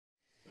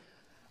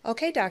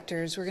Okay,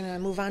 doctors, we're going to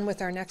move on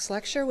with our next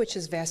lecture, which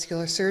is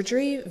vascular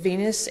surgery,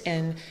 venous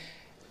and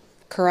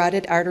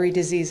carotid artery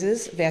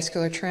diseases,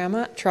 vascular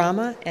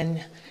trauma,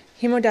 and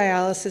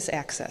hemodialysis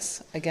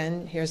access.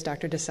 Again, here's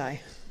Dr. Desai.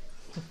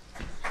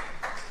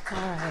 All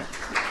right.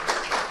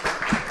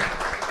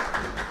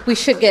 We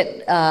should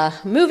get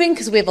moving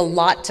because we have a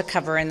lot to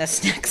cover in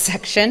this next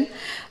section.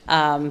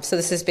 So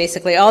this is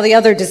basically all the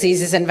other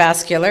diseases in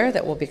vascular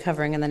that we'll be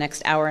covering in the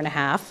next hour and a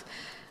half.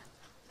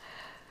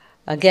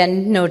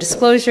 Again, no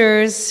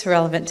disclosures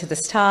relevant to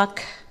this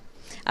talk.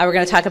 We're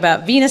going to talk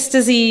about venous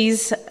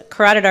disease,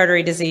 carotid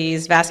artery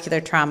disease,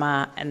 vascular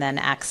trauma, and then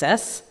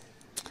access.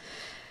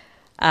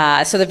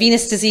 So the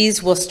venous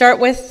disease we'll start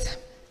with.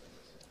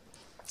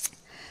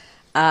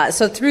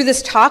 So through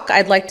this talk,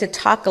 I'd like to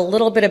talk a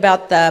little bit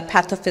about the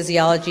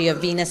pathophysiology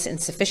of venous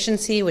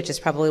insufficiency, which is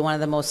probably one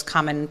of the most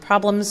common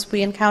problems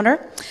we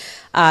encounter.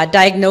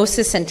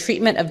 Diagnosis and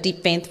treatment of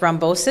deep vein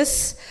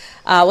thrombosis.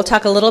 We'll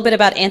talk a little bit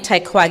about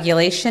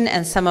anticoagulation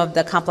and some of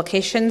the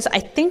complications. I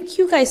think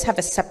you guys have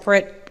a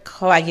separate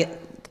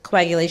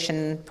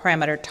coagulation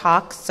parameter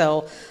talk,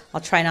 so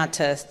I'll try not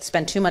to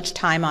spend too much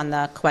time on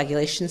the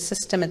coagulation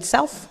system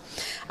itself.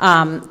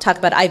 Talk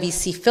about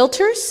IVC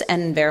filters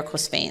and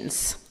varicose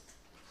veins.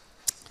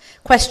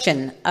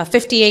 Question: a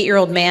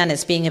 58-year-old man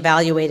is being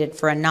evaluated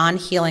for a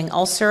non-healing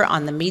ulcer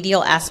on the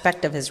medial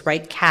aspect of his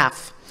right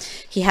calf.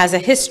 He has a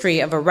history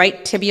of a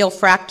right tibial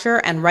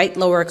fracture and right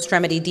lower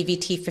extremity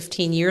DVT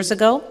 15 years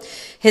ago.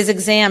 His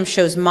exam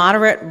shows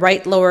moderate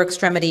right lower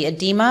extremity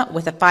edema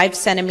with a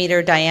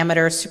 5-centimeter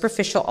diameter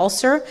superficial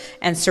ulcer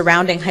and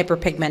surrounding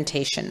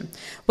hyperpigmentation.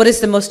 What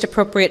is the most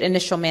appropriate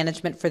initial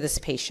management for this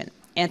patient?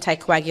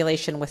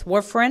 Anticoagulation with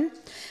warfarin,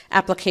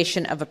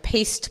 application of a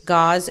paste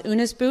gauze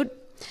Unas boot,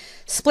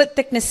 split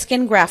thickness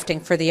skin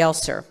grafting for the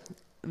ulcer,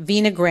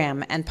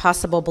 venogram and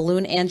possible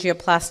balloon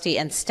angioplasty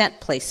and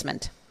stent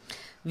placement,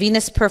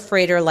 venous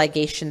perforator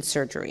ligation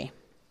surgery.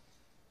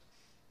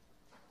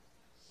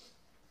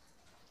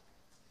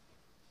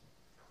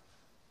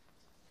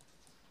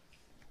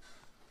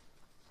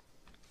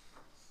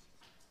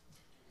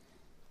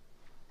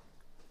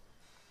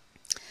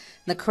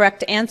 The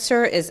correct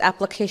answer is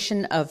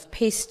application of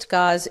paste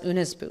gauze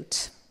Unas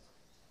boot.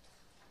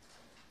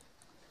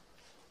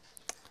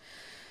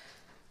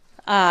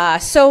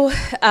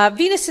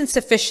 Venous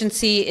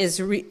insufficiency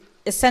is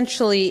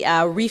essentially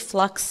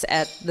reflux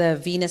at the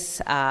venous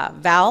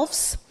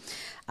valves.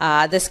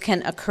 This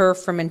can occur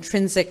from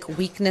intrinsic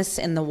weakness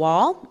in the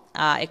wall.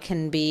 It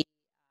can be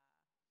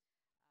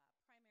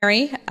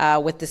primary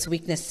with this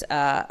weakness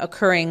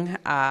occurring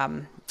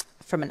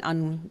from an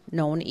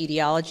unknown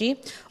etiology,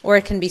 or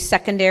it can be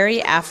secondary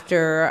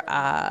after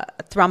a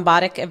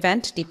thrombotic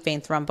event, deep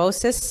vein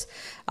thrombosis,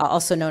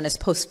 also known as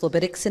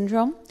post-phlebitic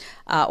syndrome,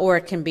 or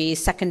it can be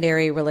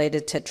secondary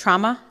related to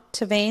trauma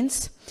to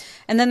veins.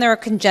 And then there are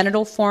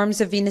congenital forms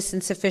of venous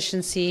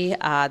insufficiency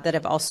that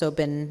have also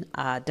been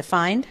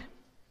defined.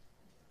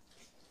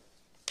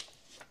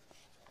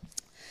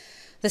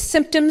 The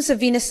symptoms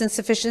of venous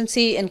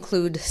insufficiency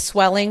include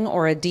swelling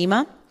or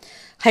edema,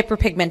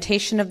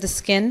 hyperpigmentation of the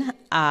skin,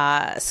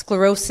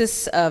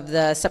 sclerosis of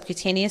the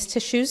subcutaneous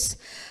tissues,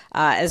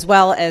 as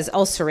well as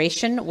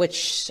ulceration,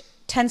 which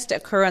tends to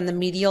occur on the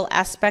medial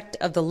aspect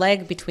of the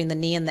leg between the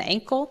knee and the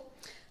ankle.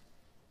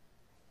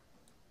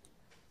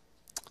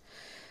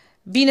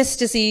 Venous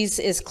disease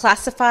is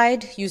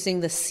classified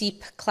using the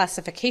SEEP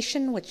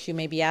classification, which you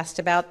may be asked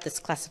about. This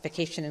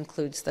classification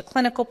includes the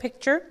clinical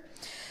picture,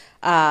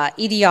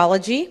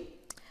 etiology,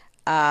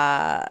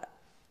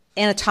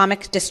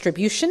 anatomic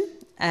distribution,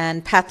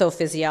 and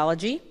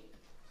pathophysiology.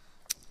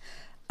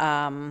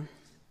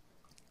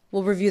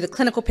 We'll review the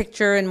clinical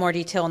picture in more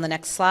detail in the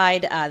next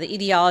slide. The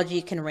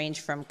etiology can range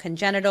from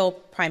congenital,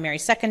 primary,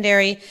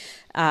 secondary.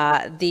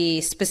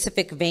 The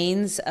specific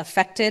veins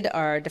affected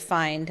are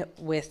defined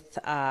with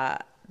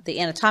the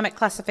anatomic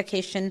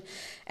classification,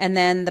 and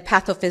then the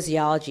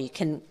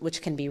pathophysiology,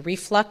 which can be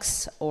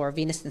reflux or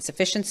venous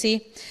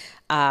insufficiency,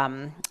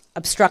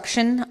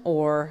 obstruction,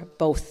 or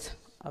both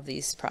of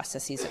these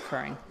processes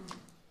occurring.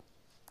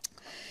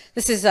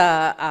 This is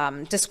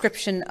a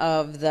description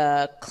of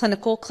the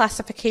clinical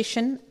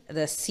classification.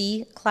 The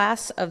C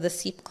class of the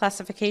SEEP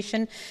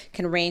classification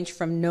can range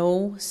from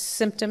no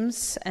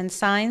symptoms and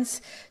signs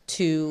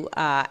to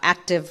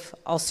active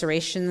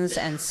ulcerations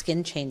and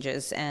skin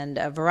changes, and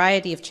a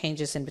variety of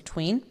changes in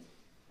between.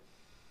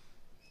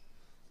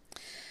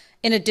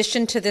 In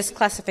addition to this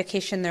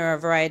classification, there are a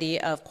variety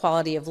of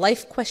quality of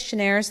life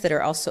questionnaires that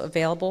are also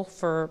available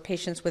for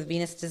patients with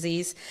venous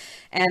disease.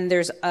 And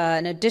there's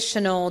an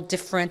additional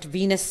different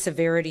venous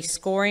severity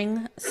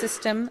scoring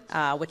system,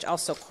 which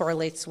also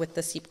correlates with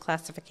the SEEP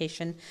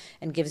classification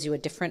and gives you a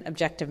different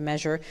objective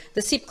measure.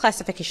 The SEEP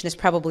classification is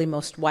probably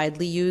most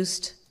widely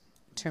used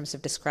in terms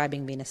of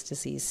describing venous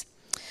disease.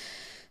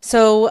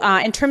 So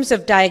in terms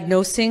of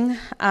diagnosing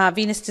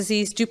venous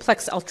disease,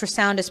 duplex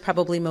ultrasound is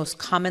probably most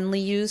commonly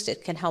used.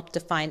 It can help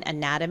define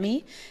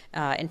anatomy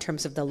in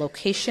terms of the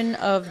location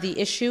of the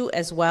issue,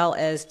 as well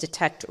as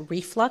detect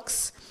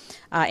reflux.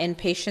 in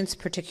patients,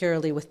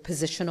 particularly with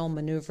positional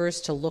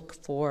maneuvers to look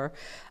for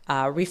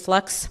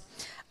reflux.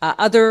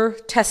 Other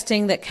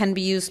testing that can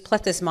be used,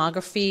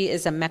 plethysmography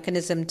is a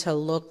mechanism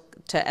to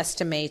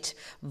estimate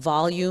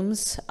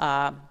volumes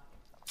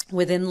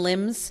within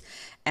limbs,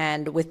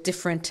 and with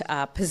different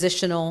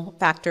positional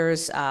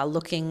factors,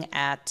 looking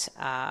at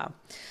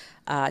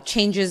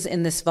changes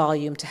in this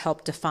volume to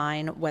help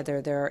define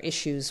whether there are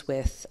issues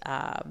with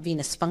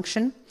venous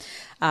function.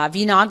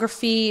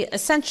 Venography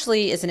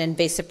essentially is an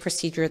invasive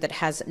procedure that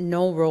has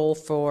no role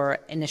for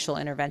initial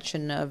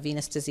intervention of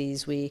venous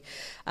disease. We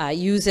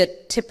use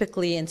it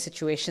typically in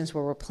situations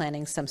where we're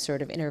planning some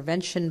sort of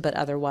intervention, but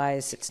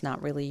otherwise it's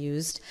not really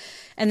used.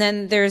 And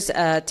then there's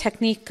a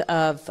technique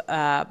of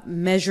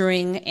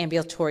measuring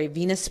ambulatory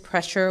venous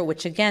pressure,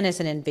 which again is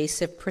an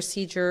invasive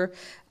procedure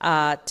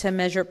to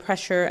measure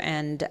pressure,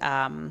 and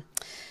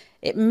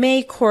it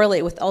may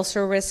correlate with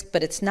ulcer risk,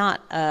 but it's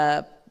not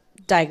a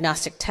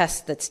diagnostic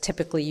test that's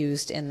typically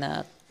used in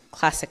the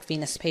classic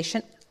venous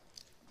patient.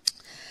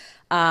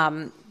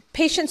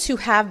 Patients who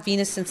have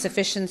venous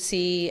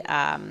insufficiency,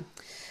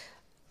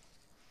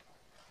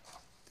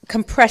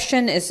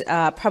 compression is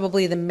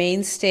probably the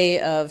mainstay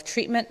of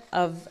treatment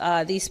of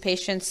these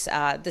patients.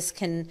 This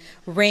can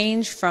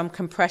range from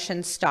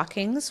compression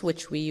stockings,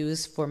 which we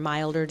use for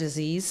milder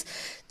disease,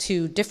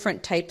 to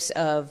different types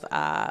of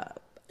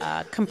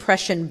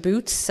compression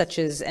boots, such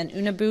as an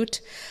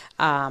Uniboot.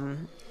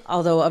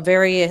 Although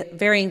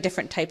varying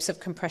different types of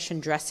compression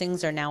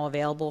dressings are now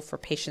available for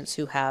patients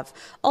who have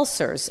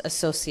ulcers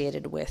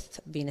associated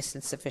with venous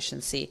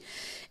insufficiency.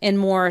 In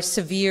more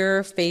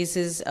severe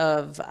phases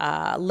of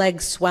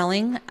leg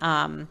swelling,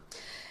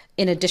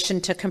 in addition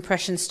to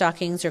compression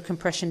stockings or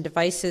compression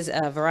devices,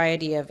 a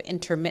variety of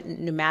intermittent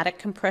pneumatic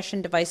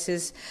compression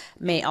devices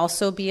may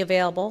also be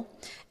available.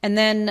 And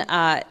then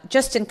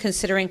just in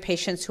considering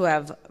patients who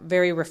have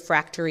very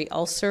refractory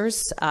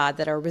ulcers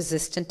that are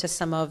resistant to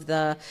some of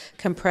the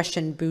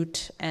compression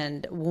boot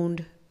and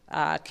wound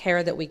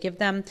care that we give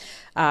them,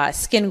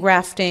 skin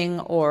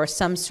grafting or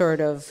some sort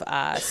of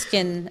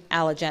skin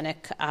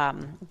allogenic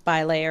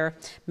bilayer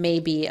may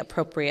be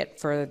appropriate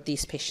for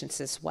these patients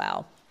as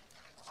well.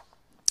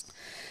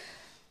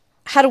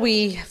 How do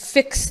we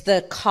fix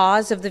the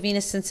cause of the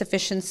venous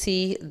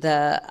insufficiency,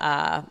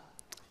 the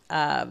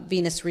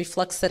venous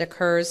reflux that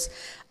occurs?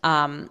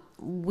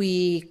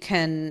 We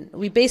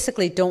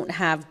basically don't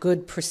have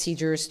good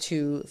procedures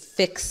to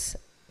fix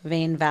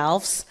vein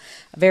valves.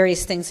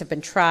 Various things have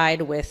been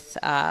tried with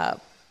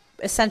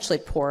essentially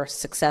poor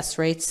success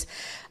rates.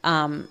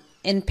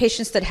 In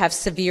patients that have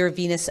severe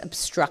venous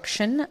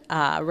obstruction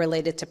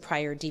related to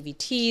prior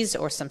DVTs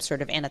or some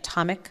sort of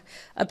anatomic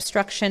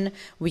obstruction,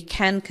 we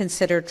can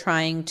consider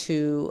trying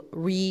to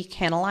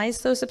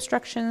recanalize those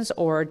obstructions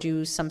or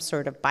do some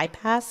sort of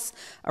bypass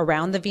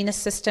around the venous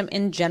system.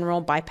 In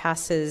general,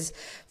 bypasses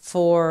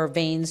for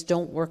veins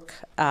don't work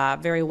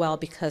very well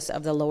because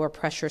of the lower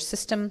pressure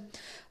system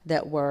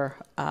that we're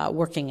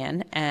working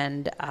in,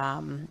 and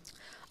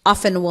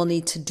often we'll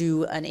need to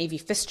do an AV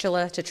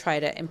fistula to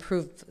try to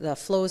improve the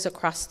flows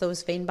across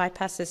those vein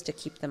bypasses to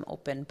keep them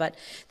open. But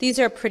these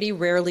are pretty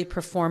rarely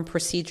performed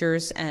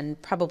procedures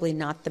and probably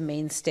not the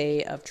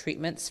mainstay of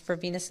treatments for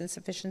venous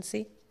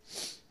insufficiency.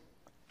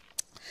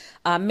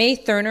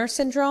 May-Thurner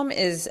syndrome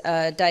is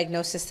a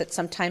diagnosis that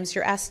sometimes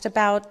you're asked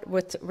about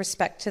with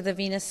respect to the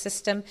venous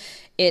system.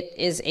 It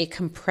is a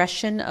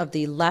compression of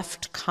the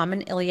left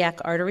common iliac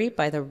artery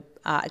by the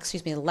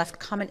left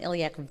common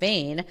iliac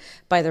vein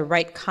by the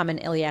right common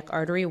iliac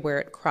artery where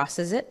it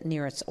crosses it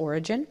near its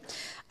origin.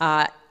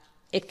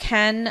 It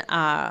can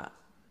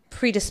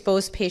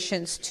predispose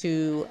patients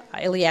to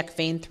iliac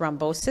vein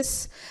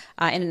thrombosis.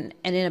 And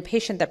in a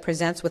patient that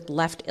presents with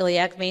left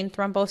iliac vein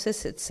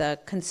thrombosis, it's a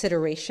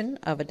consideration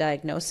of a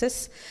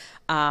diagnosis.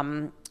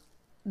 The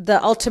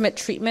ultimate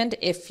treatment,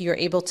 if you're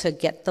able to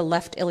get the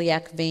left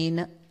iliac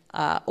vein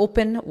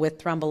open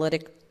with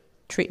thrombolytic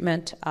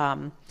treatment,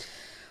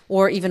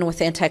 or even with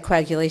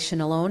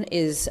anticoagulation alone,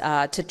 is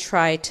to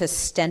try to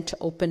stent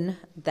open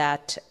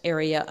that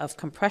area of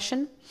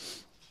compression.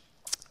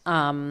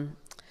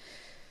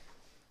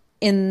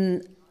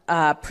 In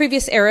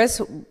previous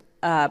eras,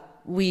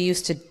 we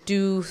used to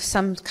do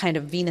some kind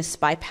of venous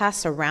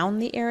bypass around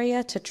the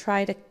area to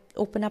try to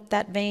open up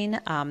that vein.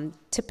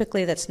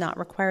 Typically, that's not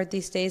required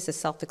these days. A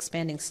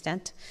self-expanding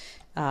stent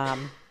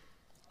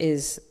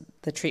is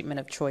the treatment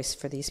of choice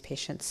for these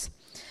patients.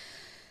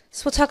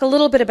 So we'll talk a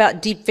little bit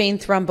about deep vein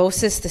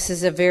thrombosis. This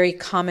is a very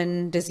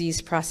common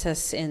disease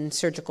process in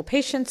surgical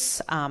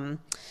patients.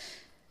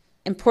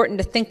 Important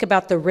to think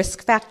about the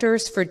risk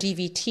factors for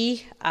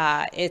DVT.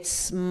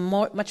 It's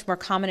much more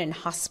common in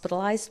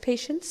hospitalized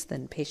patients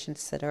than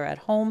patients that are at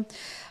home.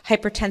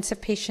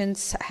 Hypertensive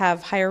patients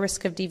have higher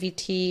risk of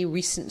DVT,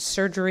 recent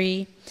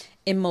surgery,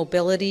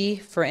 immobility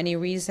for any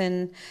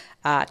reason,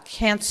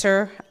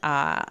 cancer,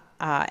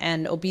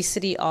 and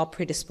obesity all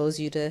predispose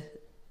you to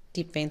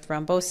deep vein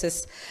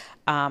thrombosis.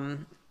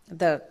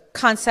 The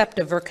concept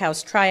of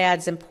Virchow's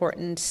triads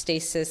important: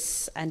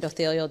 stasis,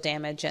 endothelial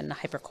damage, and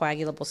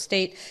hypercoagulable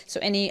state. So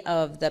any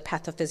of the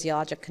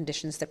pathophysiologic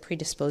conditions that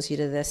predispose you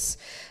to this,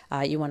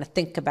 you want to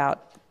think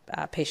about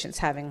patients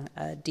having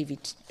a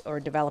DVT or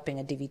developing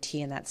a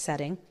DVT in that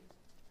setting.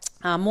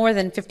 More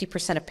than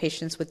 50% of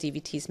patients with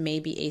DVTs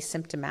may be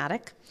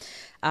asymptomatic.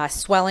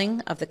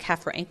 Swelling of the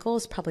calf or ankle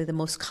is probably the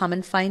most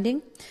common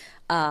finding.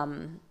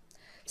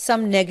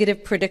 Some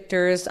negative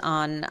predictors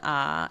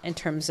in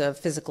terms of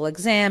physical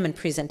exam and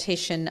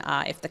presentation: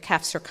 if the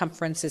calf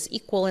circumference is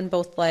equal in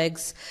both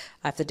legs,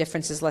 if the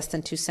difference is less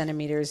than 2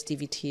 centimeters,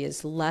 DVT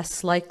is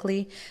less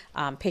likely.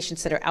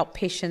 Patients that are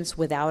outpatients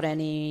without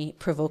any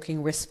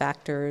provoking risk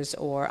factors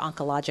or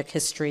oncologic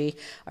history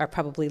are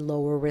probably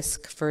lower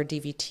risk for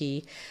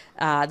DVT.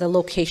 The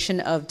location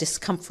of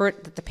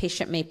discomfort that the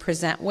patient may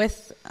present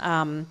with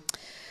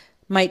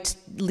might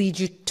lead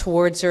you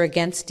towards or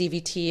against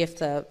DVT. If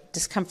the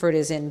discomfort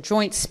is in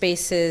joint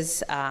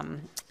spaces,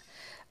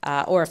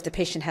 or if the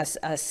patient has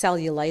a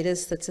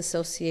cellulitis that's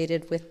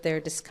associated with their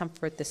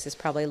discomfort, this is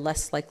probably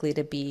less likely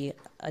to be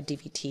a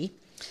DVT.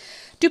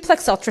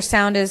 Duplex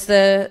ultrasound is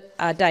the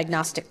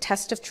diagnostic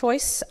test of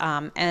choice,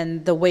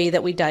 and the way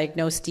that we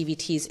diagnose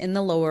DVTs in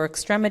the lower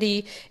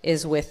extremity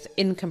is with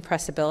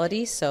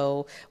incompressibility.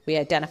 So we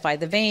identify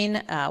the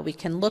vein. We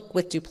can look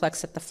with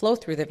duplex at the flow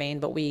through the vein,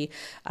 but we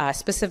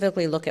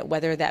specifically look at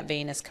whether that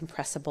vein is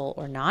compressible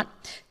or not.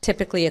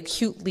 Typically,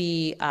 acute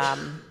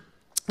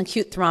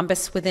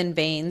thrombus within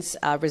veins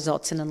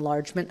results in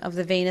enlargement of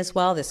the vein as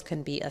well. This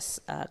can be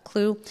a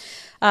clue.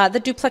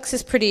 The duplex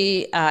is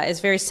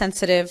very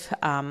sensitive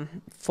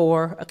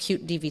for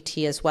acute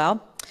DVT as well.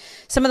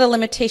 Some of the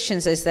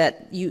limitations is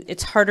that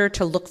it's harder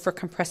to look for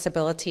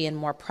compressibility in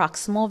more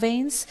proximal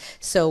veins,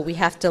 so we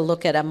have to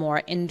look at a more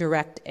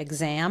indirect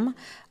exam,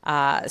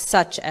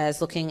 such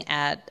as looking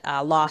at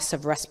loss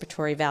of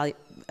respiratory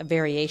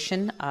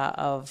variation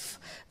of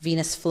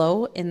venous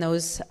flow in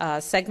those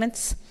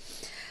segments.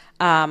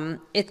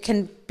 It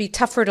can be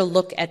tougher to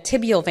look at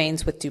tibial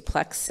veins with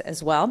duplex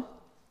as well.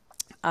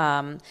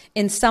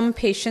 In some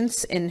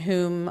patients in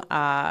whom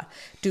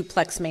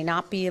duplex may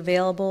not be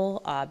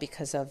available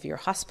because of your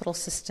hospital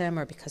system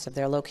or because of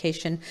their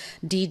location,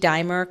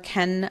 D-dimer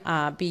can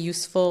be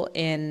useful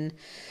in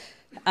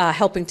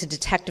helping to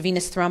detect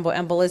venous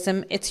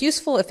thromboembolism. It's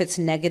useful if it's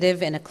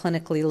negative in a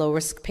clinically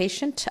low-risk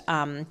patient.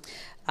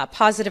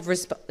 Positive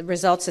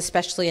results,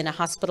 especially in a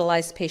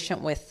hospitalized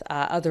patient with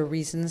other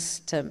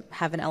reasons to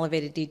have an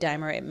elevated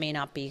D-dimer, it may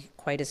not be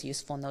quite as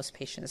useful in those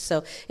patients.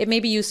 So it may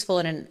be useful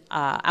in an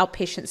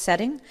outpatient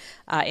setting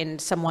in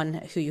someone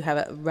who you have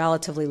a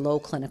relatively low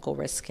clinical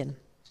risk in.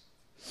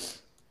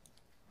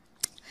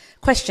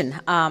 Question,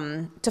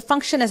 to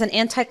function as an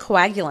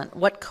anticoagulant,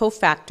 what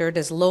cofactor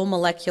does low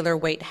molecular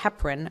weight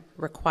heparin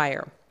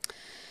require?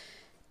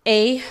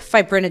 A,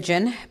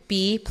 fibrinogen,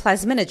 B,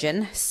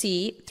 plasminogen,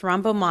 C,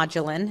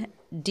 thrombomodulin,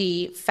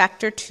 D,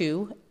 factor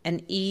II,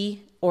 and E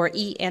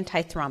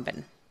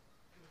antithrombin.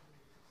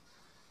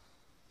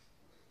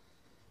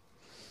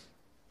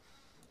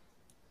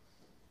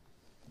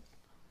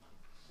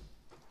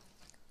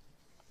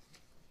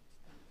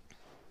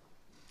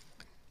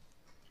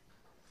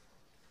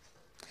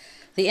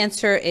 The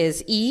answer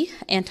is E,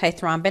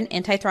 antithrombin.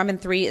 Antithrombin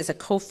 3 is a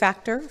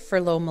cofactor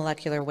for low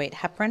molecular weight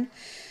heparin.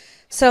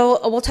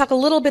 So we'll talk a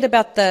little bit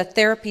about the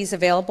therapies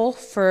available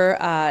for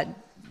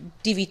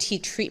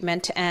DVT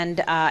treatment,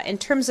 and in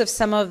terms of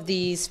some of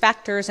these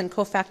factors and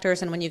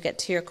cofactors, and when you get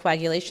to your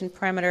coagulation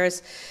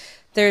parameters,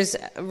 there's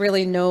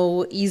really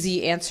no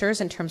easy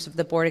answers in terms of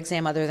the board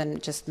exam other than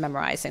just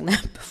memorizing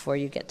them before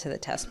you get to the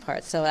test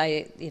part. So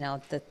I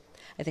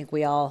think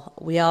we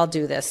all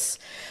do this.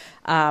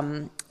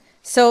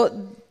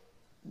 So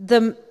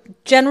the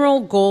general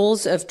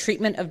goals of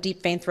treatment of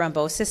deep vein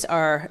thrombosis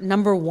are,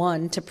 number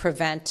one, to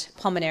prevent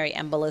pulmonary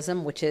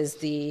embolism, which is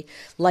the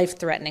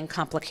life-threatening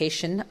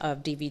complication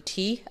of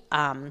DVT,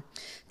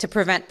 to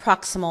prevent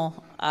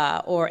proximal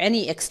or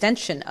any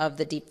extension of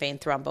the deep vein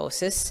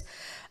thrombosis.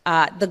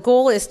 The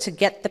goal is to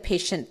get the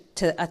patient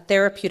to a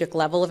therapeutic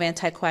level of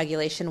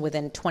anticoagulation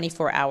within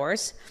 24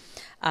 hours.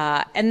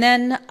 And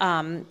then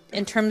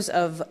in terms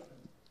of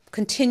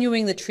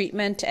continuing the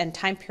treatment and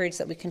time periods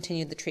that we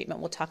continue the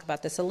treatment, we'll talk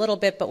about this a little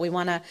bit, but we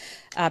want to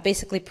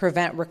basically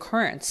prevent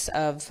recurrence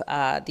of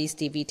these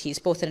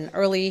DVTs, both in an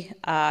early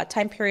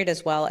time period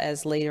as well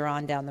as later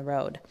on down the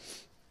road.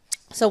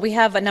 So we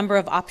have a number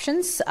of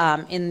options.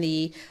 In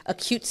the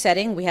acute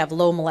setting, we have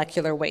low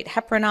molecular weight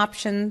heparin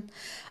option.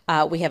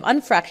 We have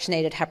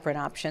unfractionated heparin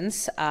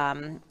options,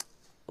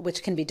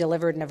 which can be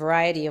delivered in a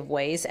variety of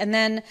ways. And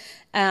then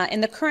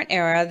in the current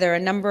era, there are a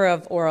number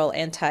of oral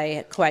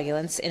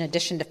anticoagulants, in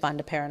addition to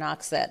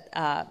fondaparinux,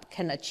 that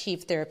can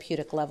achieve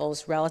therapeutic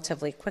levels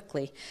relatively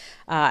quickly.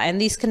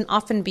 And these can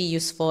often be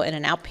useful in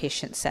an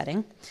outpatient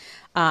setting.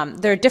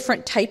 There are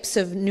different types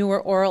of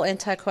newer oral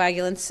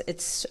anticoagulants.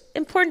 It's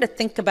important to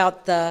think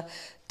about the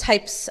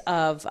types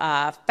of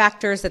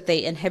factors that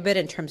they inhibit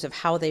in terms of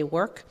how they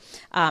work.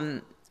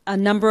 A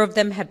number of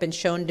them have been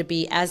shown to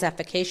be as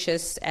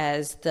efficacious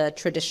as the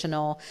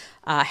traditional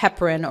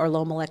heparin or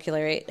low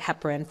molecular weight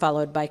heparin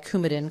followed by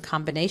Coumadin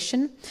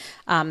combination.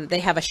 They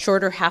have a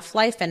shorter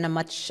half-life and a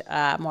much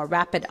more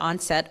rapid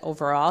onset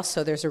overall,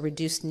 so there's a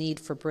reduced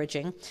need for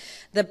bridging.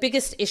 The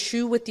biggest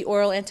issue with the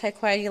oral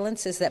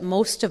anticoagulants is that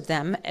most of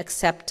them,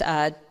 except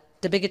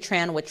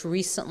dabigatran, which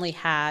recently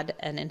had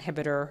an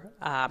inhibitor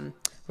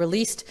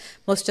released,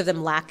 most of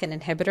them lack an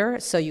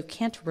inhibitor, so you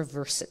can't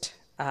reverse it.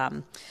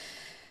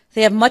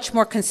 They have much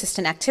more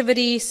consistent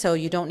activity, so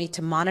you don't need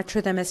to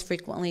monitor them as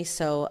frequently.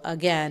 So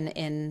again,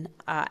 in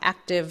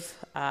active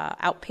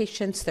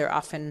outpatients, they're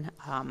often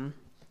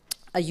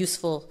a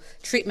useful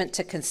treatment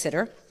to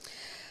consider.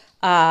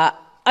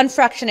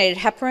 Unfractionated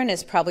heparin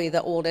is probably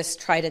the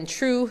oldest tried and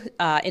true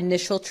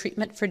initial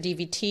treatment for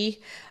DVT.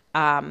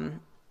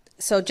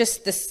 So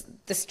just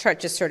this chart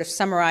just sort of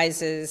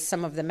summarizes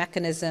some of the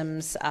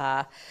mechanisms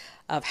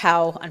of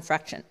how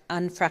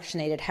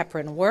unfractionated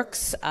heparin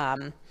works.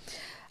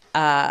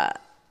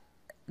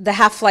 The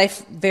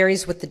half-life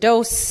varies with the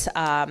dose.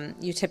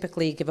 You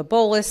typically give a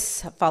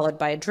bolus followed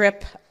by a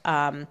drip.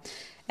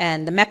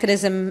 And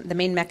the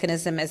main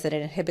mechanism is that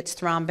it inhibits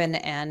thrombin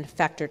and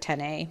factor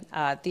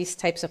Xa. These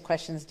types of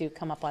questions do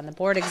come up on the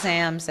board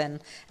exams.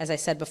 And as I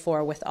said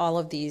before, with all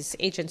of these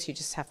agents, you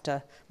just have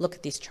to look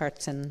at these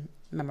charts and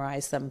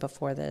memorize them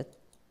before the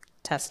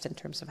test in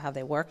terms of how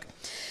they work.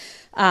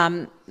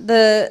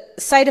 The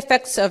side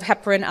effects of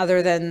heparin,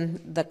 other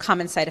than the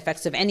common side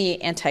effects of any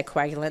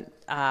anticoagulant,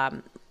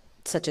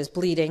 such as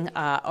bleeding,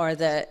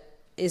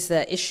 is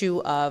the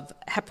issue of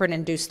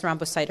heparin-induced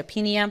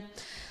thrombocytopenia.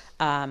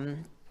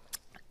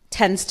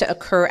 Tends to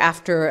occur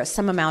after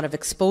some amount of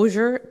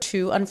exposure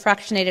to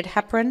unfractionated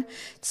heparin.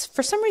 It's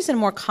for some reason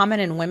more common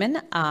in women,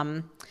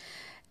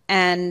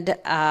 and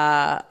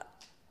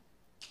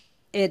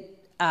it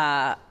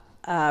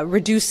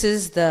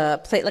reduces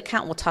the platelet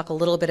count. We'll talk a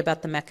little bit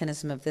about the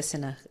mechanism of this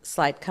in a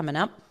slide coming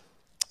up.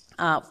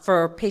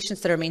 For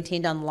patients that are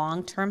maintained on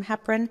long-term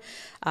heparin,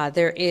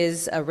 there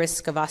is a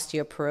risk of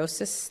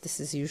osteoporosis. This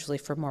is usually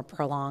for more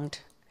prolonged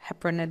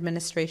heparin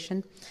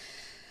administration.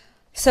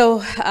 So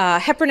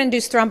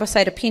heparin-induced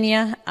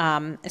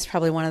thrombocytopenia is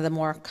probably one of the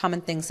more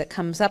common things that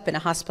comes up in a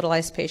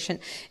hospitalized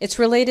patient. It's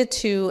related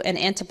to an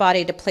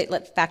antibody to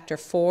platelet factor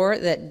 4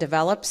 that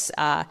develops.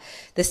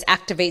 This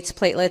activates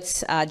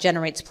platelets,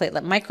 generates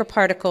platelet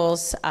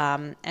microparticles,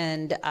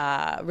 and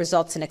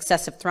results in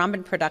excessive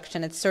thrombin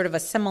production. It's sort of a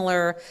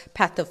similar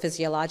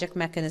pathophysiologic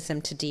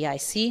mechanism to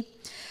DIC.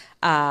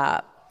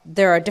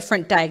 There are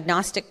different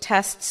diagnostic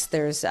tests.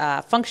 There's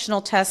a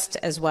functional test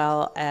as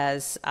well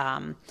as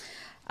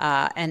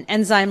an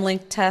enzyme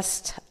link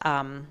test.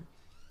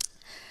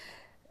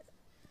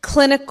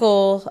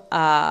 Clinical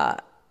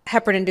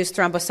heparin-induced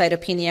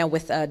thrombocytopenia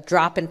with a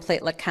drop in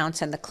platelet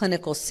counts and the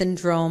clinical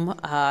syndrome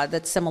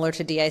that's similar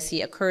to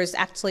DIC occurs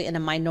actually in a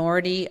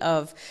minority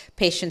of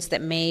patients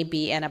that may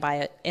be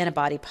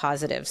antibody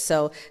positive.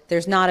 So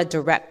there's not a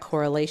direct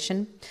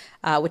correlation,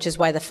 which is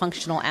why the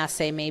functional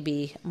assay may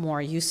be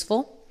more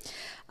useful.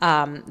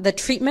 The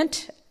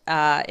treatment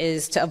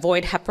is to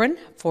avoid heparin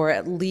for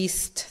at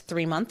least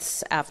 3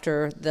 months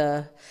after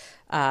the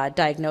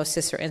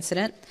diagnosis or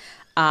incident.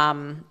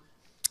 You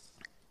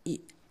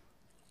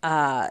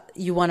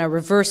want to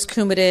reverse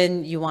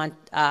Coumadin. You want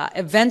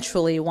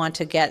eventually want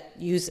to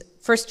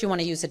first you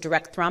want to use a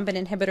direct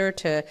thrombin inhibitor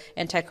to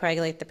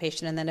anticoagulate the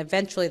patient, and then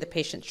eventually the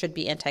patient should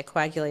be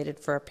anticoagulated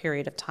for a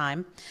period of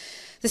time.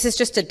 This is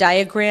just a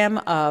diagram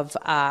of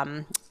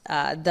the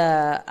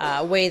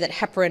way that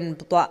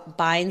heparin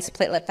binds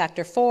platelet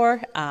factor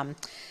 4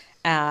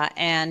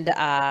 and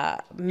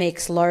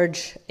makes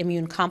large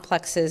immune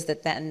complexes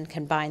that then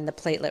can bind the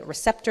platelet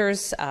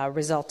receptors,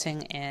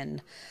 resulting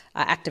in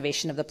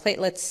activation of the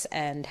platelets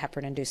and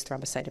heparin-induced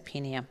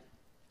thrombocytopenia.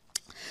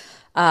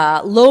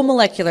 Low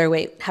molecular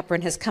weight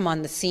heparin has come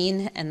on the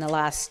scene in the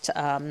last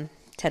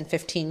 10,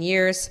 15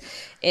 years.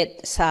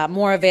 It's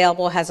more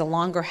available, has a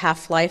longer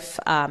half-life.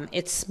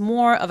 It's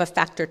more of a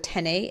factor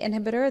Xa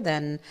inhibitor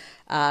than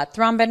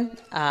thrombin.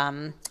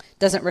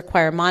 Doesn't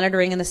require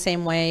monitoring in the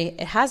same way.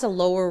 It has a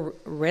lower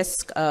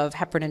risk of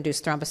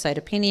heparin-induced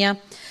thrombocytopenia.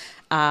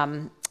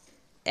 And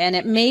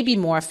it may be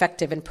more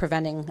effective in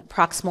preventing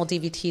proximal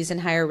DVTs in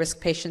higher risk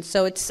patients.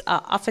 So it's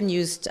often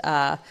used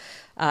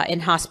in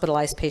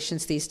hospitalized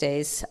patients these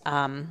days.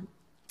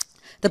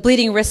 The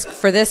bleeding risk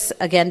for this,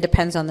 again,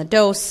 depends on the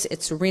dose.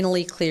 It's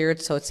renally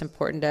cleared, so it's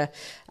important to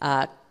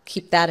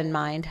keep that in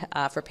mind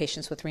for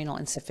patients with renal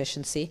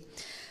insufficiency.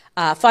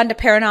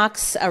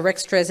 Fondaparinux,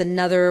 Rixtra, is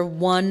another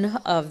one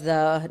of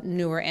the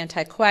newer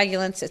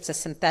anticoagulants. It's a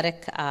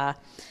synthetic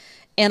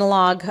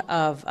analog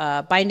of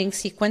binding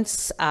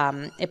sequence.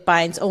 It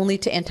binds only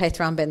to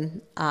antithrombin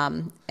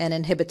and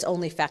inhibits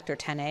only factor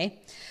Xa.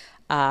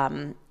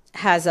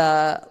 Has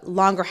a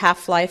longer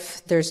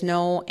half-life. There's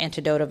no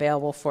antidote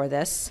available for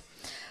this.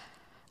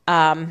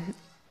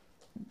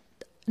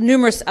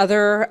 Numerous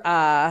other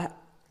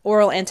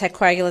oral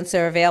anticoagulants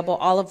are available,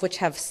 all of which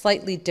have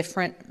slightly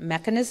different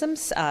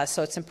mechanisms.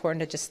 So it's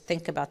important to just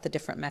think about the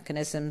different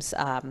mechanisms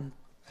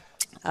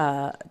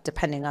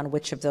depending on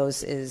which of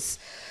those is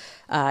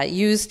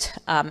used.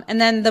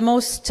 And then the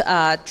most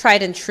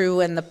tried and true,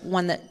 and the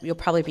one that you'll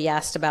probably be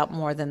asked about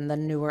more than the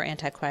newer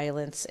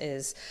anticoagulants,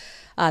 is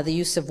the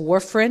use of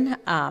warfarin.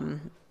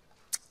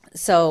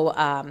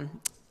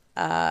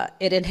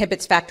 It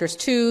inhibits factors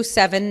 2,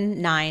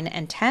 7, 9,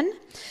 and 10.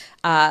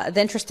 The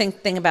interesting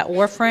thing about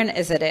warfarin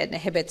is that it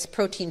inhibits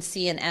protein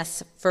C and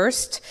S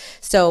first.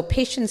 So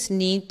patients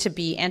need to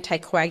be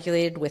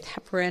anticoagulated with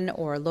heparin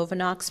or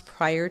Lovenox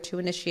prior to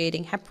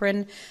initiating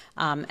heparin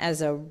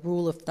as a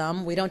rule of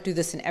thumb. We don't do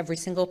this in every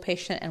single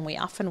patient, and we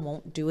often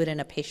won't do it in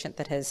a patient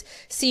that has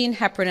seen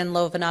heparin and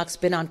Lovenox,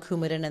 been on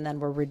Coumadin, and then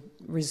we're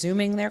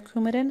resuming their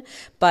Coumadin.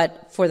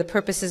 But for the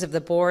purposes of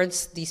the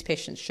boards, these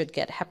patients should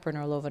get heparin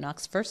or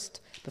Lovenox first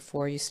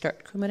before you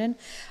start Coumadin.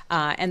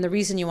 And the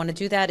reason you want to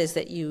do that is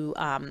that you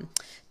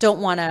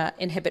don't want to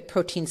inhibit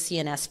protein C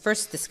and S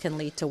first. This can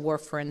lead to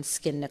warfarin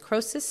skin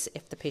necrosis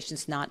if the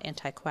patient's not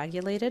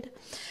anticoagulated.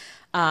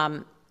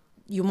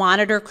 You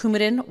monitor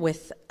Coumadin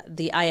with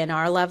the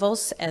INR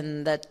levels,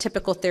 and the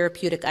typical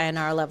therapeutic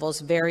INR levels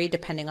vary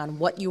depending on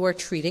what you are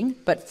treating,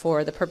 but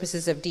for the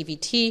purposes of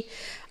DVT,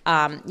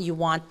 you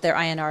want their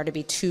INR to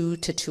be 2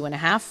 to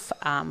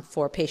 2.5.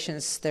 For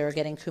patients that are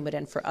getting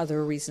Coumadin for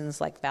other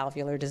reasons like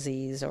valvular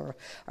disease or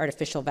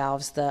artificial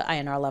valves, the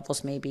INR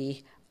levels may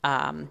be,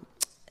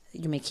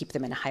 you may keep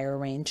them in a higher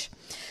range.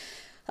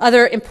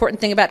 Other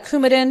important thing about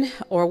Coumadin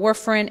or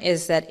warfarin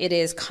is that it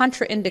is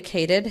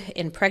contraindicated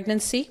in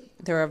pregnancy.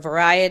 There are a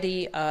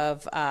variety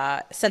of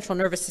central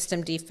nervous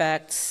system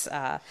defects,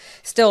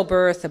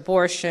 stillbirth,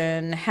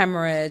 abortion,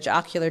 hemorrhage,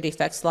 ocular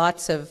defects,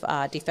 lots of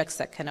defects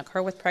that can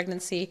occur with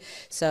pregnancy.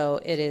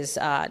 So it is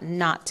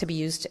not to be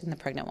used in the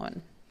pregnant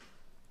woman.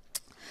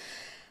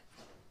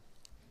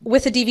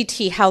 With a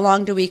DVT, how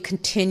long do we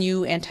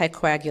continue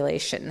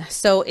anticoagulation?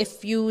 So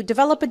if you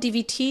develop a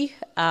DVT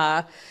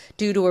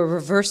due to a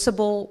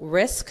reversible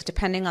risk,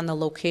 depending on the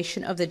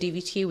location of the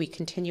DVT, we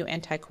continue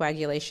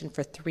anticoagulation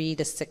for 3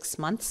 to 6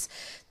 months.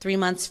 3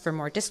 months for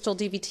more distal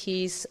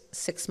DVTs,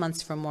 6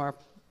 months for more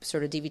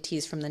sort of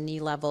DVTs from the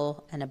knee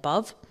level and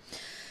above.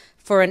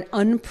 For an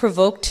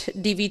unprovoked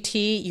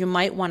DVT, you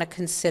might want to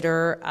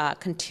consider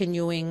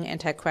continuing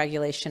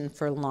anticoagulation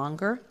for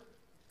longer.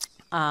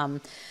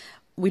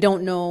 We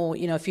don't know,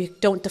 if you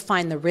don't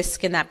define the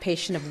risk in that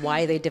patient of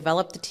why they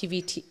developed the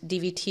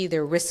DVT,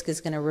 their risk is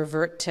going to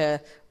revert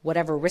to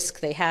whatever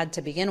risk they had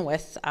to begin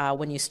with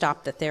when you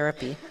stop the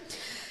therapy.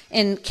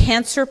 In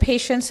cancer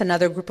patients,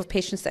 another group of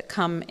patients that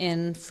come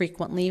in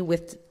frequently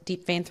with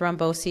deep vein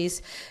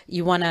thromboses,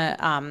 you want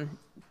to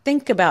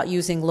think about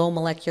using low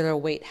molecular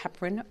weight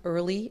heparin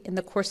early in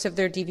the course of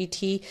their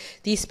DVT.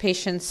 These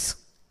patients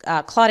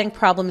clotting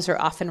problems are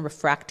often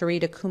refractory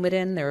to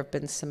Coumadin. There have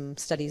been some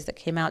studies that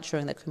came out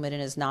showing that Coumadin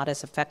is not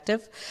as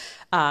effective.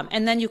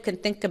 And then you can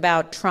think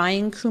about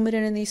trying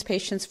Coumadin in these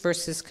patients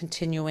versus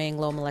continuing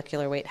low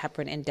molecular weight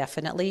heparin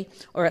indefinitely,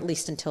 or at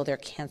least until their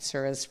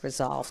cancer is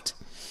resolved.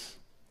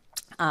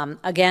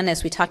 Again,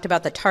 as we talked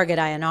about, the target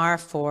INR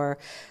for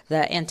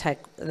the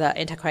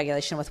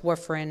anticoagulation with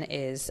warfarin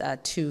is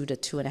 2 to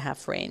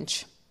 2.5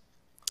 range.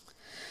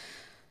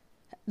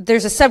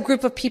 There's a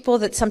subgroup of people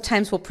that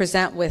sometimes will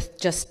present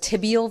with just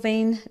tibial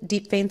vein,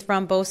 deep vein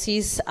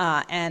thromboses,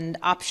 and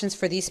options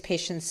for these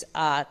patients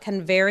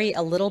can vary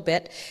a little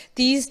bit.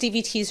 These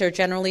DVTs are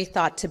generally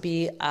thought to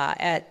be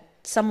at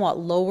somewhat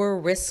lower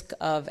risk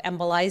of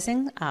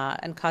embolizing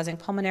and causing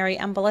pulmonary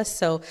embolus.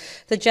 So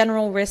the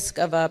general risk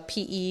of a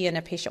PE in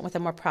a patient with a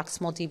more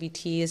proximal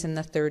DVT is in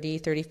the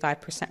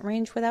 30-35%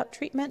 range without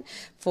treatment.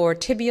 For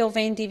tibial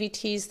vein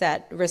DVTs,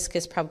 that risk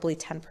is probably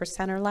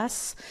 10% or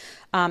less.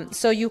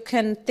 So you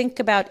can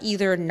think about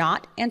either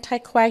not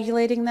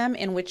anticoagulating them,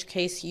 in which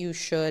case you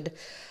should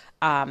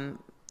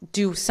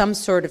do some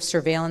sort of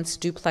surveillance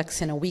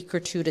duplex in a week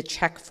or two to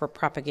check for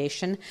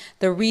propagation.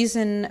 The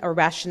reason or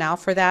rationale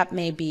for that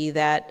may be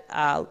that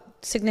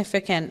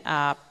significant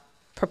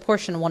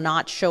proportion will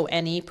not show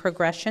any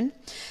progression.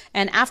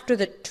 And after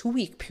the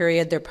 2-week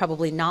period, they're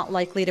probably not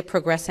likely to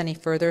progress any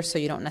further, so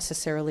you don't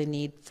necessarily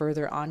need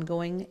further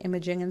ongoing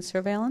imaging and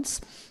surveillance.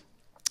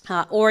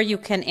 Or you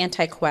can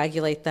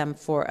anticoagulate them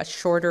for a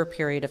shorter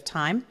period of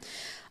time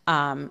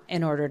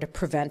in order to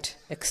prevent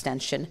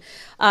extension.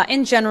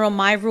 In general,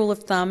 my rule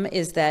of thumb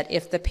is that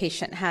if the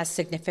patient has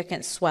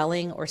significant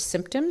swelling or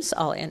symptoms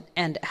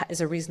and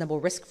is a reasonable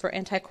risk for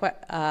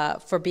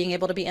being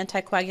able to be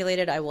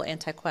anticoagulated, I will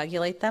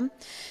anticoagulate them.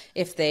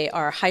 If they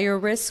are higher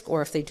risk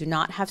or if they do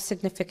not have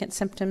significant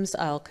symptoms,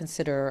 I'll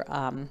consider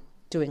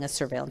doing a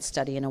surveillance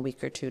study in a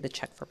week or two to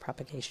check for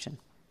propagation.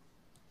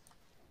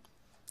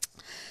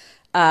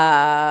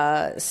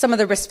 Some of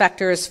the risk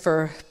factors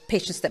for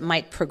patients that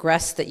might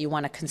progress that you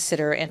want to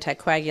consider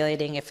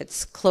anticoagulating if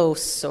it's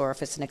close or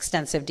if it's an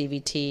extensive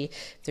DVT,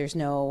 if there's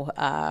no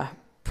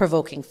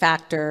provoking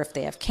factor, if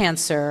they have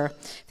cancer,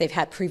 if they've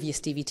had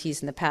previous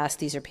DVTs in the past,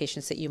 these are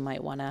patients that you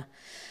might want to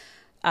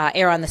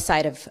err on the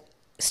side of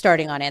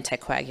starting on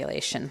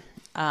anticoagulation.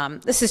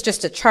 This is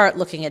just a chart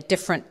looking at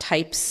different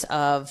types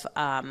of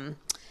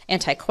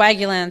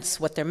anticoagulants,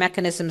 what their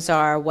mechanisms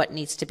are, what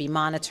needs to be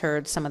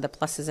monitored, some of the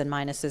pluses and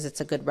minuses.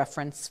 It's a good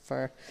reference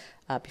for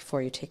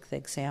before you take the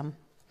exam.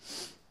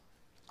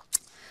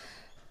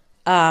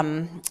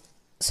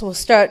 So we'll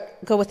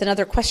go with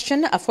another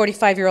question. A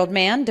 45-year-old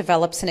man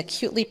develops an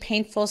acutely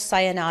painful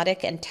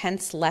cyanotic and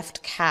tense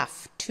left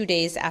calf 2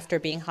 days after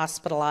being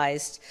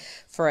hospitalized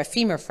for a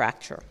femur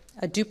fracture.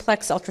 A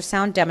duplex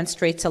ultrasound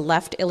demonstrates a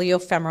left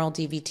iliofemoral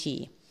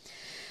DVT.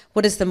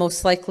 What is the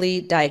most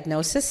likely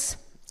diagnosis?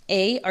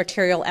 A,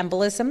 arterial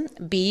embolism,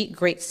 B,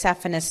 great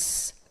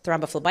saphenous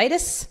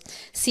thrombophlebitis,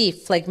 C,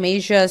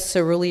 phlegmasia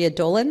ceruleus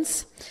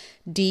dolens,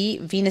 D,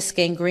 venous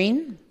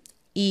gangrene,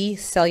 E,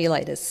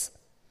 cellulitis.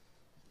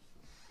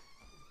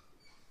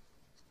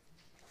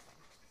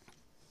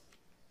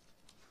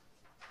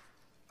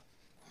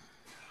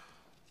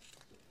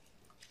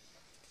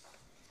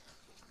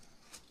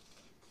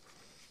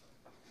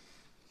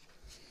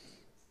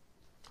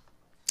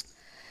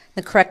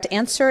 The correct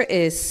answer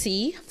is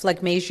C,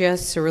 phlegmasia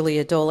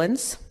ceruleus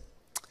dolens.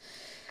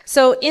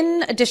 So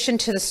in addition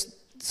to this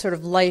sort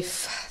of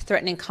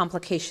life-threatening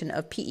complication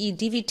of PE,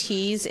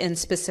 DVTs in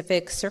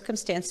specific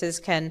circumstances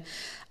can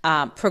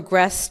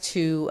progress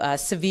to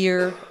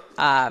severe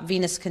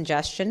venous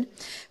congestion.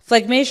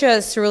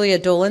 Phlegmasia ceruleus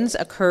dolens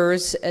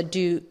occurs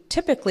due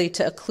typically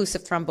to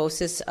occlusive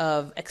thrombosis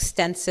of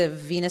extensive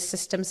venous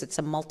systems. It's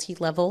a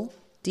multi-level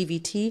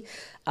DVT,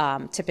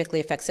 typically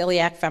affects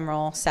iliac,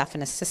 femoral,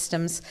 saphenous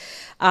systems.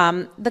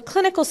 The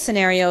clinical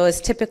scenario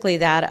is typically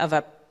that of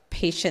a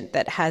patient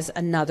that has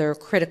another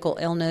critical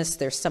illness.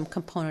 There's some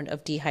component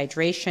of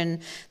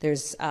dehydration.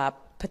 There's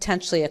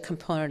potentially a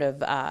component of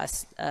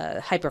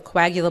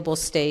hypercoagulable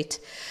state.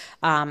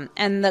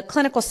 And the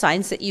clinical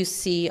signs that you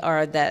see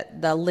are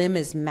that the limb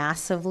is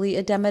massively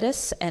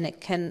edematous, and it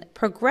can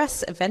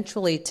progress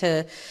eventually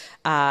to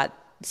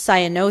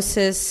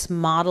cyanosis,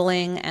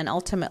 mottling, and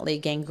ultimately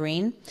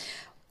gangrene.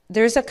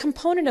 There's a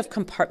component of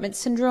compartment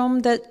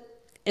syndrome that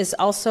is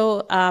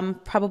also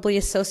probably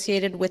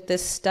associated with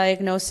this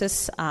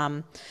diagnosis.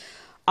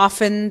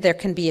 Often there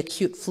can be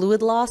acute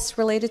fluid loss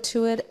related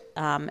to it,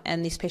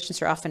 and these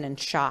patients are often in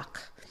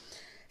shock.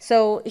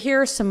 So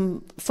here are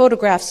some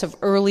photographs of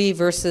early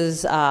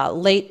versus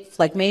late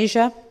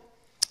phlegmasia.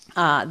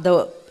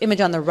 The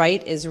image on the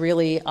right is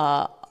really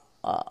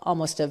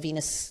almost a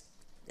venous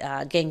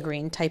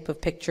gangrene type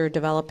of picture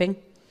developing.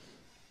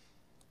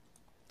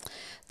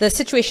 The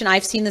situation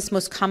I've seen this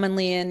most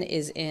commonly in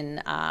is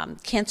in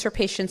cancer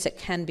patients. It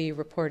can be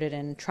reported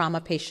in trauma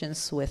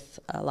patients with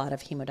a lot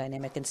of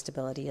hemodynamic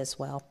instability as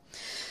well.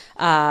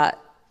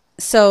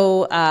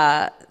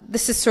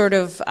 This is sort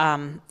of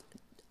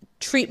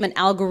treatment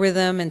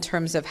algorithm in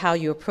terms of how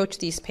you approach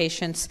these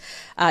patients,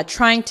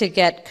 trying to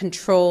get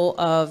control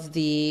of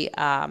the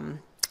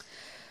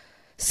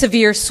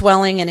severe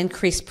swelling and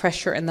increased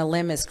pressure in the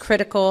limb is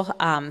critical.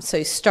 So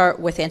you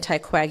start with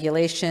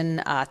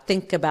anticoagulation.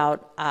 Think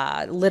about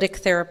lytic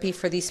therapy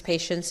for these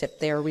patients if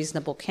they're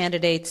reasonable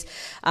candidates.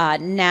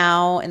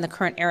 Now, in the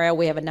current era,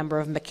 we have a number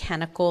of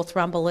mechanical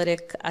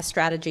thrombolytic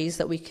strategies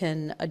that we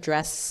can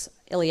address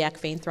iliac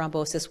vein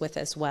thrombosis with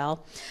as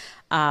well.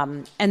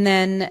 And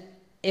then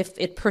if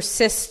it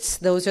persists,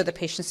 those are the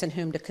patients in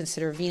whom to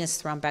consider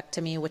venous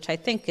thrombectomy, which I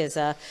think is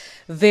a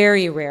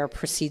very rare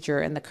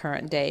procedure in the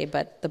current day,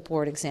 but the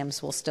board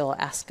exams will still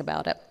ask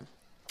about it.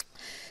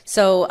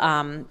 So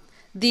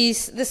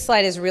this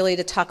slide is really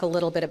to talk a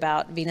little bit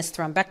about venous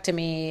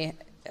thrombectomy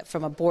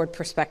from a board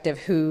perspective,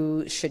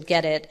 who should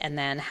get it, and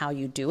then how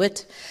you do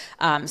it.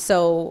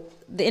 So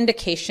the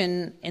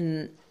indication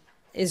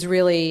is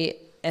really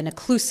an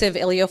occlusive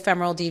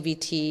iliofemoral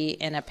DVT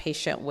in a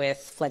patient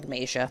with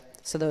phlegmasia.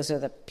 So those are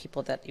the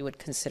people that you would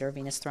consider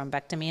venous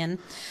thrombectomy in.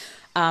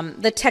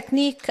 The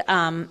technique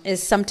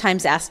is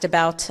sometimes asked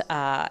about,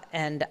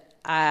 and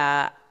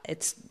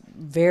it's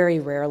very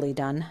rarely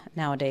done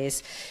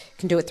nowadays. You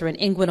can do it through an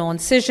inguinal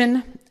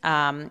incision.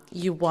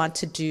 You want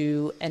to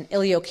do an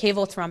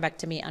iliocaval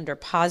thrombectomy under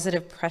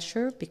positive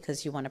pressure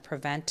because you want to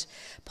prevent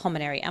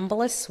pulmonary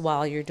embolus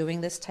while you're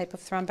doing this type of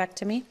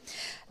thrombectomy.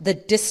 The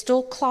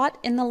distal clot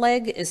in the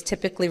leg is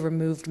typically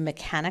removed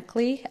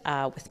mechanically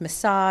with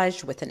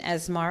massage, with an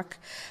Esmark.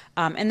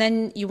 And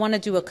then you want to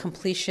do a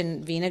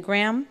completion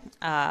venogram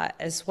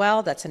as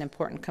well. That's an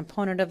important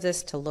component of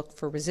this, to look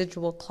for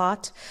residual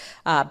clot.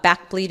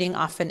 Back bleeding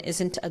often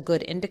isn't a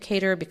good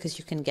indicator because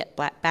you can get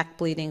back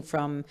bleeding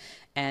from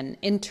an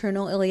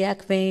internal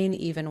iliac vein,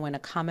 even when a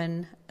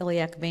common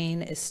iliac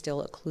vein is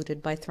still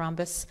occluded by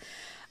thrombus.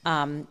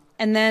 And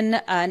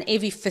then an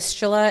AV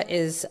fistula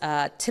is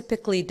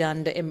typically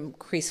done to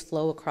increase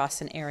flow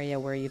across an area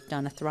where you've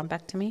done a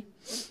thrombectomy.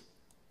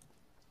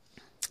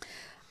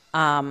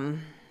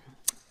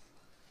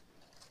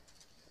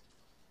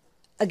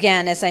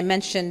 Again, as I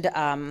mentioned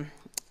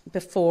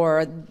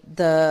before,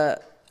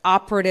 the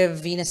operative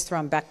venous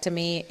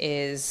thrombectomy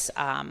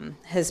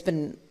has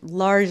been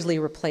largely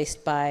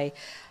replaced by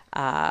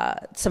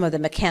some of the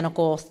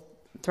mechanical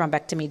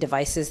thrombectomy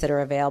devices that are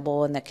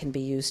available and that can be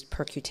used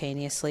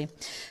percutaneously.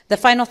 The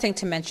final thing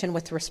to mention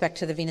with respect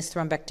to the venous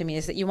thrombectomy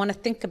is that you want to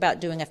think about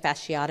doing a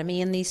fasciotomy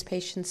in these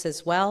patients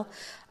as well.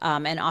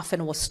 And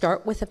often we'll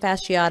start with a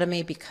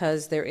fasciotomy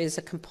because there is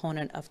a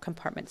component of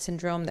compartment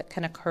syndrome that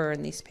can occur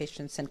in these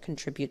patients and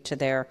contribute to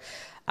their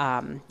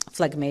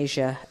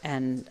phlegmasia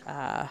and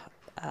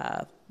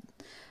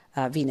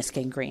venous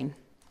gangrene.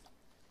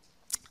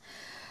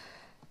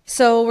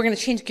 So we're going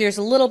to change gears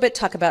a little bit,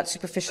 talk about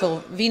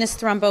superficial venous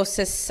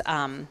thrombosis.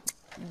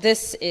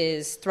 This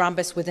is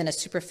thrombus within a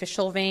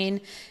superficial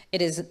vein.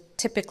 It is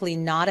typically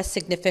not a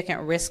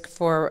significant risk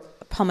for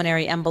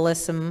pulmonary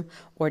embolism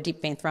or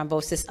deep vein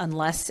thrombosis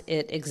unless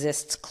it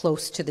exists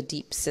close to the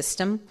deep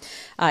system.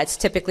 It's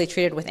typically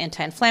treated with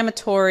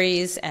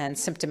anti-inflammatories and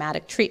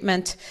symptomatic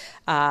treatment.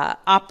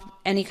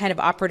 Any kind of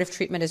operative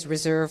treatment is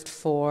reserved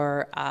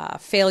for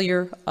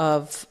failure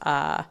of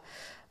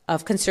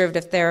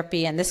conservative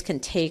therapy, and this can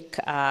take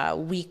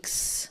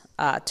weeks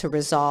to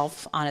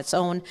resolve on its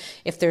own.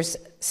 If there's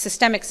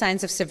systemic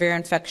signs of severe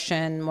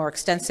infection, more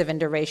extensive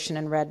induration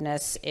and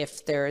redness,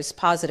 if there's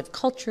positive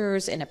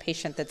cultures in a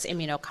patient that's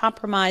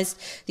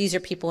immunocompromised, these are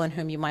people in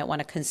whom you might want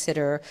to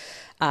consider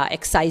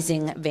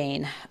excising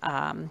vein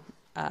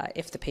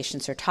if the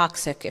patients are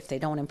toxic, if they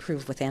don't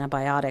improve with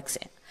antibiotics.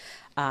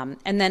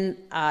 And then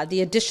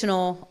the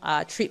additional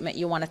treatment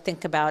you want to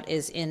think about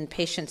is in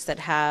patients that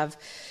have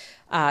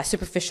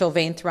superficial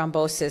vein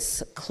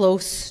thrombosis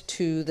close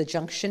to the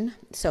junction,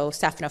 so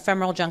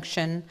saphenofemoral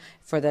junction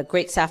for the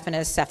great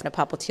saphenous,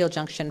 saphenopopliteal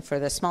junction for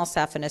the small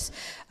saphenous.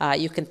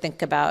 You can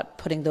think about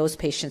putting those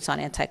patients on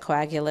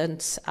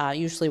anticoagulants,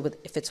 usually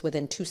if it's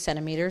within 2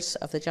 centimeters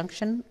of the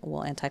junction,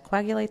 we'll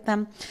anticoagulate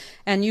them,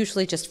 and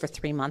usually just for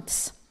 3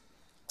 months.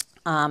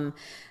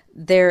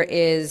 There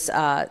is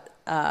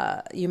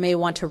you may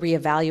want to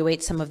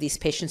reevaluate some of these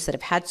patients that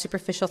have had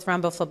superficial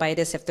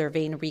thrombophlebitis. If their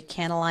vein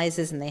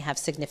recanalizes and they have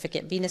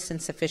significant venous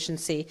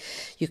insufficiency,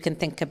 you can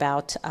think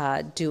about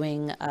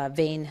doing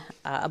vein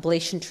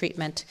ablation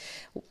treatment.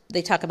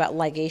 They talk about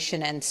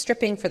ligation and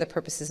stripping for the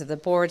purposes of the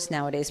boards.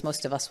 Nowadays,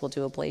 most of us will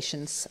do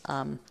ablations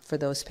for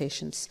those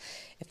patients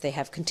if they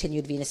have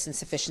continued venous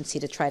insufficiency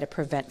to try to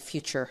prevent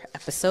future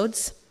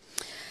episodes.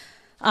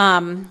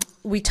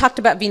 We talked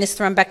about venous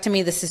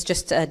thrombectomy. This is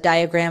just a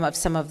diagram of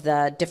some of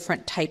the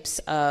different types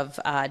of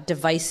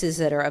devices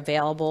that are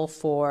available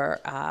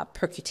for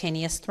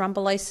percutaneous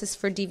thrombolysis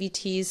for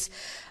DVTs.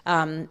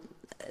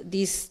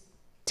 These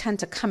tend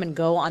to come and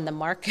go on the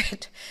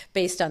market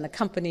based on the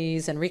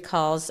companies and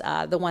recalls.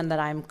 The one that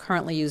I'm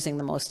currently using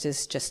the most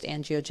is just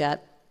AngioJet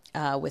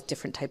with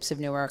different types of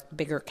newer,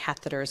 bigger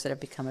catheters that have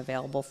become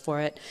available for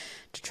it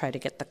to try to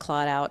get the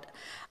clot out.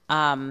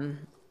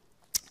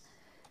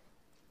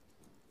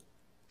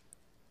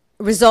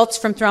 Results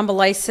from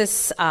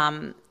thrombolysis,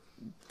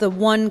 the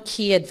one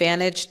key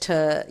advantage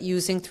to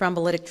using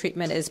thrombolytic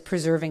treatment is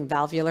preserving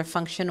valvular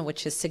function,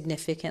 which is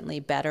significantly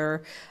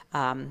better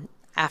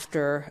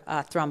after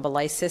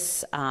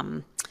thrombolysis.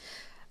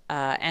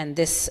 And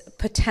this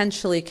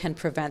potentially can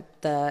prevent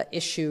the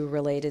issue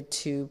related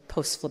to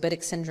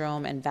post-phlebitic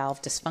syndrome and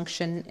valve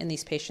dysfunction in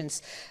these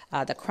patients,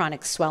 the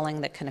chronic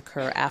swelling that can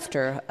occur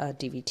after a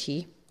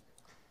DVT.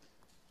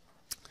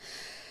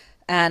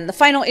 And the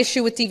final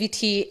issue with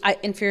DVT,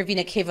 inferior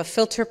vena cava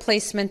filter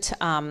placement,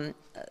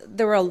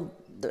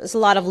 there's a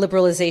lot of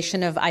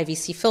liberalization of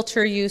IVC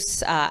filter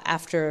use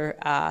after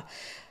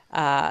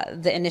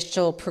the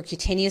initial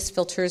percutaneous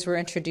filters were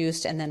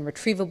introduced and then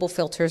retrievable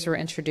filters were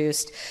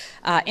introduced.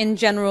 In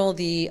general,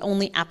 the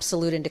only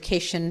absolute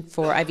indication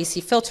for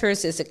IVC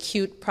filters is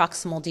acute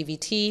proximal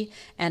DVT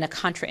and a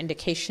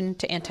contraindication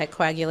to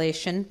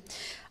anticoagulation.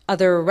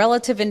 Other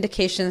relative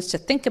indications to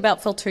think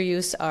about filter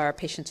use are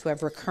patients who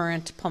have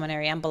recurrent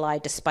pulmonary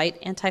emboli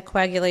despite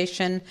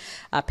anticoagulation,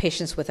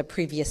 patients with a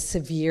previous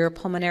severe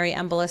pulmonary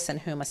embolus in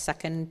whom a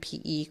second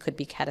PE could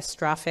be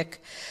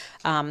catastrophic.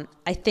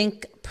 I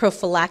think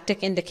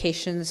prophylactic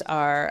indications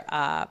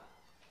are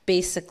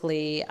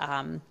basically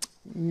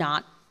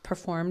not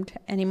performed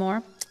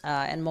anymore.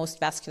 And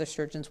most vascular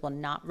surgeons will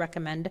not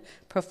recommend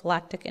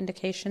prophylactic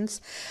indications,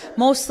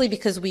 mostly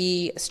because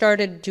we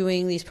started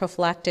doing these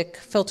prophylactic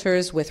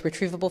filters with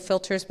retrievable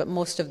filters, but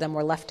most of them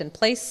were left in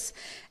place,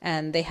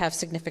 and they have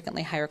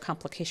significantly higher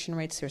complication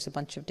rates. There's a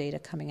bunch of data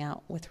coming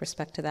out with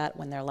respect to that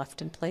when they're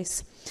left in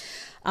place.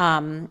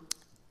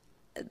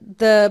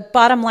 The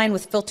bottom line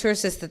with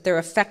filters is that they're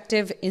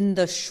effective in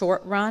the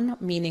short run,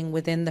 meaning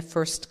within the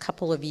first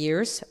couple of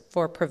years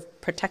for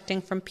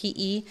protecting from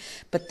PE,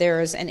 but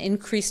there's an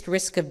increased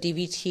risk of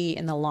DVT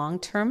in the long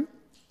term.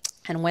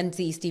 And when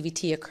these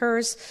DVT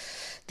occurs,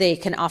 they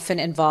can often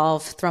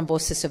involve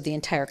thrombosis of the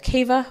entire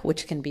cava,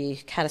 which can be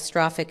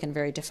catastrophic and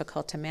very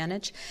difficult to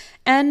manage.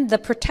 And the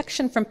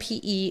protection from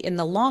PE in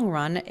the long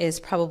run is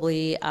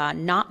probably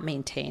not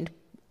maintained.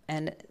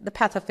 And the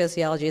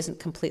pathophysiology isn't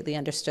completely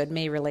understood,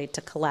 may relate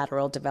to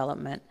collateral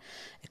development,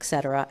 et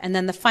cetera. And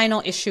then the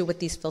final issue with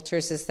these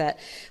filters is that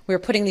we're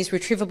putting these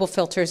retrievable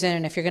filters in,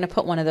 and if you're going to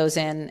put one of those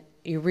in,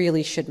 you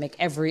really should make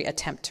every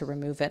attempt to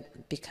remove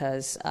it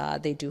because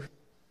they do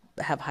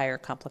have higher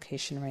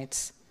complication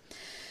rates.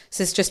 This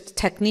is just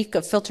technique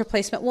of filter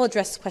placement. We'll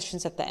address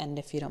questions at the end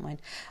if you don't mind.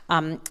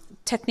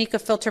 Technique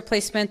of filter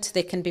placement,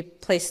 they can be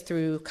placed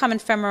through common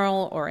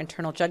femoral or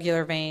internal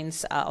jugular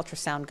veins,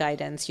 ultrasound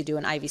guidance. You do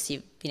an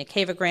IVC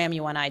venocavegram.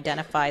 You want to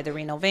identify the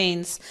renal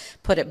veins,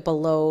 put it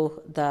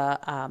below the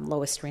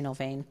lowest renal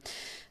vein.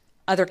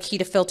 Other key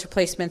to filter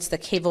placements, the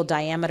caval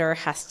diameter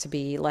has to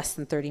be less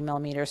than 30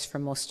 millimeters for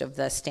most of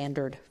the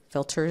standard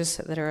filters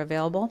that are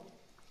available.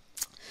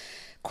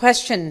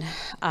 Question,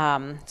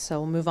 so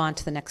we'll move on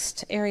to the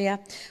next area.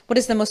 What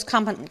is the most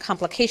common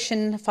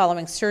complication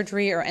following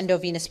surgery or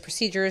endovenous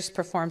procedures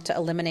performed to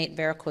eliminate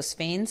varicose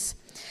veins?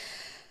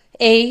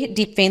 A,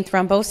 deep vein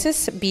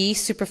thrombosis, B,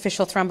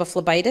 superficial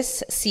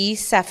thrombophlebitis, C,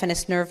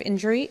 saphenous nerve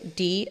injury,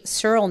 D,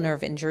 sural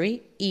nerve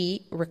injury,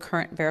 E,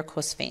 recurrent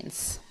varicose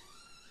veins.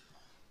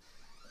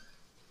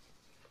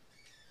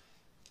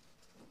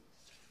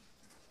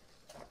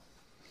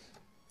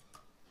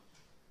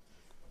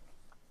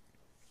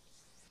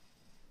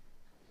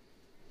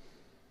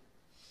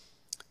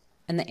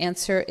 And the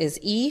answer is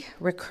E,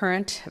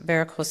 recurrent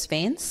varicose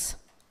veins.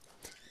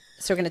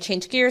 So we're going to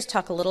change gears,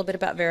 talk a little bit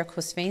about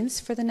varicose veins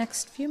for the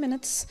next few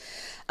minutes.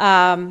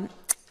 Again,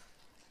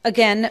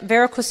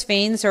 varicose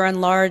veins are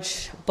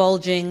enlarged,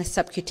 bulging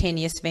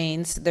subcutaneous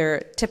veins. They're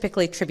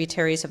typically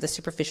tributaries of the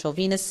superficial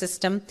venous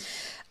system.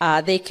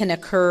 They can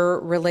occur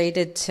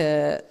related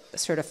to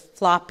sort of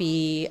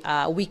floppy,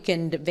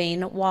 weakened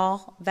vein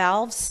wall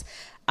valves.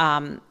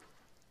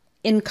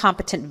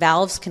 Incompetent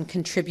valves can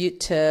contribute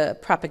to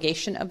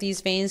propagation of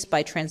these veins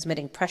by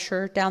transmitting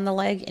pressure down the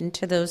leg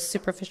into those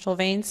superficial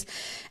veins.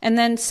 And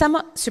then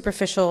some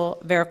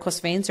superficial varicose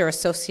veins are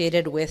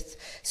associated with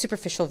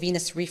superficial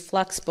venous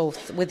reflux,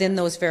 both within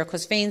those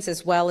varicose veins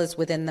as well as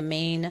within the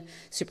main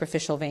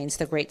superficial veins,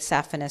 the great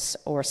saphenous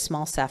or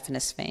small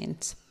saphenous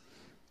veins.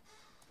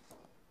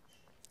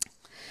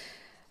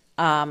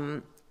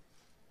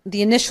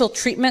 The initial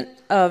treatment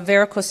of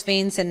varicose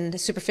veins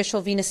and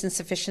superficial venous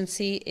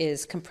insufficiency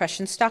is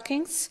compression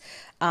stockings.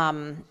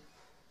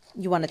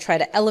 You want to try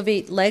to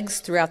elevate legs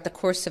throughout the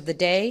course of the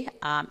day.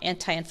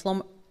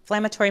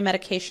 Anti-inflammatory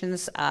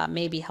medications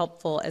may be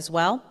helpful as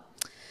well.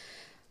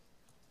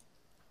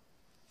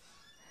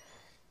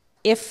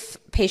 If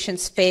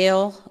patients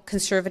fail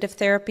conservative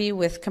therapy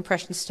with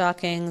compression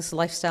stockings,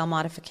 lifestyle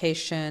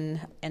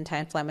modification,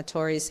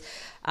 anti-inflammatories,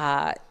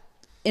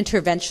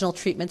 interventional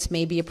treatments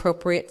may be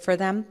appropriate for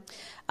them.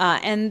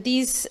 And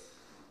these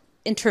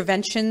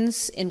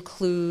interventions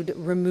include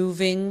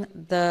removing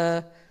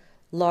the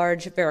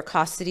large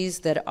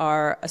varicosities that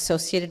are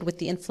associated with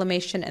the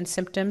inflammation and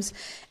symptoms.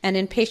 And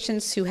in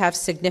patients who have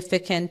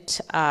significant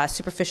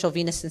superficial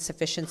venous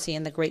insufficiency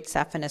in the great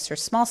saphenous or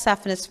small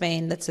saphenous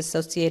vein that's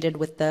associated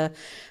with the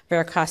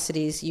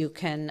varicosities, you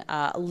can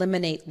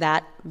eliminate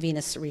that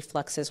venous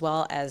reflux as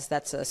well, as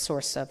that's a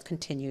source of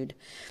continued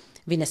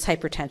venous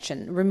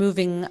hypertension.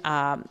 Removing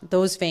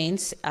those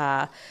veins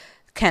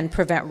can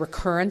prevent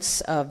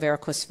recurrence of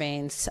varicose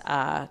veins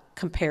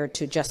compared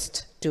to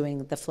just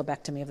doing the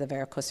phlebectomy of the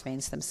varicose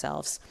veins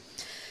themselves.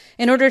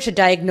 In order to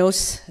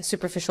diagnose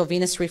superficial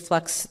venous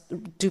reflux,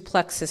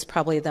 duplex is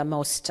probably the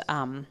most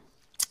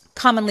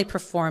commonly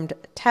performed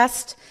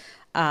test.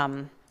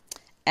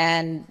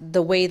 And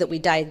the way that we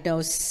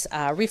diagnose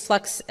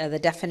reflux, the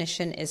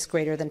definition is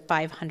greater than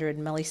 500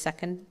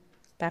 millisecond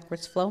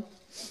backwards flow.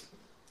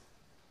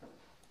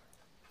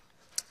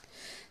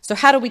 So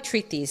how do we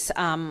treat these?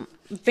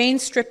 Vein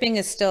stripping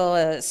is still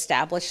an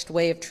established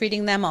way of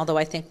treating them, although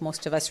I think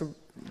most of us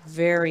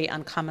very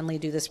uncommonly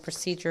do this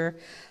procedure.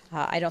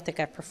 I don't think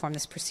I've performed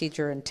this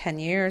procedure in 10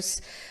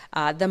 years.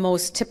 The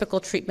most typical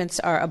treatments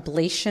are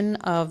ablation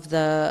of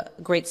the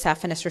great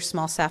saphenous or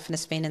small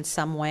saphenous vein in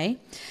some way.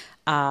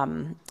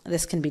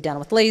 This can be done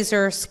with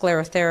laser,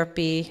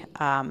 sclerotherapy,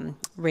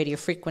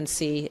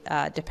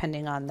 radiofrequency,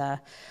 depending on the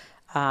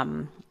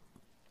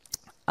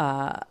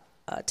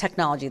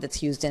technology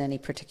that's used in any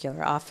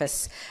particular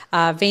office.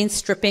 Vein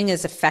stripping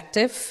is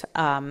effective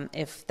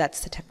if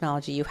that's the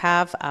technology you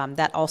have.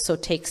 That also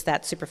takes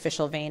that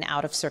superficial vein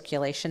out of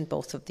circulation.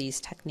 Both of these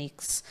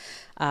techniques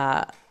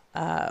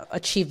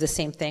achieve the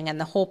same thing, and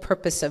the whole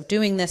purpose of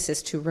doing this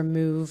is to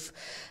remove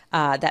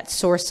that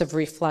source of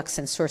reflux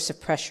and source of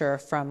pressure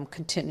from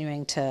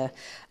continuing to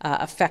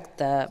affect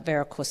the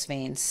varicose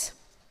veins.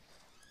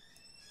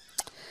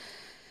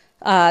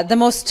 The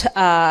most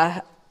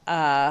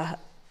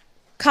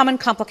common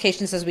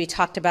complications, as we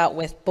talked about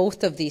with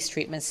both of these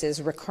treatments,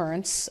 is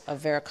recurrence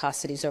of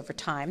varicosities over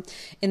time.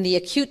 In the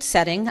acute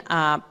setting,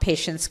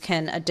 patients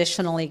can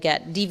additionally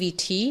get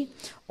DVT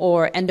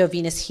or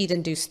endovenous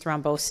heat-induced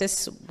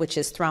thrombosis, which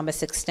is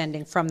thrombus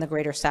extending from the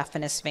greater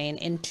saphenous vein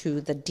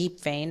into the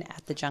deep vein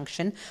at the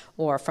junction,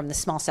 or from the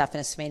small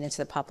saphenous vein into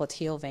the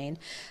popliteal vein.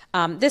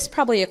 This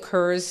probably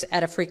occurs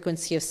at a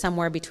frequency of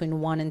somewhere between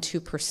 1% and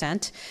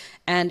 2%,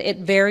 and it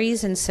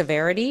varies in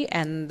severity,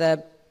 and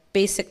the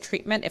basic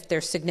treatment, if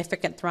there's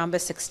significant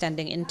thrombus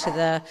extending into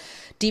the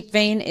deep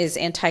vein, is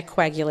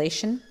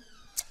anticoagulation.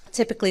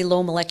 Typically,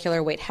 low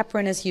molecular weight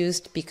heparin is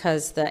used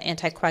because the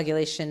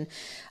anticoagulation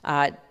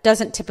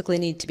doesn't typically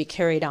need to be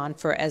carried on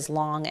for as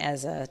long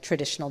as a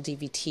traditional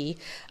DVT.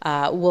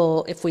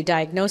 If we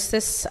diagnose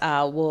this,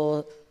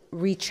 we'll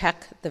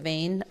recheck the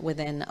vein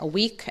within a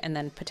week and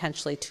then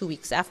potentially 2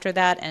 weeks after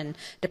that. And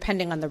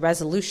depending on the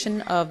resolution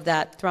of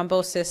that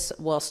thrombosis,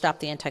 we'll stop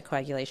the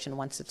anticoagulation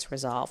once it's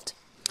resolved.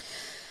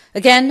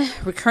 Again,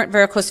 recurrent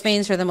varicose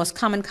veins are the most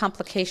common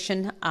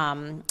complication.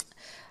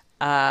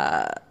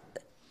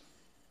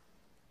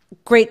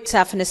 Great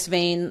saphenous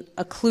vein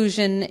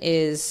occlusion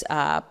is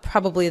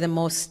probably the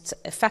most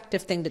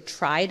effective thing to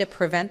try to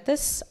prevent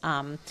this.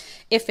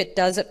 If it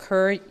does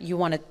occur, you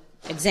want to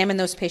examine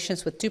those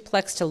patients with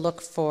duplex to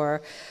look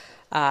for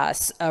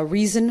a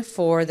reason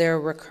for their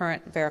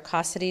recurrent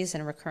varicosities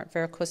and recurrent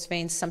varicose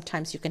veins.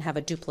 Sometimes you can have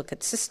a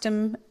duplicate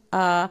system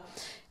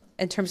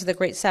in terms of the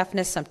great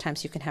saphenous.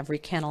 Sometimes you can have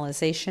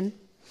recanalization.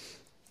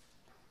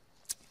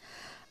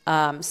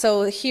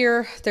 So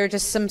here, there are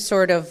just some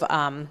sort of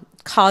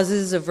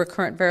causes of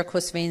recurrent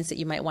varicose veins that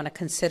you might want to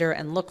consider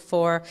and look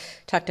for.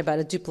 Talked about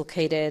a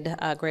duplicated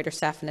greater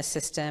saphenous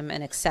system,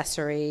 an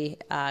accessory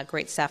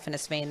great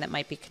saphenous vein that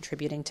might be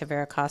contributing to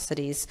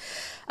varicosities.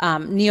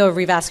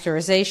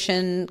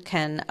 Neorevascularization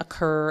can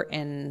occur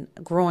in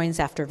groins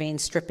after vein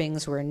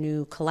strippings where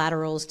new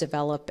collaterals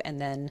develop and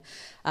then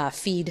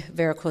feed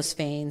varicose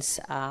veins.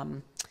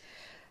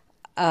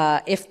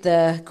 If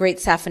the great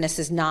saphenous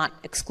is not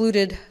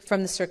excluded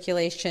from the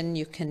circulation,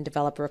 you can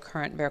develop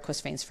recurrent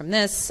varicose veins from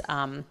this.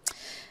 And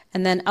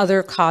then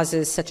other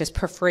causes such as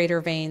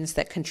perforator veins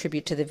that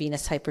contribute to the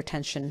venous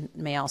hypertension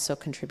may also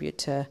contribute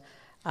to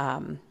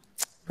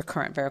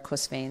recurrent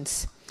varicose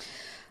veins.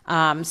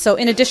 So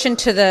in addition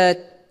to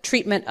the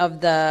treatment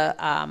of the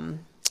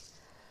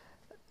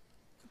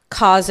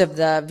cause of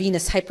the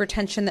venous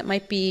hypertension that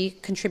might be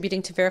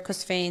contributing to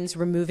varicose veins,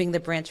 removing the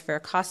branch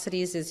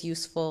varicosities is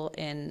useful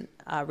in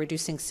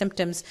reducing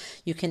symptoms.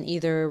 You can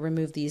either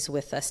remove these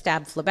with a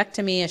stab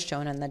phlebectomy, as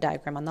shown in the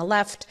diagram on the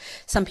left.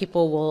 Some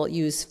people will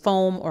use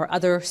foam or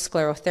other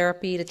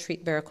sclerotherapy to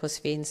treat varicose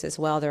veins as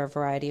well. There are a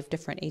variety of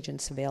different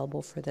agents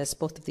available for this.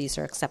 Both of these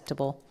are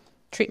acceptable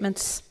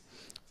treatments.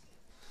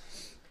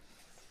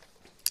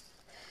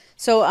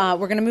 So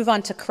we're going to move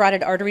on to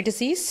carotid artery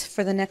disease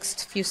for the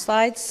next few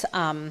slides.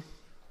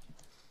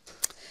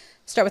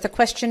 Start with a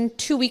question.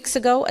 2 weeks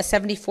ago, a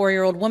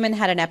 74-year-old woman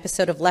had an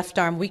episode of left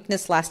arm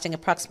weakness lasting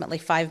approximately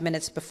 5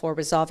 minutes before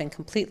resolving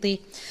completely.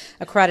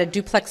 A carotid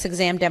duplex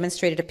exam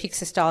demonstrated a peak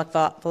systolic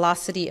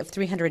velocity of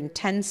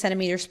 310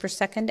 centimeters per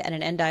second and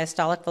an end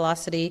diastolic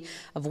velocity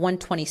of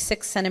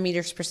 126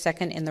 centimeters per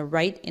second in the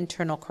right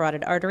internal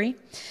carotid artery.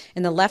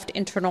 In the left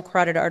internal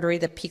carotid artery,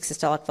 the peak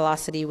systolic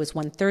velocity was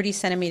 130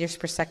 centimeters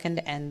per second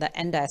and the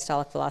end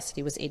diastolic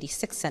velocity was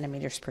 86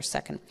 centimeters per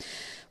second.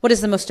 What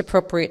is the most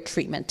appropriate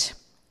treatment?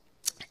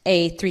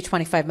 A,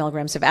 325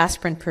 milligrams of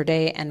aspirin per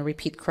day and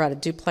repeat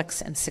carotid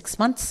duplex in 6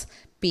 months.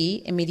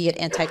 B, immediate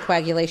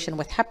anticoagulation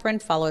with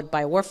heparin followed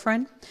by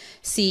warfarin.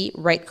 C,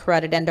 right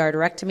carotid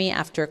endarterectomy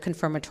after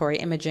confirmatory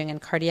imaging and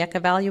cardiac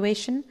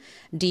evaluation.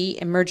 D,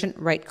 emergent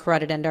right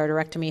carotid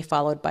endarterectomy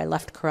followed by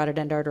left carotid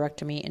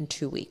endarterectomy in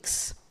 2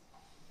 weeks.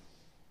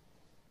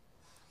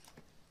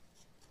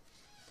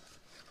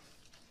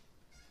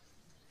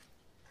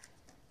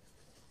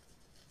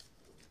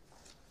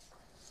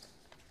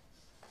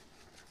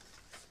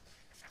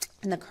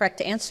 And the correct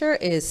answer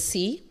is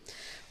C,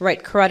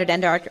 right carotid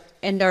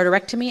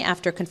endarterectomy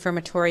after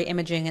confirmatory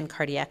imaging and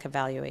cardiac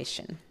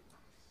evaluation.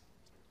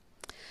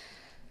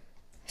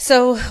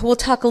 So we'll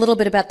talk a little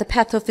bit about the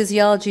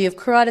pathophysiology of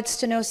carotid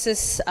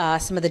stenosis,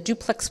 some of the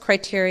duplex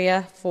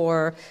criteria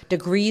for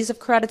degrees of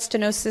carotid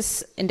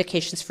stenosis,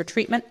 indications for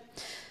treatment,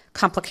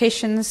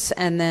 complications,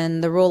 and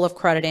then the role of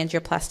carotid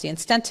angioplasty and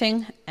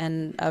stenting,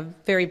 and a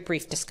very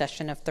brief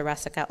discussion of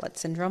thoracic outlet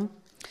syndrome.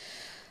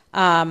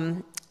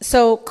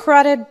 So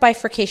carotid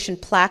bifurcation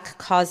plaque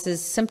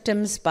causes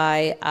symptoms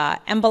by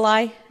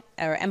emboli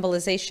or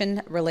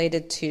embolization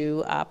related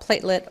to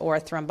platelet or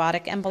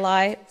thrombotic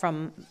emboli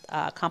from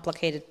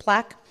complicated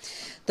plaque.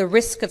 The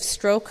risk of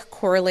stroke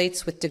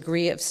correlates with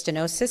degree of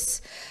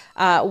stenosis.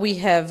 We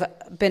have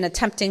been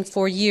attempting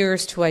for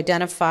years to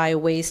identify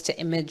ways to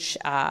image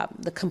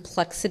the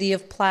complexity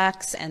of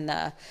plaques and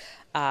the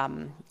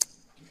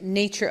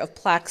nature of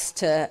plaques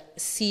to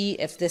see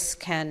if this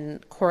can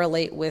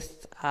correlate with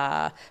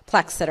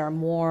plaques that are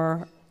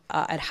more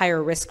at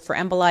higher risk for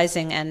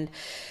embolizing,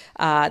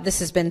 and this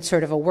has been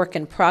sort of a work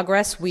in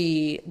progress.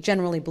 We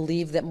generally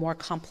believe that more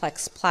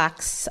complex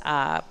plaques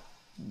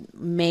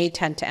may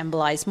tend to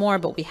embolize more,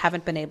 but we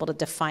haven't been able to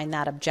define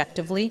that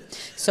objectively.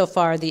 So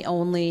far, the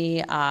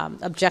only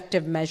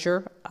objective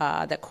measure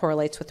that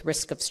correlates with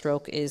risk of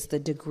stroke is the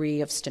degree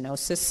of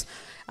stenosis,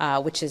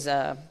 which is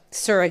a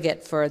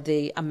surrogate for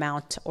the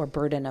amount or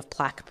burden of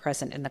plaque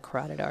present in the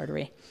carotid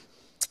artery.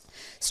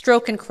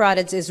 Stroke in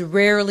carotids is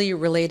rarely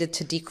related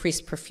to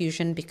decreased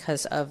perfusion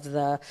because of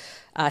the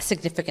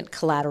significant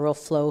collateral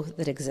flow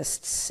that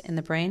exists in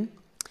the brain.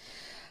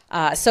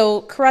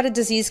 So carotid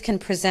disease can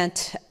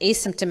present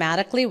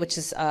asymptomatically, which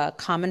is a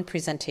common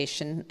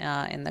presentation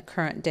in the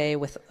current day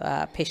with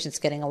patients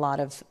getting a lot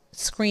of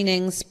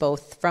screenings,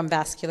 both from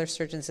vascular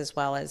surgeons as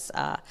well as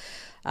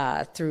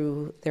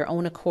through their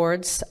own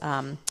accords.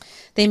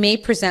 They may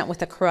present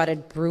with a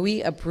carotid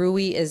bruit. A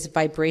bruit is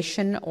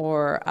vibration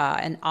or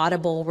an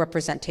audible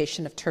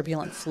representation of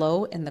turbulent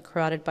flow in the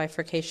carotid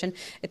bifurcation.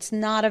 It's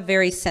not a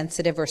very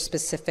sensitive or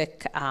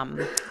specific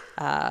sign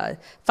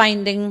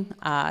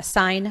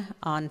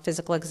on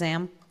physical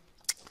exam.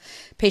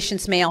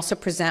 Patients may also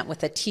present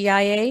with a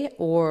TIA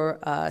or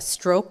a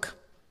stroke.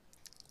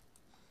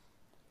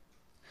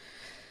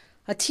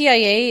 A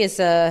TIA is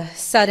a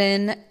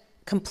sudden,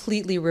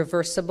 completely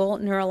reversible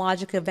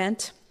neurologic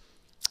event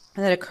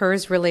that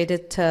occurs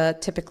related to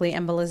typically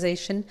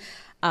embolization.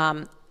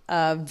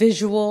 A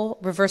visual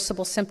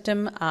reversible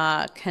symptom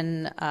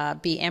can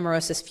be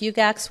amaurosis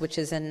fugax, which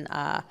is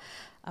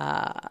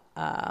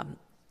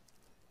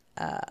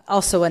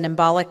also an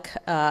embolic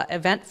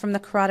event from the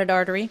carotid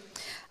artery.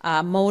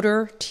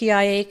 Motor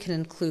TIA can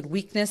include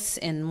weakness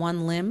in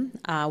one limb,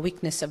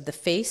 weakness of the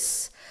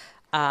face,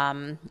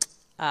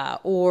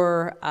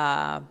 or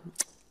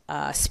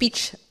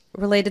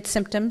speech-related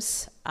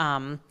symptoms.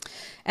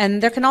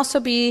 And there can also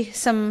be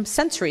some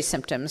sensory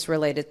symptoms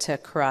related to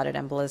carotid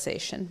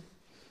embolization.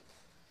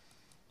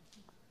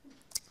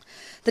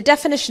 The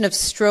definition of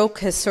stroke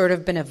has sort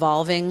of been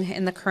evolving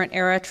in the current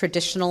era.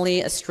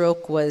 Traditionally, a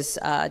stroke was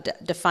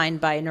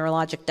defined by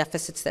neurologic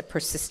deficits that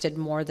persisted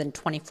more than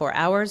 24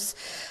 hours.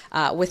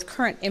 With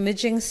current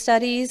imaging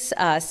studies,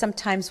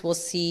 sometimes we'll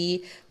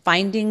see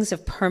findings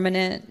of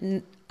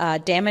permanent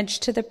damage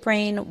to the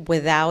brain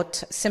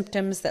without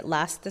symptoms that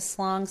last this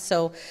long.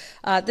 So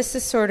this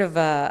is sort of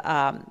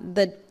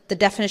the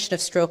definition of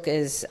stroke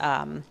is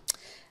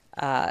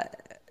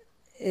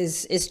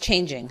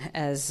changing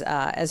as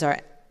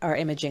our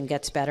imaging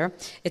gets better.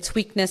 It's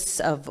weakness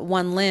of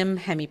one limb,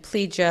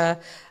 hemiplegia,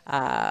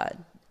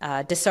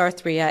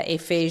 dysarthria,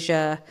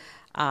 aphasia,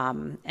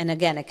 and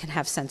again, it can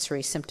have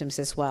sensory symptoms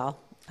as well,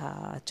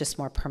 just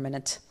more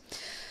permanent.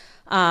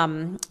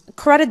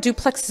 Carotid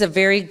duplex is a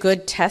very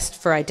good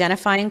test for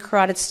identifying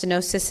carotid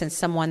stenosis in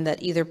someone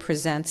that either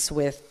presents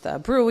with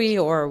bruit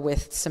or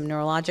with some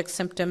neurologic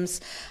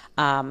symptoms.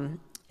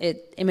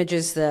 It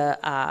images the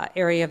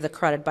area of the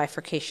carotid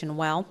bifurcation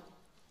well.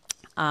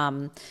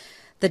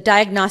 The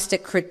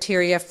diagnostic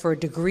criteria for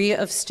degree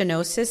of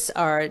stenosis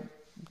are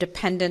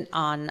dependent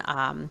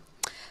on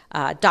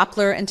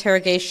Doppler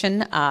interrogation.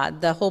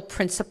 The whole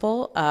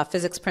principle,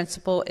 physics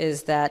principle,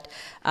 is that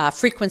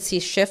frequency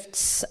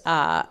shifts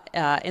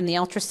in the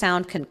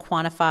ultrasound can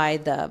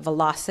quantify the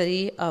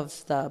velocity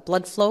of the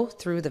blood flow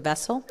through the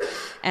vessel.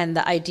 And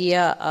the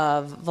idea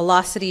of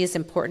velocity is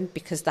important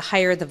because the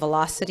higher the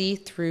velocity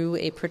through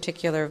a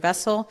particular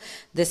vessel,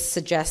 this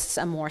suggests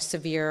a more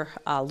severe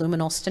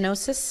luminal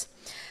stenosis.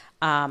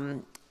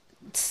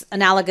 It's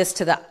analogous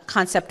to the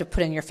concept of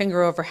putting your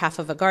finger over half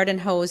of a garden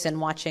hose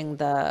and watching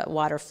the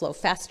water flow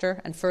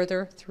faster and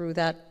further through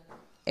that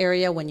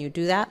area when you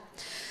do that.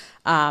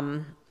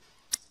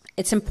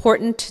 It's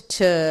important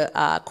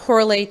to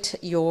correlate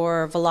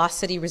your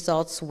velocity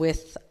results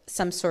with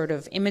some sort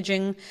of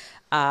imaging,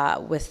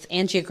 with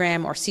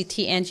angiogram or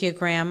CT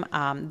angiogram.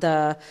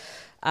 The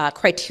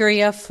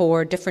criteria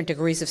for different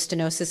degrees of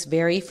stenosis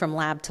vary from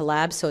lab to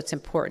lab, so it's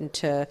important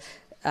to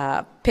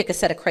pick a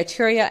set of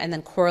criteria and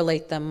then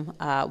correlate them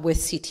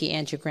with CT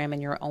angiogram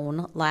in your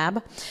own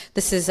lab.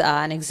 This is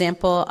an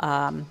example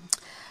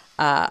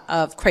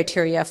of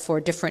criteria for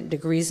different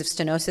degrees of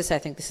stenosis. I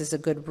think this is a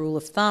good rule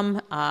of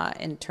thumb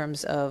in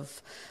terms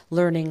of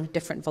learning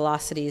different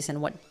velocities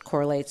and what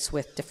correlates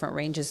with different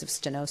ranges of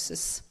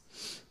stenosis.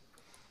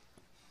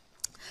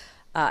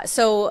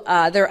 So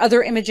there are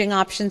other imaging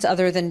options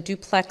other than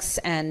duplex,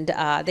 and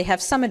they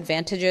have some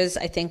advantages.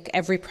 I think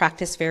every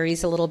practice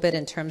varies a little bit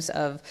in terms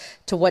of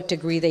to what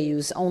degree they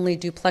use only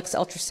duplex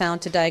ultrasound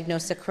to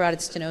diagnose a carotid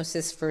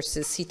stenosis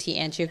versus CT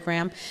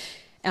angiogram.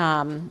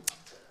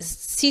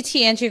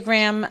 CT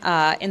angiogram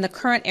in the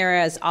current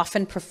era is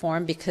often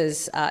performed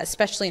because,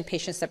 especially in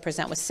patients that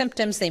present with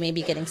symptoms, they may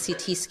be getting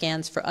CT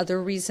scans for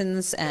other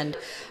reasons and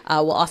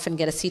will often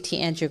get a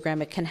CT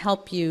angiogram. It can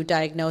help you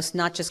diagnose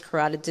not just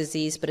carotid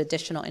disease, but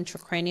additional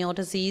intracranial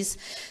disease.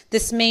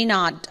 This may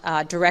not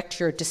direct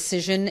your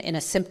decision in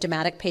a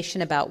symptomatic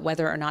patient about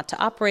whether or not to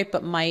operate,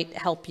 but might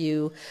help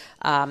you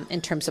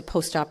in terms of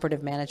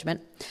postoperative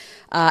management.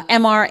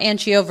 MR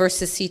angio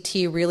versus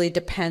CT really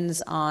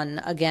depends on,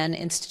 again,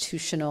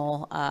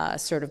 institutional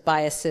sort of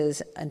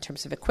biases in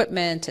terms of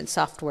equipment and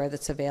software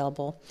that's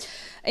available.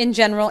 In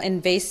general,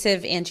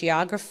 invasive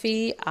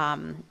angiography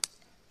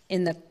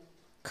in the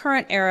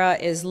current era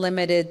is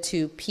limited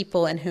to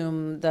people in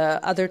whom the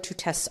other two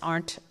tests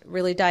aren't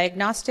really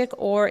diagnostic,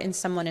 or in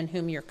someone in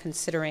whom you're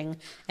considering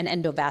an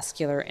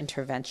endovascular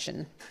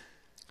intervention.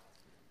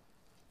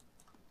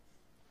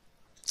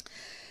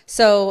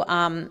 So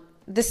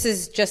this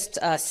is just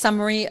a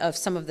summary of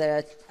some of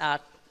the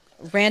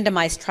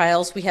randomized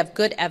trials, we have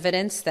good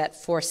evidence that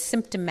for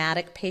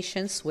symptomatic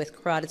patients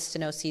with carotid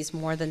stenoses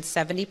more than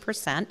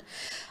 70%,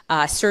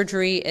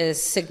 surgery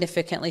is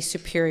significantly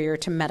superior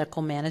to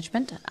medical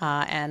management,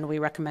 and we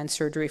recommend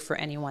surgery for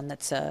anyone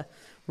that's a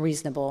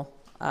reasonable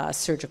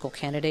surgical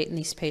candidate in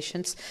these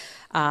patients.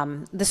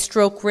 The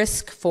stroke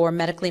risk for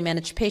medically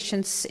managed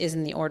patients is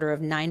in the order of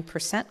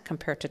 9%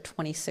 compared to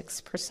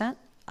 26%.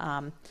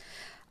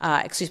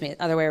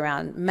 Other way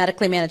around.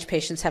 Medically managed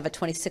patients have a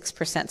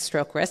 26%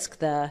 stroke risk.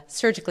 The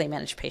surgically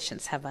managed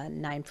patients have a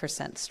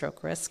 9%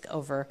 stroke risk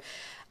over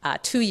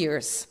 2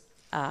 years,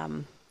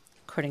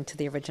 according to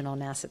the original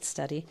NASIT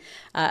study.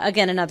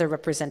 Again, another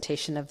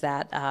representation of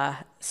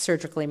that.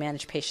 Surgically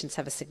managed patients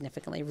have a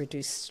significantly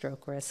reduced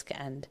stroke risk,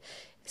 and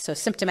so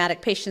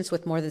symptomatic patients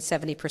with more than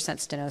 70%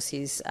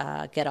 stenoses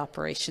get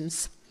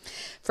operations.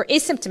 For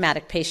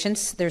asymptomatic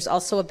patients, there's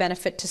also a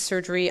benefit to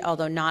surgery,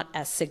 although not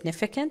as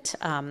significant.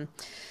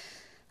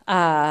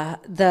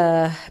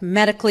 The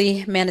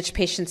medically managed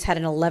patients had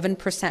an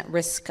 11%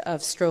 risk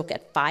of stroke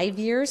at 5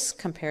 years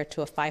compared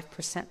to a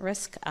 5%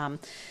 risk.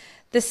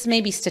 This may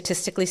be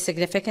statistically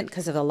significant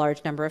because of the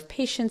large number of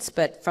patients,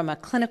 but from a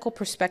clinical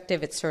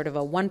perspective, it's sort of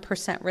a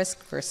 1%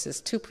 risk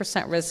versus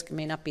 2% risk. It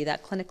may not be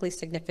that clinically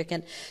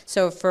significant.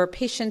 So for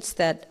patients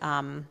that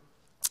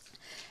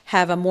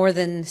have a more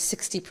than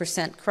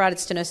 60% carotid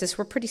stenosis,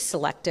 we're pretty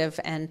selective,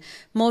 and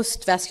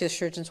most vascular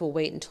surgeons will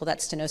wait until that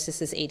stenosis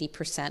is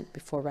 80%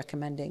 before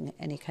recommending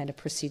any kind of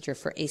procedure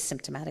for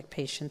asymptomatic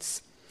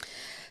patients.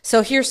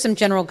 So here's some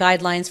general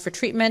guidelines for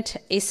treatment.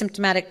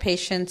 Asymptomatic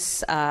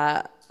patients,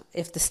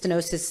 if the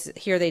stenosis,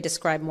 here they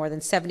describe more than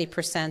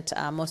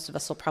 70%, most of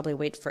us will probably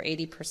wait for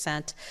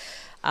 80%.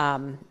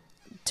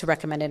 To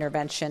recommend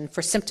intervention.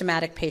 For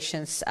symptomatic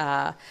patients,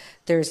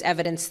 there's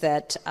evidence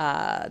that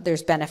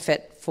there's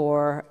benefit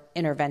for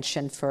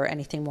intervention for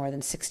anything more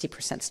than 60%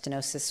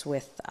 stenosis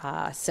with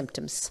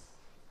symptoms.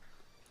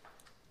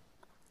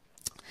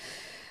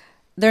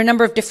 There are a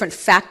number of different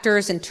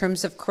factors in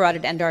terms of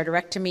carotid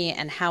endarterectomy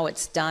and how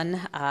it's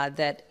done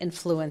that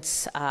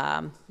influence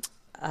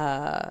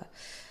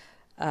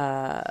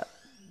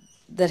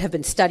that have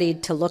been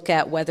studied to look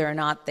at whether or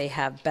not they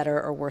have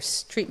better or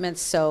worse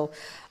treatments. So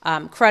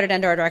carotid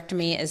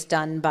endarterectomy is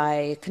done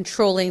by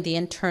controlling the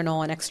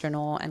internal and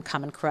external and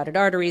common carotid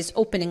arteries,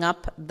 opening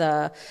up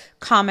the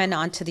common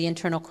onto the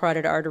internal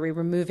carotid artery,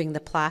 removing the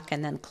plaque,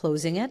 and then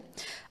closing it.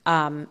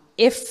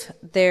 If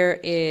there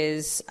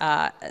is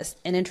an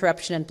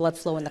interruption in blood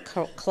flow and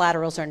the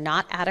collaterals are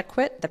not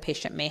adequate, the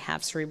patient may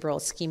have cerebral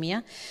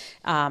ischemia.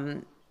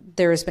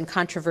 There has been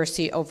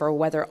controversy over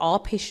whether all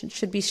patients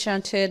should be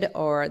shunted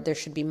or there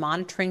should be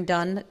monitoring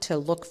done to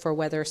look for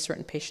whether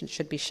certain patients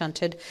should be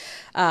shunted.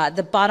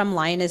 The bottom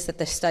line is that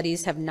the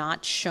studies have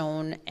not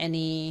shown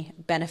any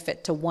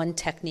benefit to one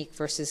technique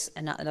versus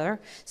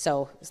another.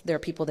 So there are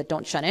people that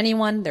don't shunt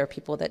anyone, there are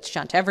people that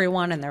shunt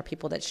everyone, and there are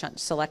people that shunt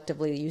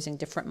selectively using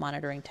different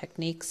monitoring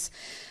techniques.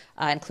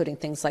 Including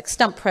things like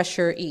stump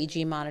pressure,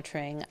 EEG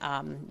monitoring,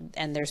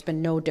 and there's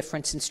been no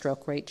difference in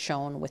stroke rate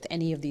shown with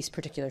any of these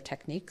particular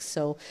techniques.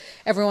 So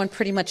everyone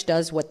pretty much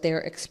does what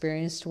they're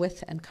experienced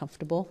with and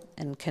comfortable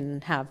and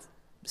can have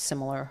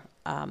similar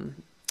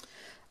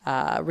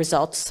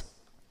results.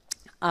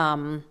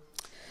 I'm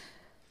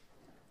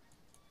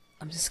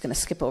just going to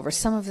skip over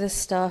some of this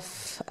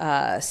stuff.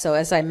 So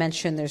as I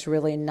mentioned, there's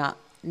really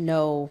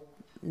no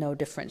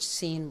difference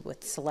seen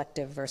with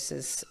selective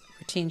versus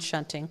routine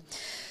shunting.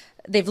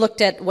 They've looked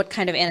at what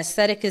kind of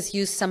anesthetic is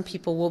used. Some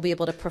people will be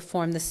able to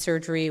perform this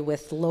surgery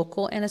with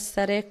local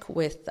anesthetic,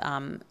 with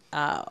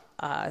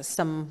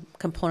some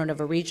component of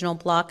a regional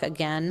block.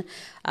 Again,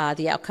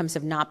 the outcomes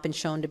have not been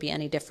shown to be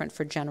any different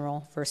for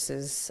general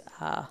versus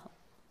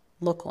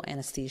local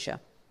anesthesia.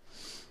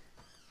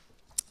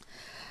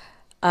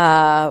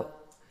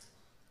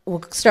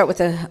 We'll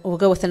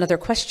go with another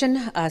question.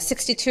 A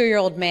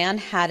 62-year-old man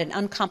had an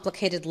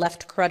uncomplicated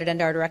left carotid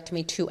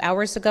endarterectomy 2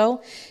 hours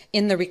ago.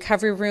 In the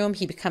recovery room,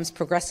 he becomes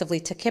progressively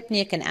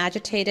tachypneic and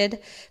agitated.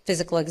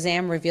 Physical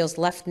exam reveals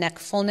left neck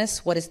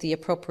fullness. What is the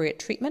appropriate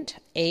treatment?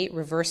 A,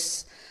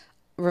 reversal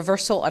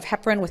of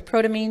heparin with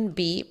protamine.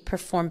 B,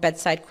 perform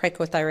bedside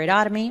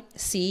cricothyroidotomy.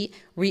 C,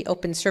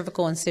 reopen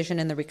cervical incision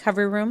in the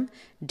recovery room.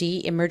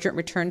 D, emergent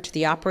return to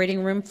the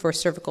operating room for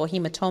cervical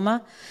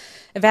hematoma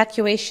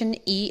evacuation.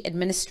 E,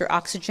 administer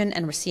oxygen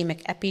and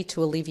racemic epi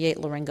to alleviate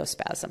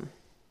laryngospasm.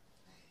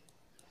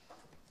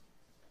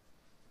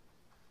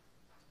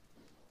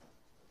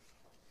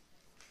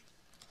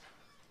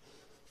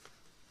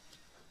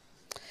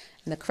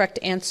 And the correct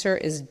answer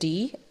is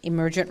D,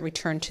 emergent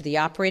return to the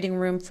operating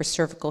room for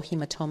cervical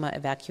hematoma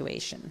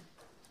evacuation.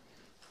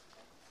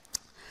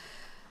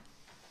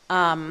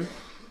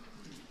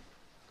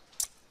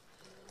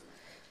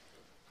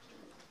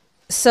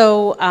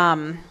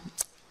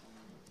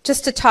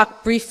 Just to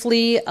talk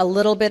briefly a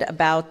little bit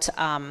about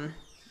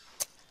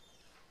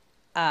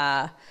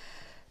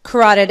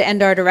carotid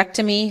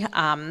endarterectomy.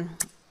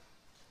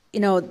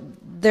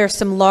 there are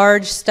some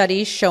large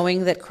studies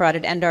showing that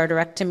carotid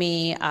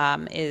endarterectomy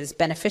is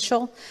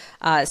beneficial.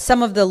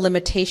 Some of the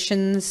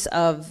limitations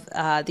of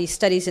these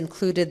studies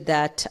included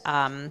that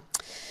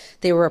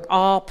they were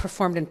all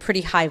performed in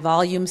pretty high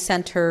volume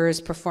centers,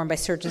 performed by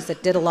surgeons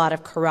that did a lot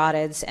of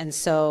carotids, and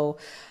so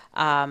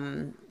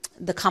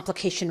the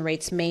complication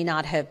rates may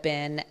not have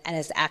been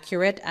as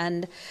accurate.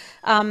 And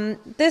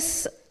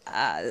this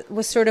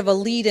was sort of a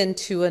lead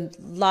into a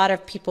lot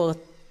of people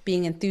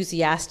being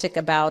enthusiastic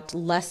about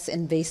less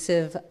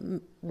invasive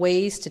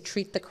ways to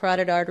treat the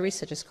carotid artery,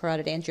 such as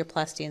carotid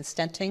angioplasty and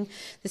stenting.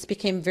 This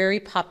became very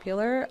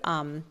popular,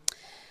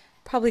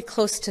 probably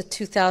close to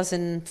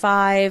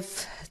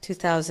 2005,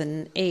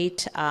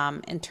 2008,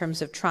 in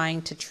terms of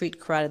trying to treat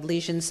carotid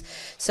lesions.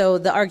 So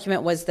the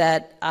argument was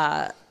that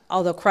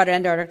although carotid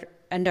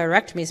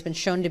endarterectomy has been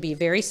shown to be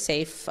very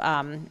safe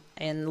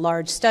in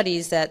large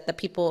studies, that the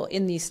people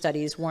in these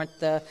studies weren't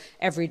the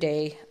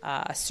everyday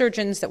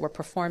surgeons that were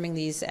performing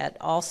these at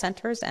all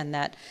centers, and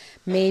that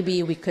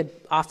maybe we could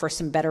offer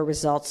some better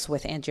results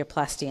with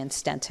angioplasty and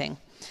stenting.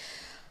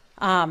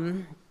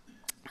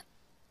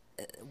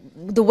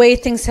 The way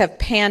things have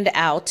panned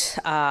out,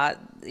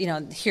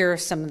 here are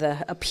some of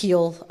the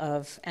appeal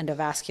of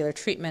endovascular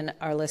treatment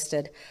are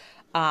listed.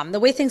 The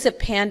way things have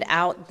panned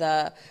out,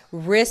 the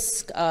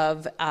risk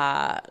of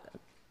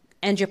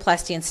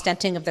angioplasty and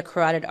stenting of the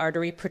carotid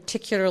artery,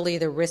 particularly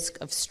the risk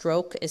of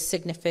stroke, is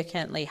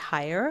significantly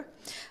higher.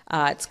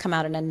 It's come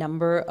out in a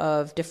number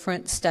of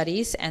different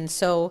studies, and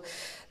so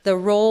the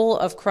role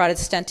of carotid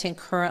stenting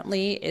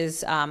currently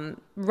is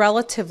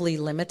relatively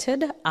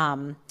limited.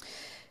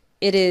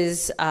 It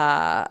is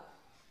an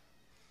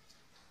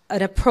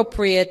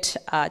appropriate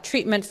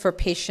treatment for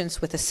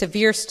patients with a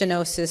severe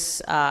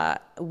stenosis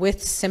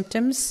with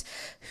symptoms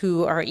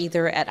who are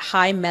either at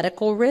high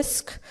medical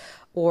risk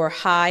or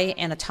high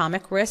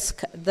anatomic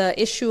risk. The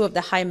issue of the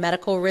high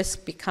medical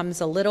risk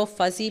becomes a little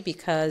fuzzy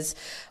because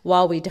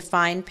while we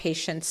define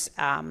patients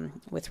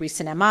with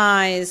recent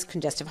MIs,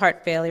 congestive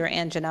heart failure,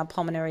 angina,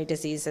 pulmonary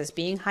disease as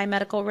being high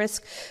medical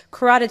risk,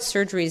 carotid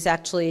surgery is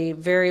actually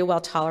very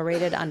well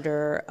tolerated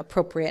under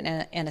appropriate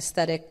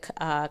anesthetic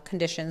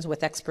conditions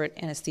with expert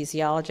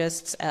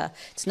anesthesiologists.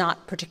 It's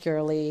not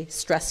particularly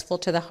stressful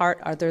to the heart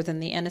other than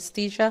the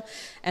anesthesia,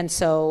 and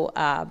so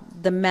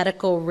the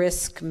medical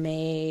risk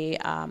may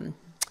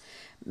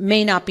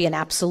not be an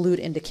absolute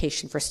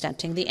indication for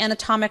stenting. The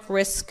anatomic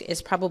risk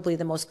is probably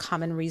the most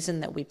common reason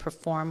that we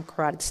perform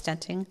carotid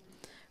stenting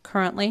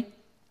currently.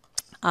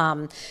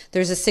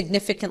 There's a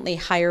significantly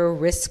higher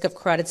risk of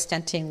carotid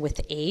stenting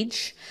with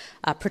age,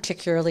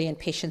 particularly in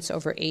patients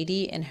over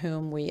 80 in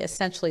whom we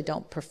essentially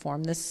don't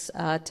perform this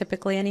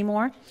typically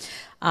anymore.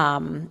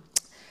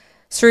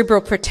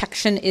 Cerebral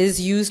protection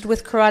is used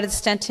with carotid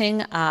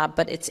stenting,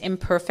 but it's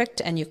imperfect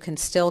and you can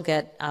still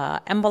get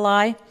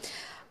emboli.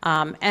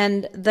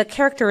 And the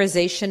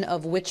characterization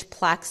of which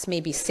plaques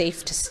may be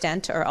safe to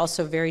stent are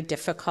also very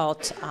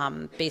difficult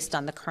based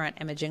on the current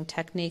imaging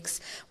techniques.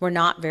 We're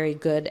not very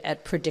good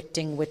at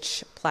predicting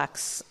which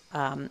plaques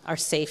are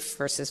safe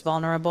versus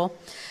vulnerable.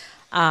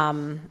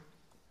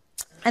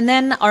 And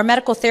then our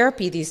medical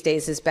therapy these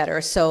days is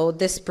better, so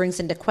this brings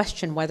into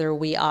question whether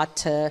we ought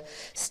to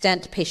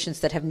stent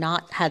patients that have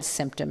not had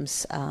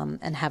symptoms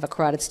and have a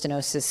carotid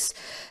stenosis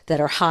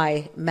that are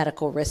high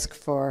medical risk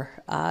for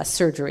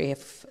surgery,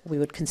 if we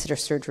would consider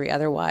surgery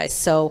otherwise.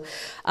 So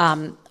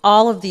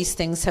all of these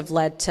things have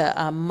led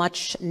to a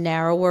much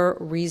narrower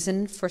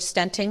reason for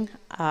stenting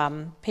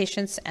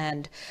patients,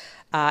 and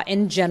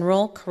in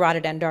general,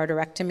 carotid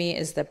endarterectomy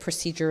is the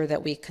procedure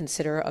that we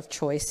consider of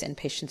choice in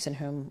patients in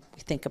whom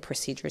we think a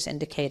procedure is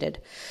indicated.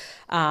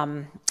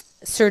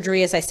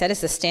 Surgery, as I said,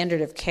 is the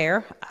standard of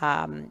care.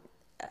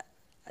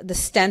 The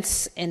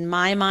stents, in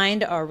my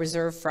mind, are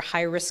reserved for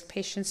high-risk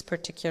patients,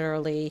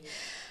 particularly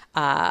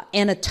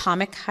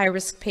anatomic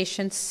high-risk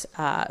patients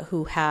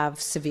who have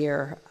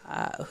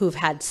who've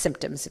had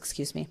symptoms,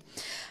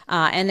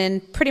 and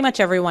in pretty much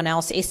everyone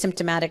else,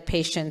 asymptomatic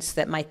patients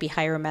that might be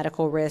higher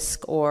medical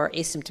risk or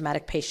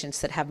asymptomatic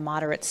patients that have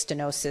moderate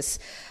stenosis,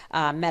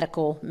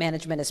 medical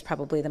management is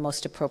probably the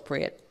most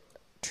appropriate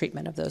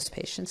treatment of those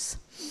patients.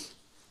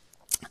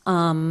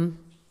 So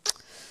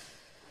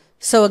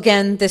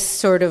again, this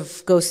sort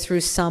of goes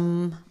through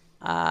some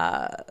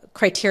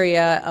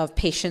criteria of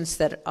patients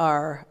that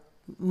are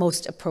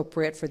most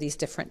appropriate for these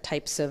different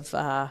types of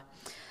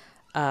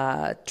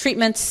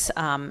treatments.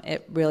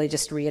 It really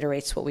just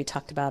reiterates what we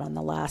talked about on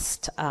the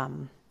last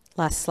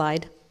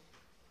slide.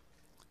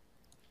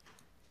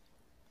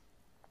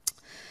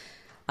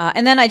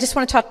 And then I just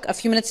want to talk a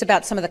few minutes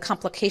about some of the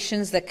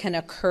complications that can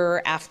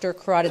occur after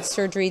carotid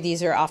surgery.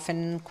 These are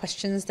often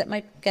questions that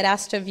might get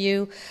asked of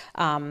you.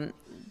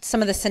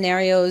 Some of the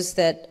scenarios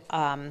that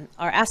are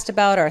asked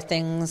about are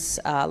things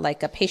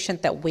like a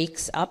patient that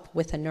wakes up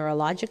with a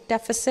neurologic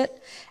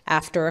deficit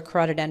after a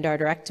carotid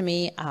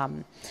endarterectomy.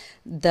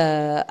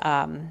 The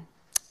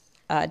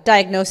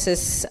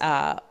diagnosis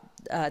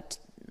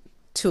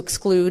to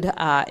exclude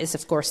is,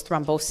 of course,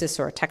 thrombosis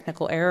or a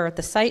technical error at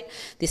the site.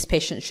 This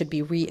patient should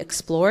be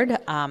re-explored.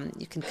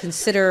 You can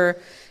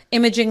consider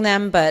imaging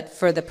them, but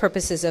for the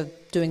purposes of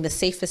doing the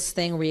safest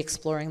thing,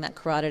 re-exploring that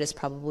carotid is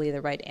probably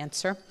the right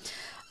answer.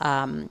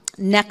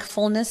 Neck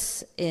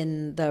fullness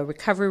in the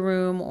recovery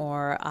room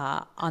or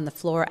on the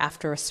floor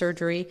after a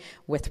surgery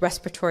with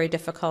respiratory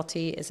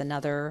difficulty is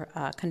another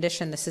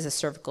condition. This is a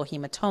cervical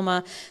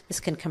hematoma. This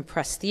can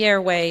compress the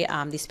airway.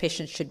 These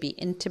patients should be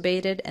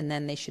intubated, and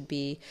then they should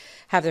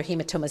have their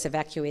hematomas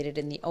evacuated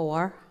in the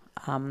OR.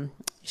 You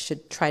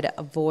should try to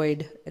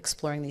avoid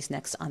exploring these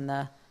necks on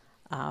the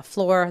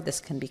floor. This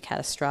can be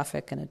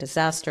catastrophic and a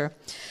disaster.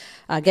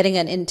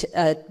 Getting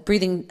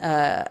breathing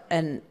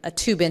a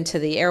tube into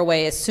the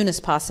airway as soon as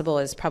possible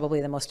is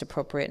probably the most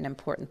appropriate and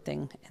important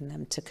thing in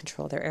them to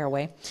control their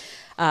airway.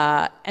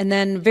 And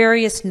then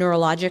various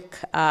neurologic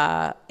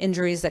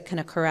injuries that can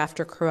occur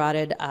after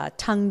carotid,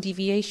 tongue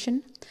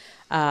deviation,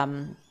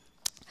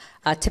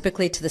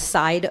 typically to the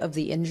side of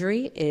the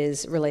injury,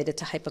 is related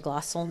to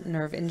hypoglossal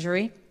nerve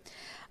injury.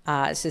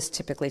 This is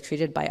typically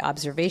treated by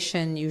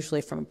observation,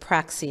 usually from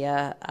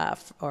apraxia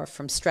or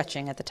from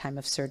stretching at the time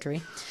of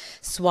surgery.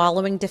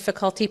 Swallowing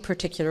difficulty,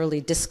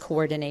 particularly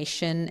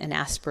discoordination and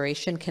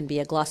aspiration, can be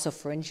a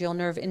glossopharyngeal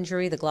nerve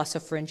injury. The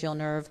glossopharyngeal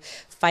nerve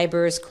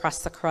fibers cross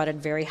the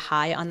carotid very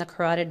high on the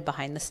carotid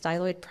behind the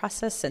styloid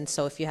process, and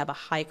so if you have a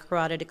high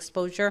carotid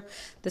exposure,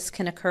 this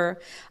can occur.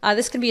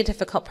 This can be a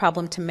difficult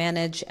problem to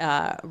manage.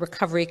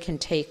 Recovery can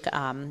take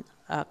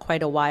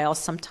quite a while.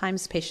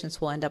 Sometimes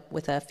patients will end up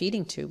with a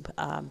feeding tube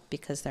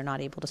because they're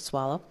not able to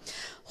swallow.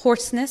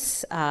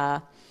 Hoarseness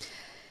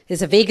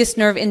is a vagus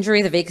nerve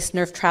injury. The vagus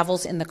nerve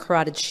travels in the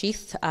carotid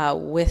sheath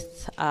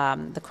with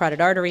the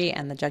carotid artery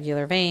and the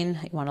jugular vein.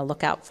 You want to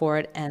look out for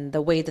it. And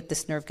the way that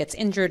this nerve gets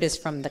injured is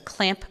from the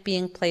clamp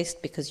being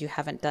placed because you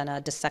haven't done a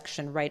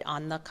dissection right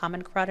on the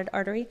common carotid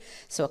artery.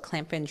 So a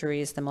clamp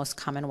injury is the most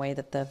common way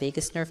that the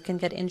vagus nerve can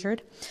get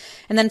injured.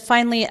 And then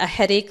finally, a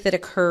headache that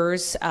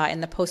occurs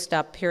in the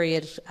post-op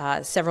period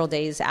several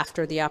days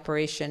after the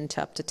operation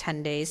to up to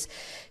 10 days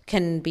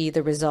can be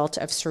the result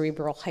of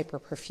cerebral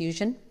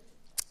hyperperfusion.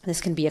 This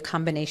can be a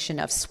combination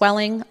of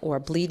swelling or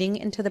bleeding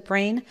into the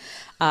brain.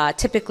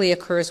 Typically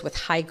occurs with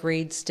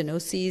high-grade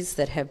stenoses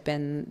that have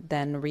been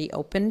then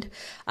reopened.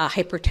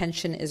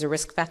 Hypertension is a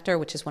risk factor,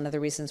 which is one of the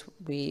reasons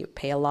we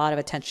pay a lot of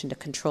attention to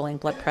controlling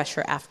blood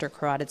pressure after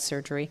carotid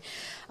surgery.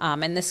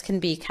 And this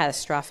can be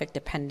catastrophic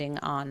depending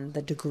on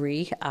the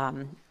degree.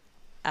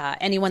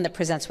 Anyone that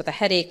presents with a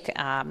headache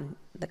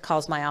that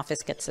calls my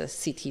office gets a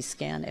CT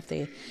scan. If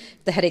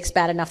the headache's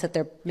bad enough that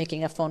they're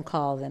making a phone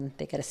call, then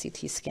they get a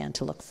CT scan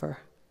to look for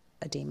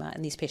edema,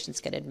 and these patients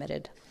get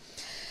admitted.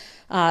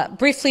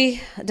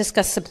 Briefly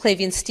discuss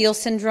subclavian steal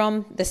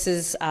syndrome. This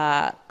is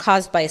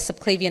caused by a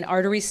subclavian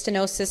artery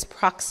stenosis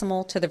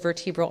proximal to the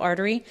vertebral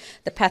artery.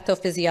 The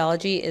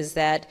pathophysiology is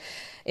that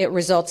it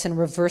results in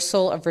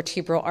reversal of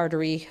vertebral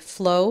artery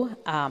flow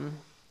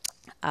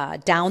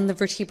down the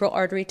vertebral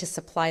artery to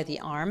supply the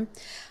arm.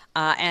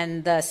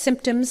 And the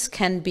symptoms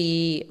can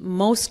be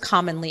most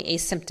commonly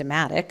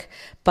asymptomatic,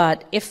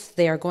 but if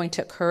they are going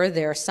to occur,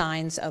 there are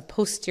signs of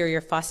posterior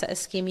fossa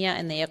ischemia,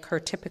 and they occur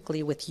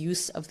typically with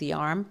use of the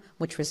arm,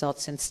 which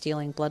results in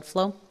stealing blood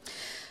flow.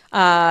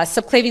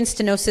 Subclavian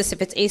stenosis,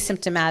 if it's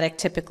asymptomatic,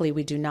 typically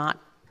we do not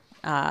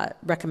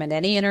recommend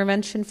any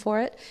intervention for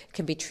it. It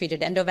can be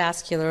treated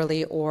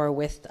endovascularly or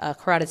with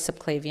carotid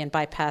subclavian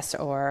bypass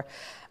or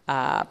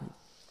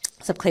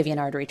subclavian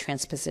artery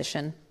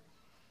transposition.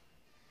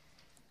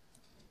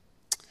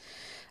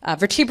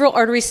 Vertebral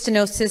artery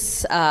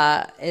stenosis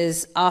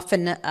is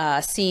often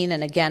seen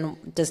and again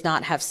does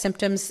not have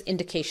symptoms.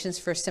 Indications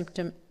for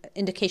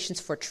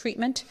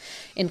treatment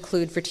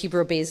include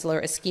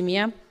vertebrobasilar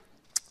ischemia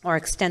or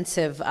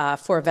extensive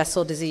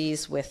four-vessel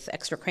disease with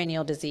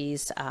extracranial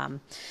disease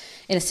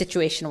in a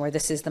situation where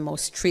this is the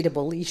most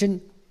treatable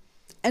lesion.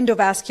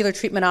 Endovascular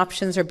treatment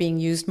options are being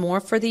used more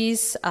for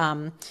these,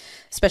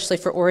 especially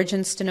for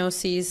origin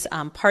stenoses.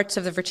 Parts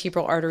of the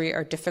vertebral artery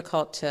are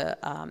difficult to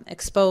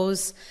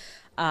expose.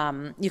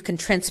 You can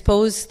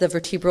transpose the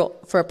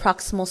for a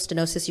proximal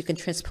stenosis, you can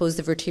transpose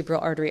the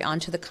vertebral artery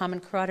onto the common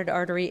carotid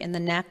artery in the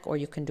neck, or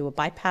you can do a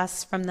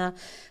bypass from the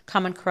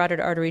common carotid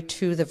artery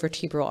to the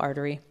vertebral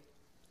artery.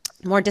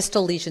 More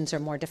distal lesions are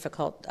more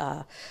difficult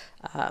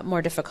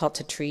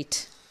to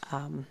treat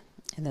in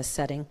this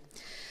setting.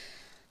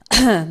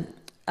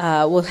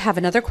 We'll have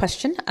another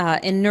question.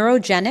 In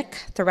neurogenic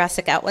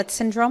thoracic outlet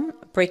syndrome,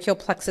 brachial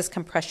plexus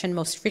compression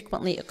most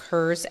frequently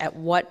occurs at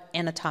what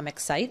anatomic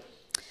site?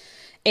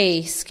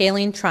 A,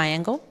 scalene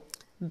triangle,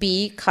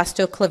 B,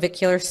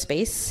 costoclavicular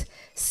space,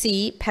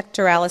 C,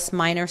 pectoralis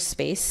minor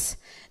space,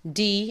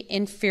 D,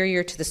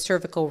 inferior to the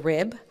cervical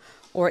rib,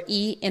 or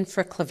E,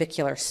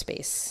 infraclavicular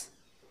space.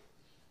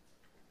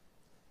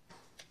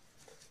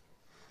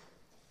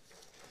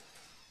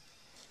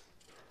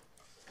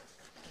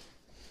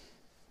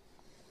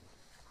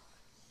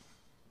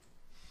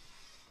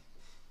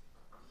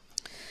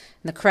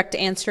 And the correct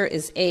answer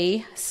is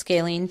A,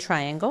 scalene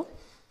triangle.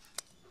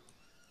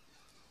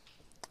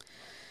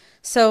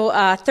 So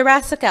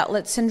thoracic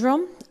outlet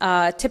syndrome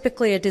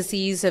typically a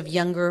disease of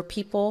younger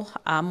people,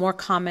 more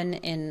common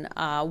in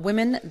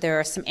women. There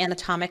are some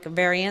anatomic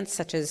variants,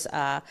 such as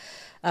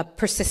a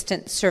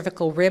persistent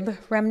cervical rib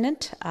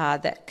remnant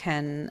that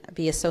can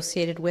be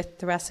associated with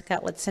thoracic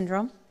outlet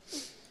syndrome.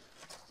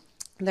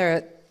 There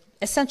are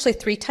essentially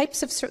three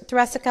types of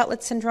thoracic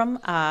outlet syndrome: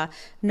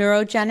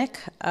 neurogenic,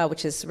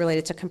 which is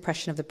related to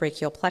compression of the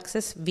brachial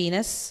plexus;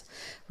 venous,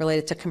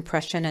 related to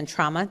compression and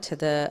trauma to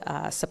the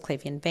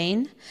subclavian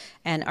vein;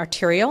 and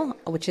arterial,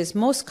 which is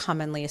most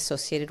commonly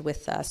associated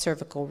with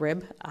cervical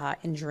rib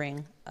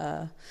injuring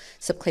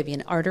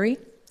subclavian artery.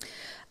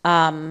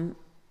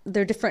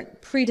 There are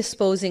different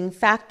predisposing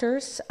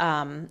factors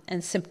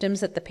and symptoms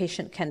that the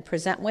patient can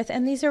present with,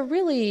 and these are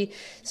really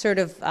sort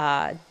of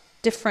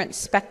different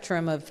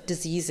spectrum of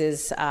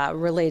diseases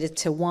related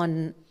to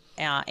one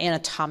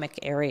anatomic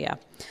area.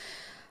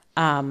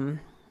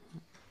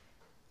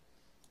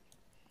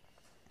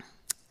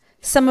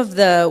 Some of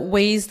the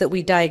ways that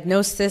we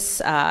diagnose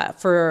this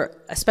for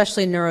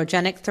especially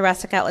neurogenic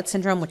thoracic outlet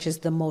syndrome, which is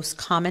the most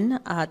common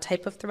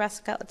type of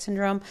thoracic outlet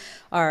syndrome,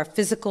 are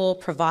physical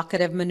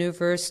provocative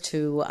maneuvers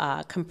to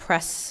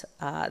compress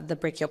the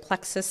brachial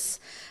plexus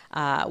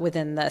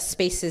within the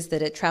spaces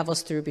that it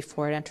travels through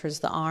before it enters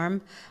the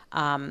arm.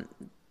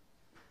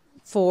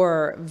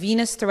 For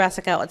venous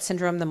thoracic outlet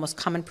syndrome, the most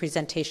common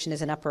presentation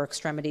is an upper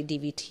extremity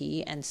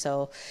DVT, and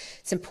so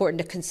it's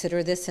important to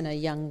consider this in a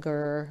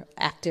younger,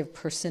 active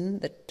person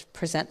that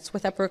presents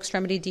with upper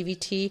extremity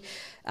DVT.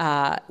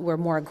 We're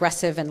more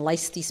aggressive and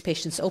lyse these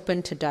patients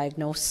open to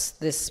diagnose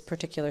this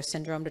particular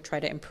syndrome to try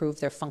to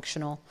improve their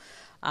functional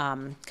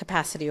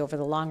capacity over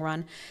the long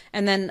run.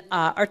 And then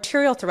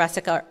arterial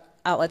thoracic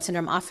outlet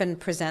syndrome often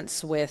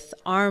presents with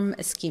arm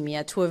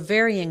ischemia to a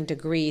varying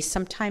degree.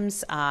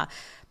 Sometimes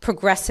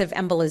progressive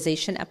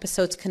embolization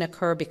episodes can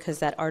occur because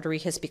that artery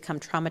has become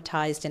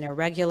traumatized and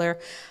irregular,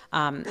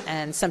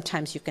 and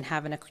sometimes you can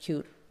have an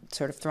acute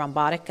sort of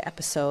thrombotic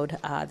episode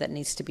that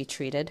needs to be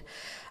treated.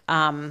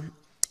 Neurogenic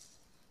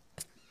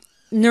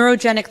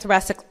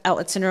thoracic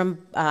outlet syndrome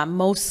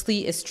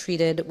mostly is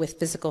treated with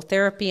physical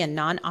therapy and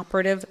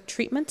non-operative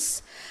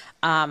treatments.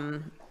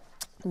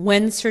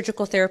 When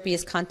surgical therapy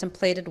is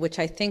contemplated, which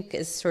I think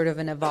is sort of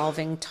an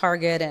evolving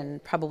target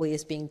and probably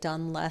is being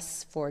done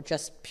less for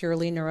just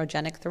purely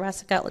neurogenic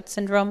thoracic outlet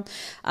syndrome,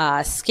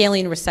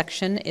 scalene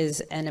resection is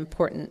an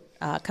important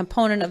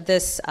component of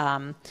this.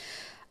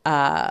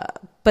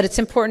 But it's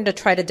important to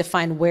try to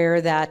define where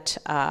that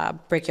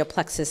brachial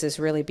plexus is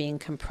really being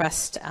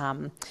compressed.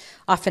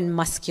 Often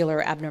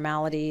muscular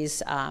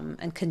abnormalities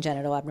and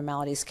congenital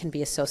abnormalities can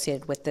be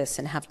associated with this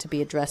and have to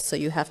be addressed, so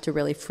you have to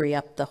really free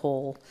up the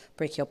whole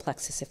brachial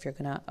plexus if you're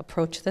going to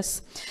approach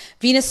this.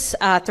 Venous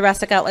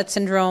thoracic outlet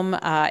syndrome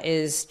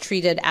is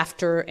treated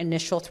after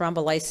initial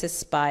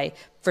thrombolysis by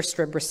first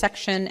rib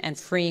resection and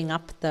freeing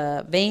up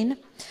the vein.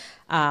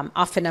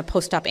 Often a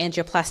post-op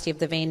angioplasty of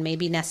the vein may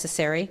be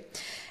necessary.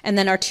 And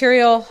then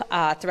arterial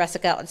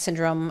thoracic outlet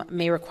syndrome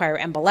may require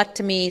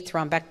embolectomy,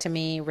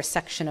 thrombectomy,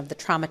 resection of the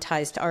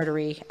traumatized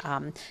artery,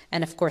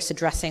 and of course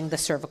addressing the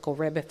cervical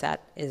rib if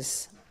that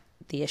is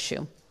the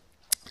issue.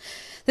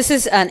 This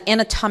is an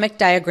anatomic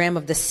diagram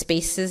of the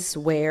spaces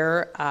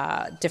where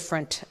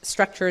different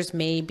structures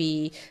may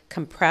be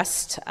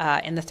compressed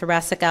in the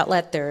thoracic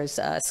outlet. There's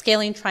a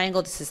scalene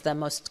triangle. This is the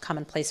most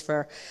common place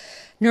for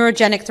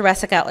neurogenic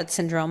thoracic outlet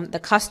syndrome. The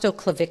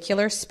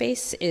costoclavicular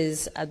space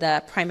is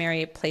the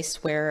primary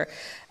place where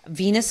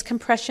venous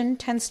compression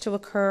tends to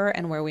occur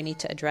and where we need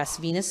to address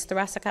venous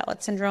thoracic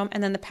outlet syndrome.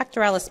 And then the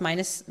pectoralis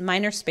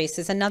minor space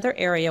is another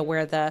area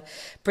where the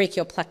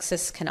brachial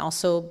plexus can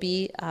also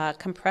be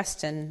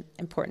compressed, and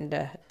important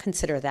to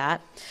consider that.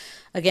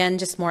 Again,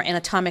 just more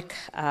anatomic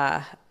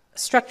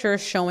structure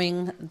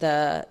showing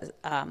the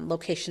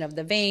location of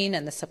the vein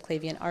and the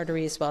subclavian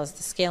artery, as well as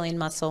the scalene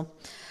muscle.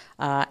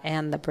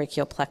 And the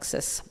brachial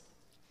plexus.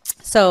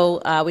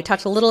 So we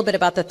talked a little bit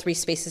about the three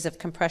spaces of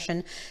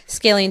compression.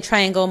 Scalene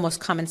triangle, most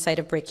common site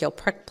of brachial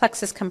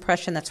plexus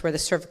compression. That's where the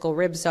cervical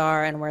ribs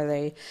are and where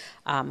they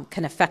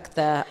can affect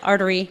the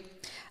artery.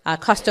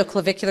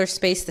 Costoclavicular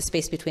space, the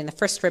space between the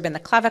first rib and the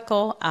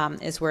clavicle,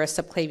 is where a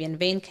subclavian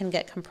vein can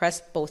get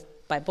compressed, both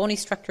by bony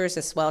structures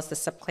as well as the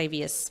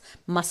subclavius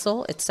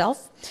muscle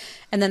itself.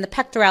 And then the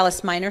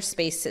pectoralis minor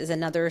space is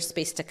another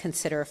space to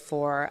consider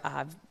for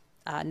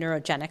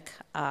neurogenic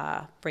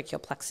brachial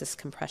plexus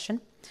compression.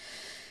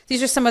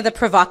 These are some of the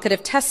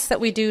provocative tests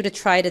that we do to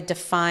try to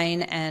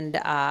define and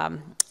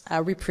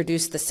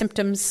reproduce the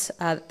symptoms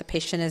that the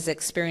patient is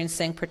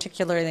experiencing,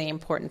 particularly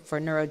important for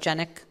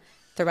neurogenic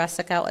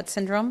thoracic outlet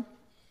syndrome.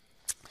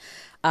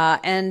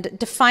 And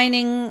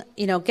defining,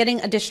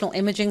 getting additional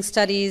imaging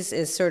studies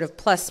is sort of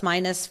plus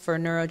minus for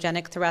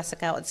neurogenic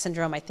thoracic outlet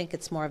syndrome. I think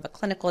it's more of a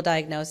clinical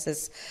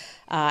diagnosis.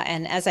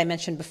 And as I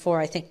mentioned before,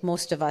 I think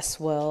most of us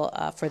will,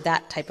 for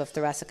that type of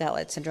thoracic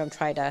outlet syndrome,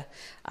 try to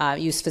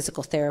use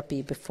physical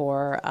therapy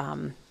before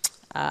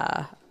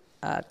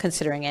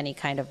considering any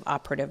kind of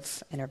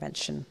operative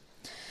intervention.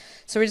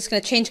 So we're just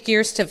going to change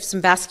gears to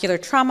some vascular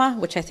trauma,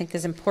 which I think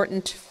is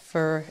important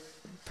for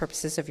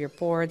purposes of your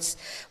boards.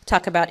 We'll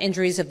talk about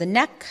injuries of the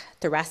neck,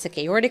 thoracic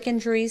aortic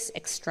injuries,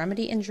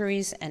 extremity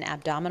injuries, and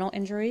abdominal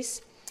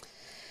injuries.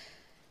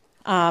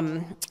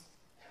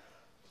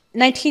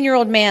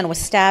 19-year-old man was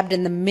stabbed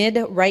in the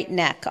mid-right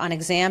neck. On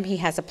exam, he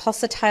has a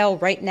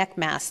pulsatile right neck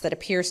mass that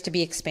appears to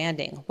be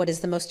expanding. What is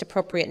the most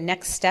appropriate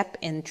next step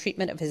in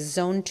treatment of his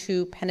zone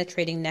 2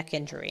 penetrating neck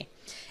injury?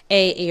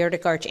 A,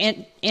 aortic arch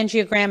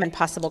angiogram and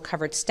possible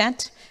covered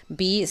stent.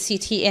 B,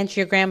 CT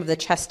angiogram of the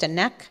chest and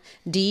neck.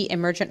 D,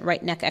 emergent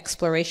right neck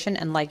exploration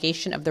and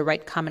ligation of the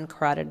right common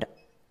carotid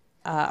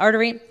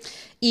artery.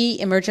 E,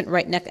 emergent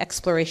right neck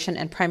exploration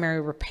and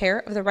primary repair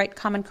of the right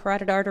common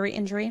carotid artery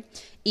injury.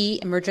 E,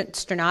 emergent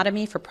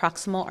sternotomy for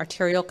proximal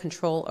arterial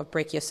control of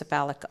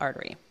brachiocephalic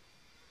artery.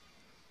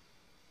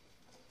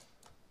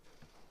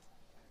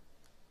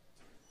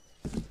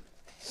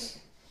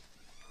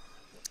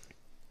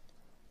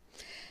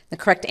 The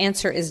correct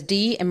answer is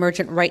D,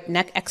 emergent right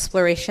neck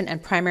exploration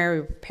and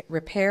primary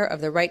repair of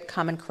the right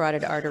common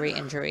carotid artery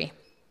injury.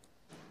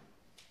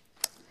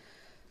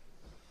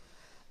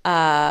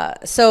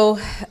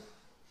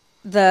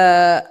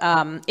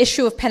 The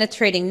issue of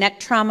penetrating neck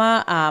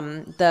trauma,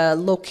 the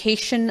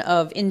location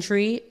of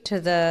injury to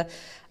the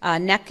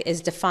neck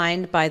is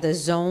defined by the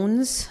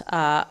zones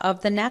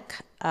of the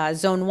neck.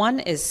 Zone 1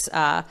 is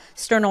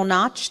sternal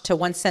notch to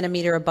 1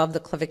 centimeter above the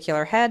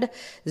clavicular head.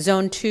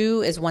 Zone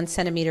 2 is 1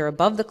 centimeter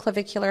above the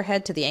clavicular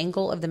head to the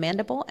angle of the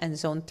mandible. And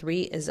Zone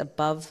 3 is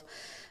above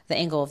the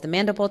angle of the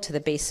mandible to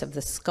the base of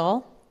the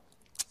skull.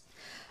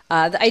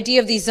 The idea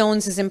of these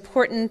zones is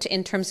important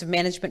in terms of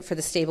management for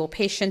the stable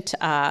patient.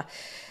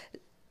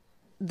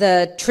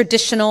 The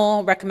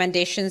traditional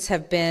recommendations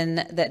have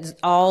been that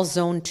all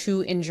Zone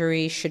 2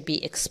 injuries should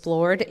be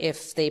explored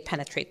if they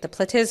penetrate the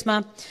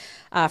platysma.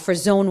 For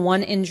Zone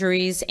 1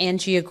 injuries,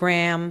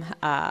 angiogram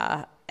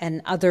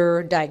and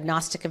other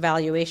diagnostic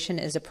evaluation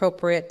is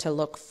appropriate to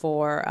look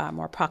for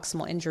more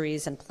proximal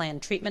injuries and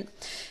planned treatment.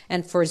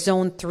 And for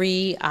Zone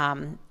 3,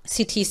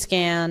 CT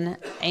scan,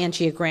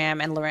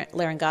 angiogram, and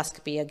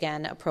laryngoscopy,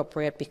 again,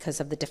 appropriate because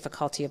of the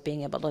difficulty of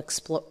being able to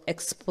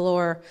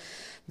explore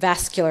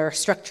vascular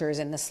structures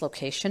in this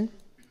location.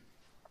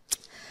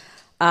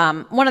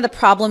 One of the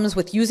problems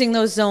with using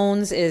those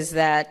zones is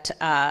that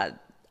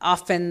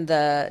often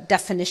the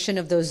definition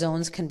of those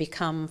zones can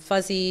become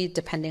fuzzy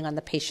depending on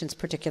the patient's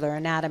particular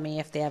anatomy.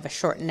 If they have a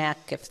short neck,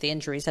 if the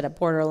injury is at a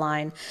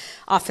borderline,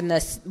 often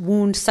the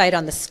wound site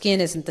on the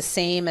skin isn't the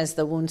same as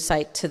the wound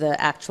site to the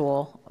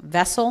actual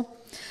vessel.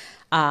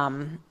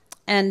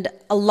 And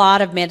a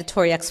lot of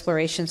mandatory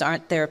explorations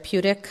aren't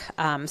therapeutic.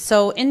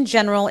 So in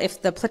general,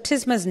 if the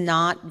platysma is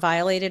not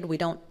violated, we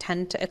don't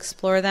tend to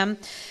explore them.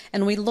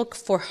 And we look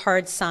for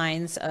hard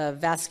signs of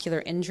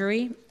vascular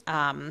injury.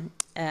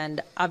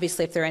 And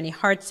obviously, if there are any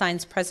hard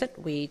signs present,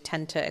 we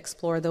tend to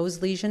explore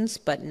those lesions,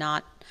 but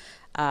not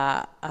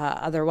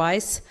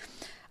otherwise.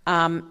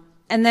 And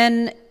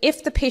then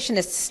if the patient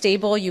is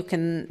stable, you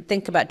can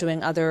think about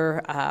doing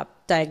other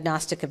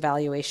diagnostic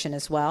evaluation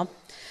as well.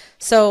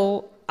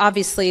 So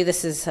obviously,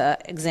 this is an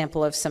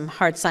example of some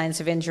hard signs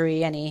of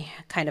injury, any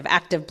kind of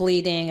active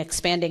bleeding,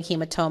 expanding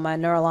hematoma,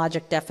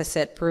 neurologic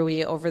deficit,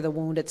 bruit over the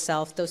wound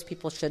itself. Those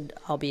people should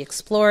all be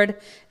explored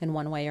in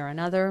one way or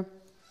another.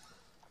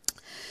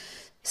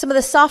 Some of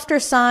the softer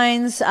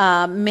signs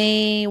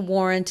may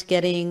warrant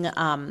getting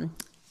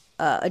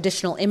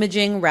additional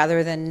imaging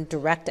rather than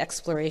direct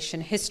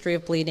exploration, history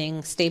of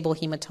bleeding, stable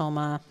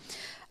hematoma,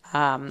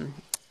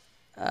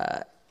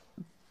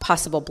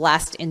 possible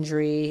blast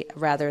injury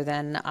rather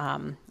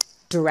than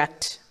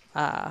direct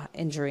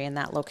injury in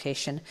that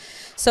location.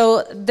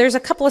 So there's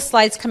a couple of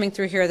slides coming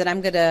through here that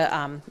I'm going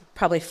to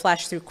probably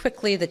flash through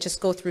quickly that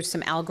just go through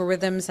some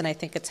algorithms, and I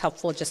think it's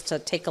helpful just to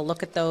take a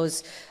look at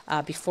those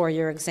before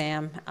your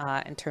exam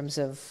in terms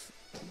of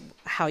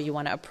how you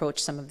want to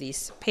approach some of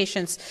these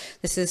patients.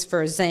 This is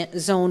for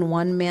Zone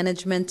 1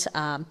 management.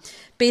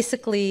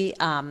 Basically,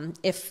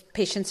 if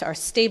patients are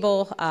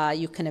stable,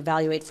 you can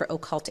evaluate for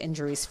occult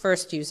injuries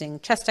first using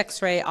chest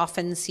x-ray,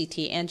 often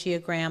CT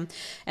angiogram,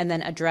 and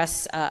then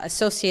address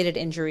associated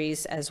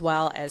injuries as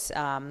well as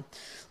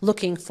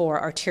looking for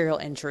arterial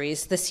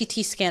injuries. The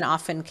CT scan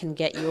often can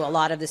get you a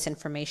lot of this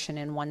information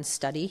in one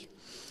study.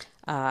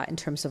 In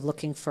terms of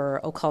looking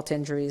for occult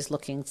injuries,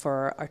 looking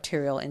for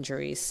arterial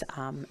injuries,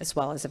 as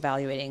well as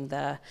evaluating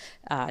the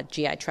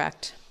GI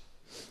tract.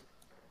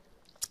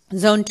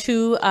 Zone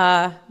 2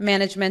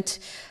 management,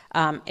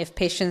 if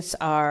patients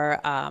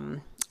are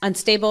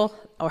unstable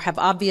or have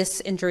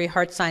obvious injury,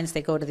 hard signs,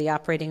 they go to the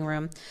operating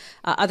room.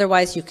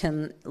 Otherwise, you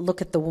can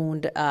look at the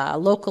wound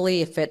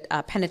locally. If it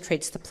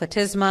penetrates the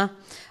platysma,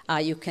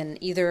 you can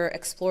either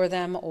explore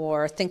them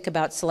or think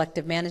about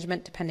selective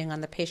management depending on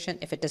the patient.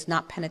 If it does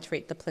not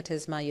penetrate the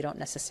platysma, you don't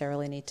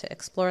necessarily need to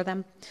explore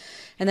them.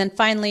 And then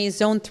finally,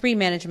 Zone 3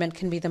 management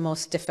can be the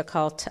most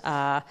difficult.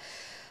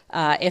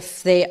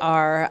 If they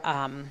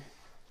are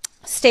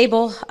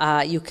stable,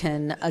 you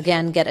can,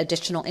 again, get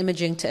additional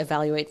imaging to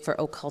evaluate for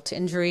occult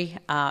injury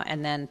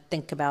and then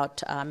think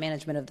about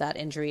management of that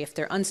injury. If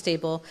they're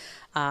unstable,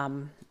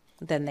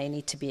 then they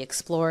need to be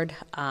explored.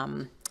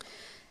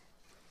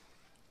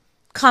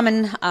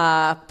 Common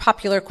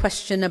popular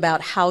question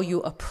about how you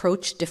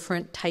approach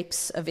different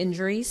types of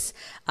injuries.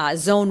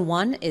 Zone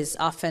 1 is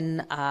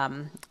often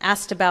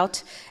asked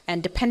about,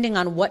 and depending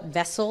on what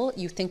vessel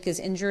you think is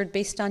injured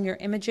based on your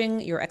imaging,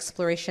 your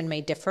exploration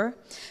may differ.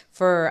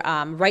 For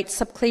right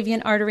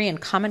subclavian artery and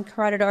common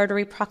carotid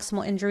artery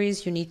proximal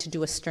injuries, you need to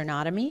do a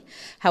sternotomy.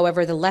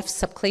 However, the left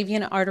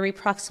subclavian artery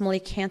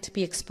proximally can't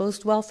be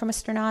exposed well from a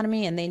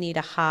sternotomy, and they need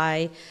a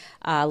high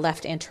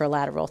left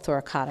anterolateral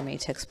thoracotomy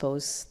to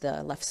expose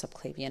the left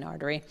subclavian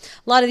artery.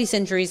 A lot of these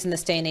injuries in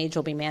this day and age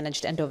will be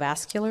managed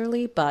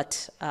endovascularly,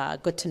 but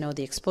good to know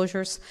the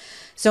exposures.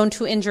 Zone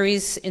 2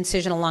 injuries,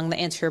 incision along the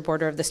anterior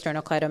border of the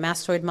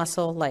sternocleidomastoid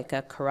muscle, like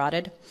a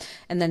carotid.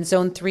 And then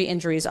Zone 3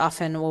 injuries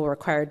often will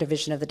require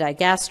division of the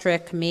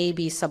digastric,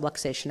 maybe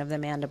subluxation of the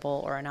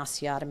mandible or an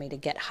osteotomy to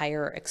get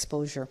higher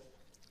exposure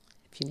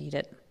if you need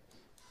it.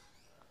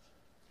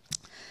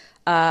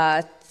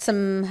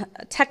 Some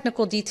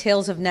technical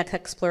details of neck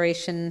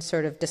exploration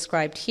sort of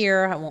described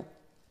here. I won't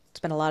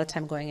spend a lot of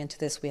time going into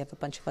this. We have a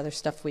bunch of other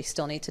stuff we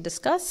still need to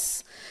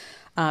discuss.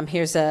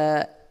 Here's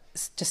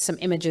just some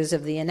images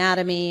of the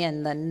anatomy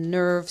and the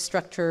nerve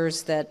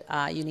structures that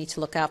you need to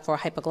look out for.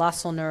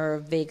 Hypoglossal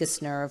nerve,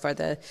 vagus nerve are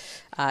the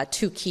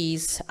two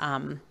keys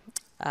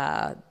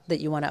that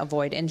you want to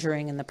avoid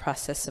injuring in the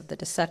process of the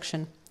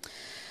dissection.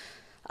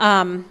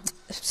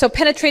 So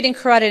penetrating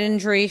carotid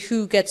injury,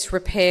 who gets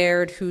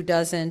repaired, who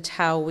doesn't,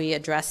 how we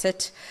address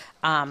it.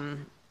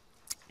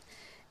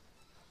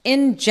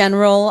 In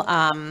general,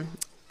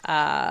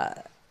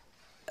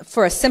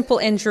 for a simple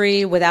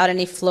injury without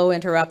any flow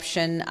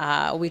interruption,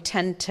 we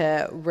tend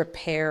to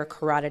repair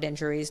carotid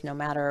injuries no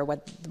matter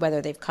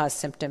whether they've caused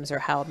symptoms or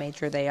how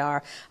major they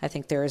are. I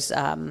think there's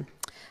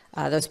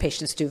those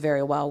patients do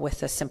very well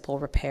with a simple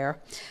repair.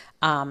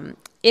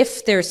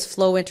 If there's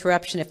flow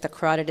interruption, if the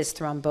carotid is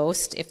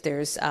thrombosed, if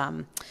there's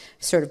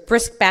sort of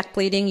brisk back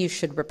bleeding, you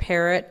should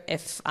repair it.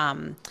 If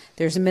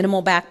there's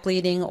minimal back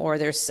bleeding or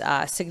there's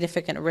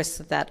significant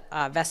risk that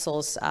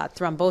vessels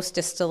thrombose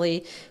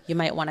distally, you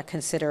might want to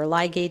consider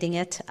ligating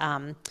it.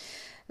 The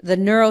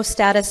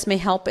neurostatus may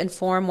help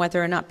inform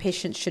whether or not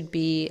patients should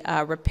be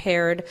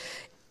repaired.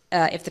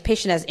 If the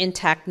patient has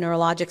intact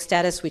neurologic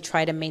status, we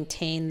try to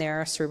maintain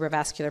their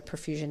cerebrovascular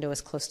perfusion to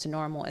as close to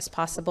normal as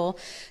possible.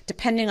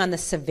 Depending on the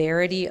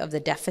severity of the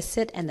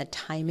deficit and the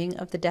timing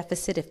of the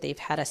deficit, if they've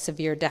had a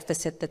severe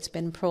deficit that's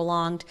been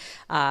prolonged,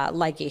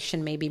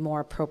 ligation may be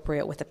more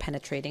appropriate with a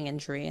penetrating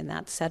injury in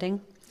that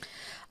setting.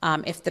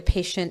 If the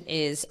patient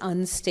is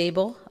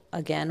unstable,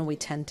 again, we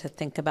tend to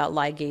think about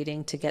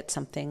ligating to get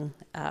something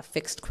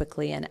fixed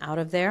quickly and out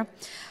of there.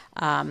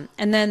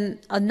 And then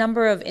a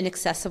number of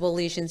inaccessible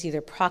lesions,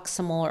 either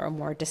proximal or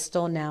more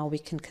distal. Now we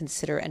can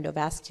consider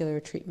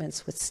endovascular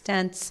treatments with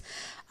stents.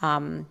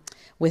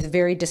 With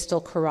very distal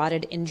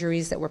carotid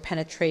injuries that were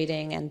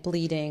penetrating and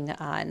bleeding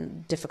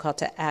and difficult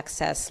to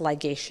access,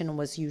 ligation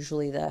was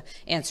usually the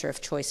answer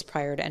of choice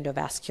prior to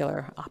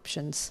endovascular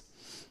options.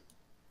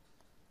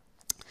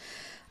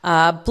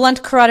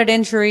 Blunt carotid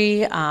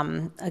injury,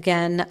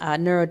 again, a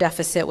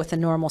neurodeficit with a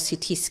normal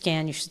CT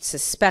scan. You should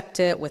suspect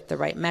it with the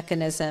right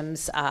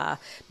mechanisms.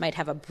 Might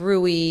have a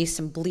bruit,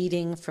 some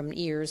bleeding from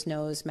ears,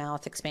 nose,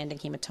 mouth, expanding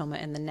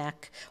hematoma in the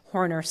neck,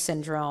 Horner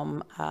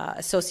syndrome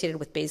associated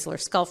with basilar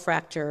skull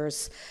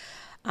fractures.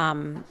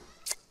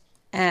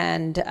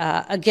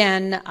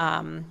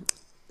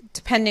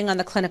 Depending on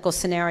the clinical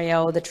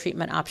scenario, the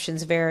treatment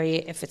options vary.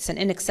 If it's an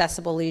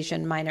inaccessible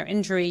lesion, minor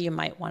injury, you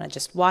might want to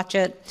just watch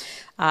it.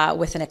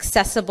 With an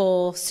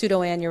accessible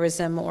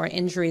pseudoaneurysm or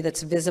injury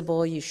that's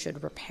visible, you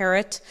should repair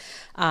it.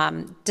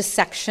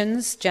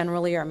 Dissections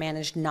generally are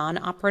managed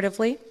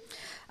non-operatively.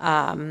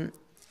 And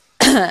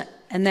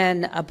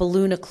then a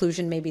balloon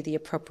occlusion may be the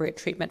appropriate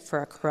treatment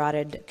for a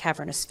carotid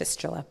cavernous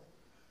fistula.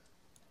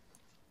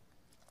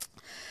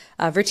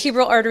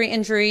 Vertebral artery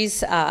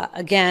injuries,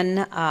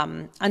 again,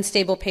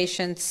 unstable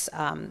patients,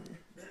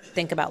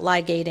 think about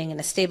ligating. In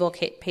a stable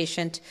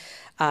patient,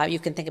 you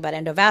can think about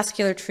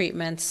endovascular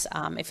treatments.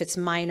 If it's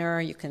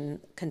minor, you can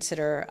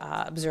consider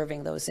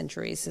observing those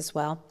injuries as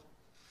well.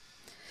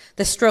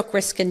 The stroke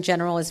risk in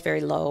general is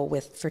very low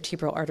with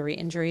vertebral artery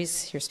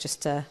injuries. Here's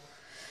just an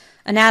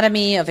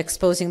anatomy of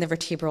exposing the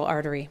vertebral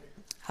artery.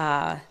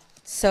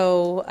 Just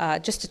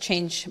to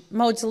change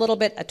modes a little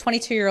bit, a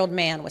 22-year-old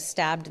man was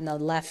stabbed in the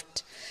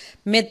left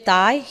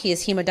mid-thigh. He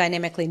is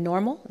hemodynamically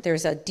normal.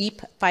 There's a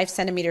deep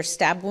 5-centimeter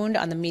stab wound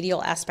on the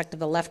medial aspect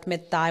of the left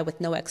mid-thigh with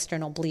no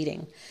external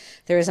bleeding.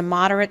 There is a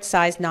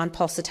moderate-sized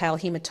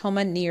non-pulsatile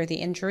hematoma near the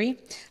injury.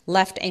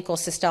 Left ankle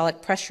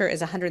systolic pressure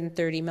is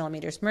 130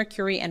 millimeters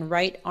mercury, and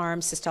right arm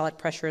systolic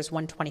pressure is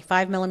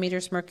 125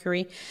 millimeters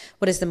mercury.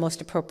 What is the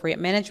most appropriate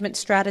management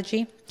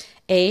strategy?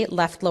 A,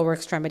 left lower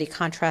extremity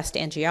contrast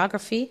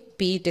angiography.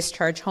 B,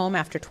 discharge home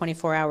after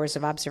 24 hours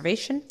of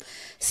observation.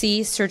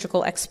 C,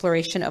 surgical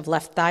exploration of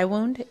left thigh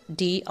wound.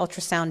 D,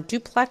 ultrasound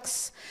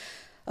duplex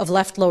of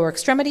left lower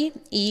extremity.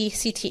 E,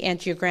 CT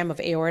angiogram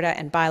of aorta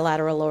and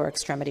bilateral lower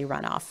extremity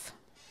runoff.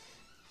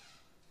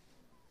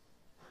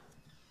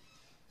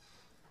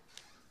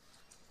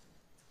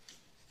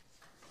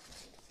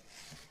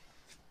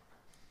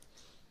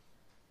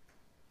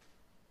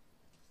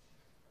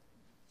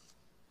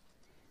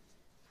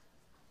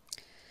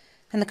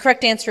 And the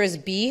correct answer is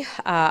B.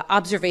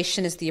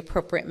 Observation is the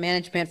appropriate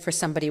management for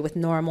somebody with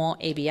normal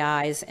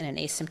ABIs in an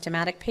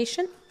asymptomatic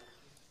patient.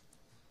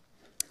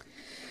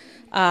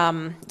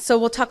 So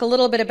we'll talk a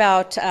little bit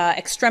about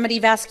extremity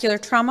vascular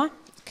trauma.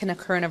 It can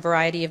occur in a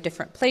variety of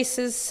different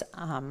places.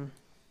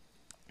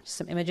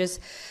 Some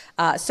images.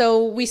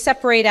 So we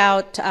separate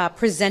out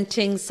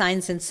presenting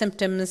signs and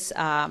symptoms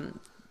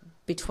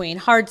between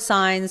hard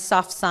signs,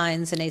 soft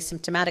signs, and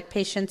asymptomatic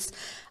patients.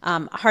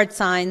 Hard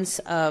signs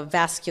of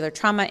vascular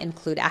trauma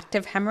include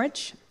active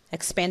hemorrhage,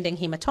 expanding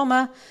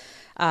hematoma,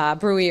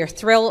 bruit or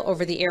thrill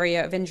over the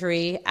area of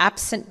injury,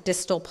 absent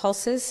distal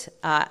pulses,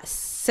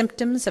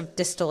 symptoms of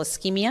distal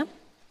ischemia.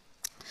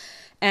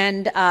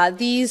 And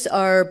these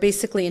are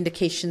basically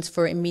indications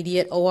for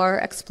immediate OR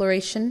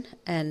exploration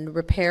and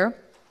repair.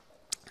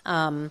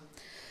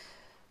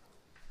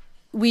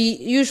 We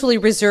usually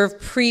reserve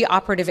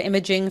pre-operative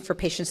imaging for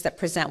patients that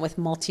present with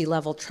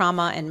multi-level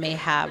trauma and may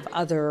have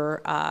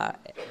other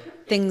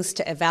things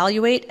to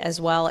evaluate, as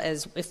well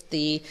as if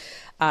the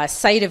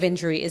site of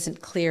injury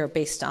isn't clear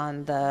based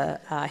on the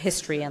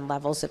history and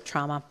levels of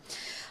trauma.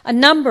 A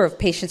number of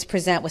patients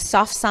present with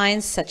soft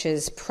signs such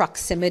as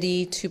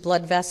proximity to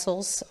blood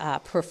vessels,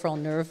 peripheral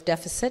nerve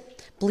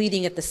deficit,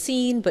 bleeding at the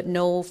scene, but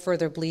no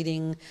further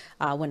bleeding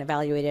when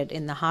evaluated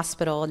in the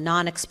hospital,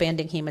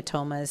 non-expanding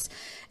hematomas,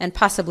 and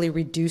possibly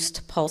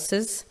reduced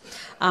pulses.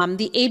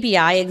 The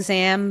ABI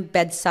exam,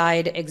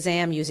 bedside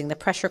exam using the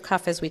pressure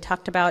cuff, as we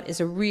talked about,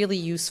 is a really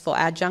useful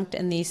adjunct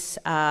in these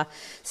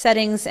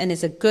settings and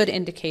is a good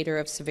indicator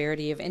of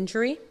severity of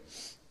injury.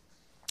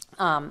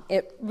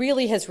 It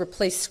really has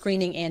replaced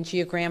screening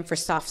angiogram for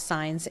soft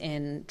signs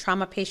in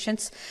trauma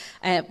patients.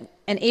 An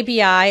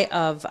ABI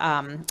of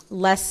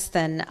less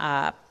than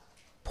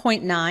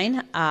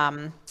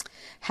 0.9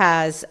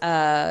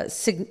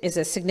 is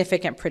a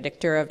significant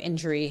predictor of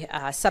injury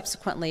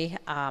subsequently.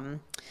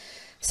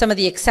 Some of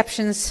the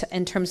exceptions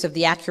in terms of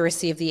the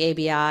accuracy of the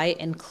ABI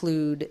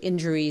include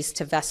injuries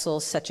to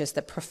vessels such as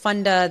the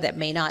profunda that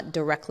may not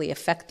directly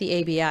affect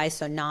the ABI,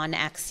 so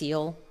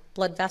non-axial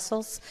blood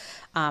vessels.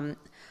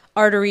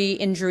 Artery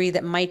injury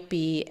that might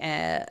be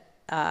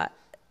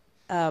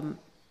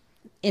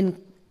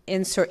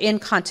in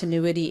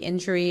continuity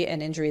injury,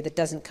 an injury that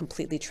doesn't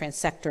completely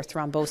transect or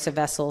thrombose a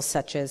vessel,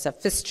 such as a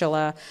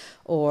fistula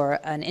or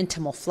an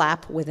intimal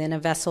flap within a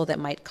vessel that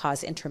might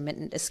cause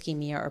intermittent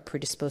ischemia or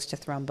predispose to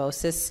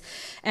thrombosis.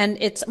 And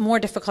it's more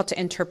difficult to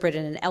interpret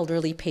in an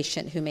elderly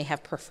patient who may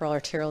have peripheral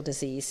arterial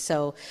disease.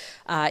 So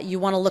you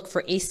want to look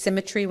for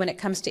asymmetry when it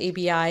comes to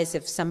ABIs.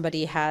 If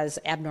somebody has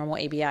abnormal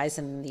ABIs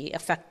in the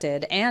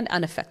affected and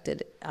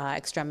unaffected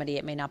extremity,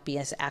 it may not be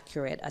as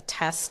accurate a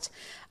test,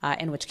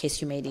 in which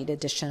case you may need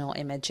additional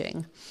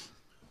imaging.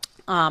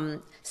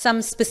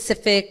 Some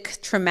specific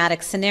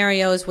traumatic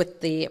scenarios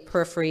with the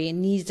periphery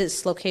knee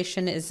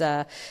dislocation is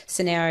a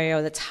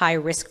scenario that's high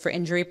risk for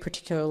injury,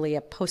 particularly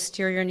a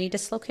posterior knee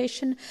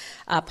dislocation.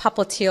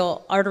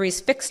 Popliteal arteries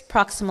fixed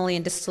proximally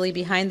and distally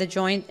behind the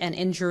joint, and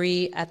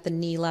injury at the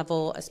knee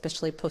level,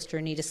 especially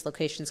posterior knee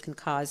dislocations, can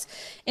cause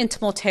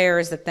intimal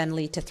tears that then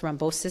lead to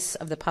thrombosis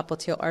of the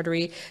popliteal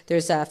artery.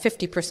 There's a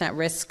 50%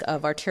 risk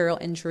of arterial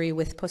injury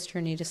with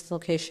posterior knee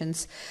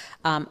dislocations.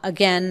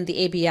 Again,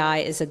 the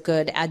ABI is a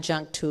good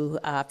adjunct to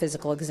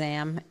physical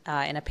exam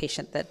in a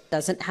patient that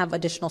doesn't have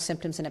additional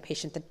symptoms. In a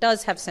patient that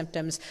does have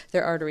symptoms,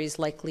 their artery is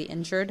likely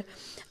injured.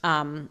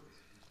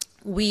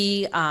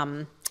 We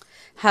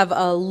have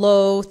a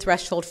low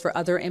threshold for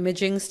other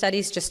imaging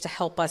studies just to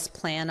help us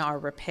plan our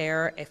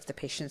repair if the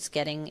patient's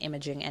getting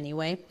imaging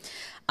anyway.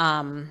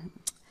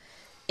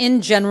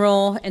 In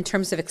general, in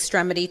terms of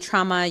extremity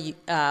trauma,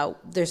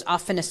 there's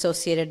often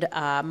associated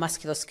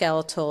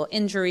musculoskeletal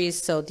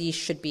injuries, so these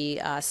should be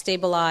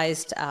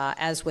stabilized.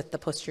 As with the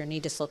posterior knee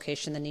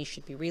dislocation, the knee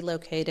should be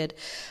relocated.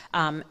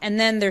 And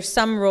then there's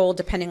some role,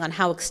 depending on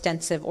how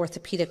extensive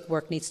orthopedic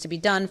work needs to be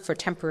done, for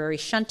temporary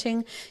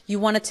shunting. You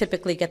want to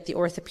typically get the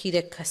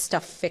orthopedic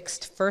stuff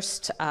fixed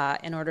first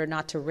in order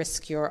not to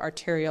risk your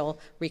arterial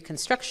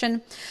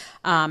reconstruction.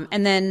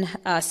 And then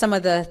some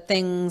of the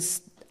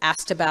things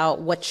asked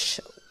about what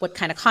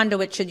kind of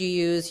conduit should you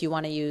use. You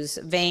want to use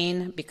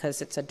vein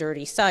because it's a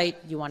dirty site.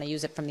 You want to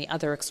use it from the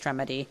other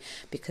extremity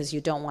because you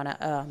don't want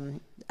to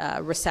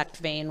resect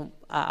vein.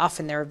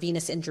 Often there are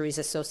venous injuries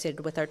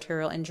associated with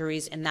arterial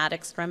injuries in that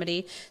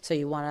extremity, so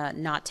you want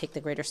to not take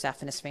the greater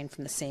saphenous vein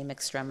from the same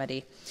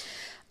extremity.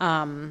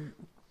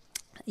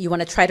 You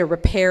want to try to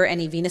repair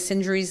any venous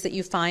injuries that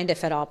you find,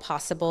 if at all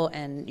possible,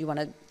 and you want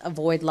to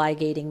avoid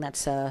ligating.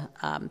 That's a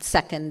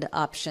second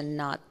option,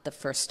 not the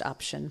first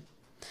option.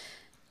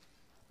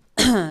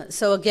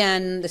 So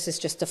again, this is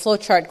just a flow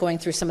chart going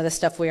through some of the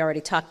stuff we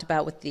already talked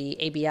about with the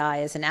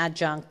ABI as an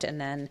adjunct,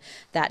 and then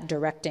that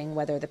directing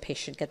whether the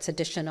patient gets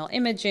additional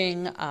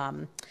imaging,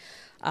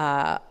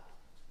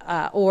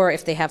 or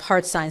if they have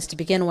hard signs to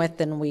begin with,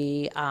 then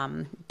we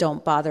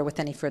don't bother with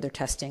any further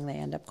testing. They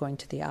end up going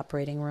to the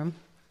operating room.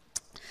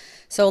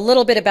 So a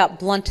little bit about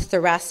blunt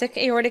thoracic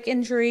aortic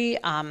injury.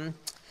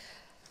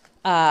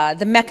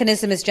 The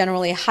mechanism is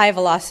generally high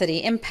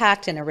velocity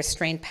impact and a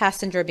restrained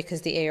passenger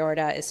because the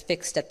aorta is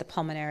fixed at the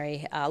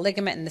pulmonary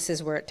ligament, and this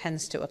is where it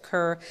tends to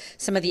occur.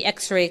 Some of the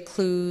X-ray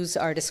clues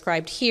are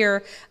described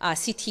here.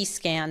 CT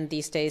scan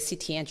these days,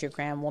 CT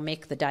angiogram will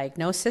make the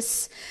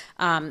diagnosis.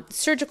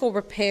 Surgical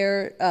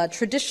repair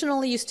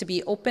traditionally used to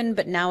be open,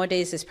 but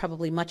nowadays is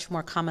probably much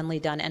more commonly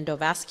done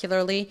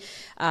endovascularly.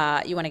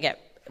 You want to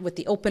get with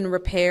the open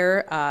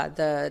repair,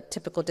 the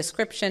typical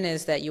description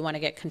is that you want to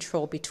get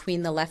control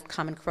between the left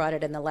common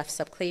carotid and the left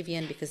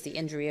subclavian because the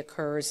injury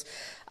occurs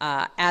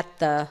at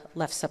the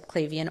left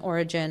subclavian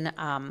origin.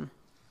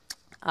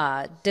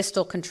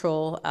 Distal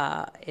control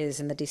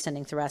is in the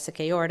descending thoracic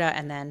aorta,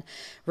 and then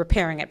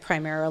repairing it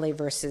primarily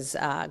versus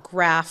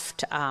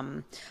graft.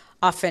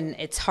 Often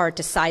it's hard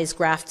to size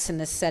grafts in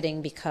this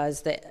setting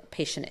because the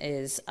patient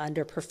is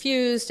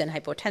underperfused and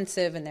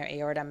hypotensive, and their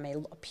aorta may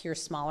appear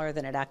smaller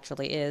than it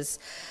actually is.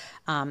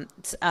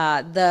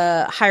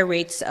 The high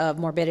rates of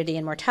morbidity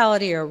and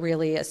mortality are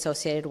really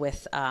associated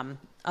with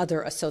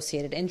other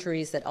associated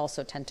injuries that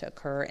also tend to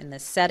occur in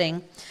this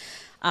setting.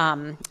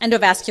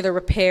 Endovascular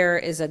repair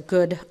is a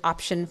good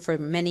option for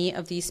many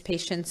of these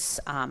patients.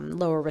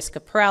 Lower risk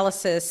of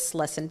paralysis,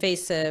 less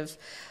invasive,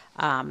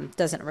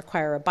 doesn't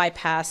require a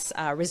bypass.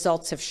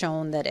 Results have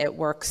shown that it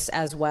works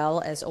as well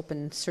as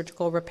open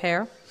surgical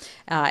repair,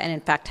 and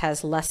in fact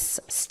has less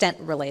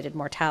stent-related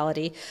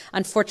mortality.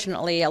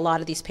 Unfortunately, a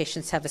lot of these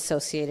patients have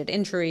associated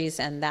injuries,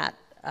 and that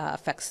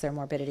affects their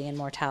morbidity and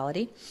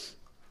mortality.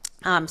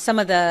 Some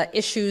of the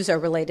issues are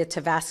related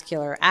to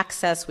vascular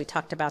access. We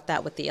talked about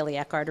that with the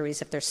iliac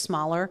arteries. If they're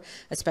smaller,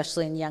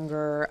 especially in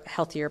younger,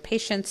 healthier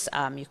patients,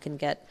 you can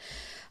get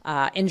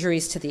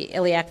injuries to the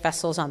iliac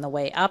vessels on the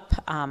way up.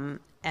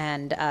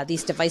 And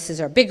these devices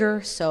are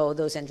bigger, so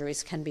those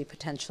injuries can be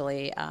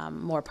potentially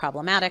more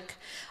problematic.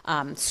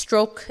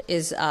 Stroke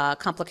is a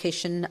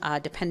complication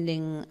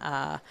depending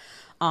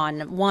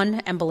on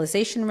one,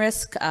 embolization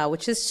risk,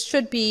 which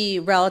should be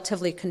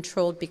relatively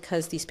controlled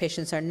because these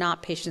patients are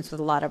not patients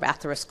with a lot of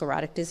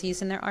atherosclerotic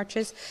disease in their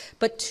arches,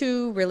 but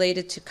two,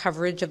 related to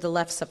coverage of the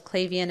left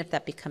subclavian if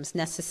that becomes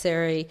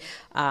necessary.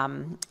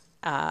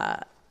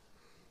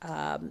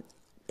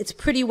 It's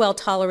pretty well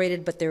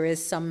tolerated, but there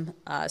is some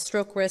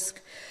stroke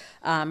risk.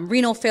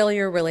 Renal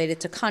failure related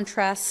to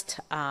contrast.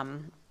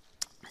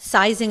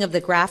 Sizing of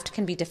the graft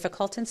can be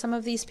difficult in some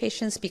of these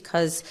patients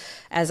because,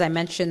 as I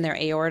mentioned, their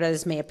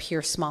aortas may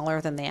appear smaller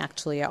than they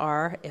actually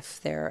are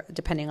if they're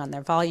depending on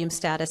their volume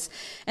status.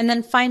 And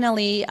then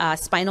finally,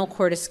 spinal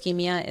cord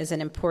ischemia is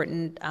an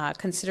important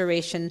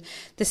consideration.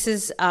 This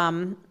is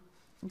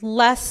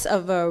less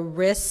of a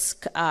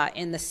risk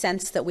in the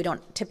sense that we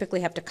don't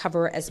typically have to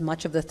cover as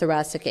much of the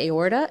thoracic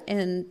aorta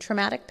in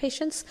traumatic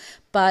patients,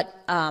 but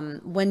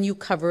when you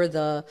cover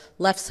the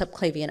left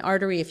subclavian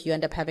artery, if you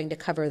end up having to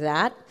cover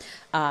that,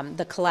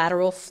 the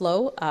collateral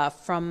flow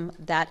from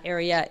that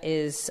area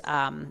is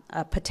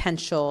a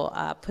potential,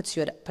 puts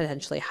you at a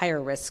potentially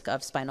higher risk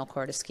of spinal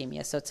cord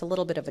ischemia. So it's a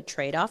little bit of a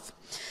trade-off.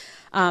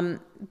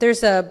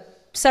 There's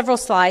several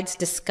slides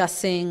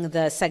discussing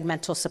the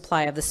segmental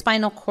supply of the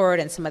spinal cord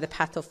and some of the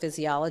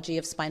pathophysiology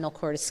of spinal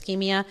cord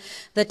ischemia.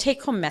 The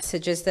take-home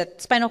message is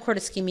that spinal cord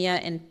ischemia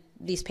in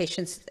these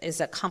patients is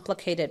a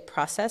complicated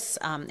process.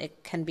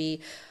 It can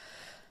be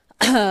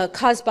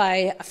caused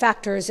by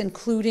factors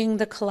including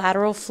the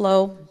collateral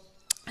flow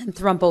and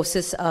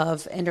thrombosis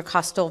of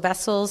intercostal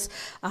vessels,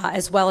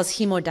 as well as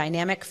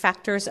hemodynamic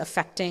factors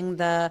affecting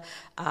the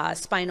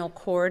spinal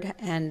cord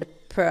and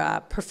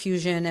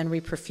perfusion and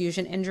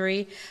reperfusion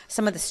injury.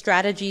 Some of the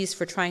strategies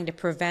for trying to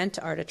prevent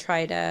are to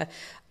try to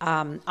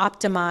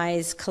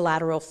optimize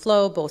collateral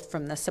flow, both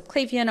from the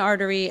subclavian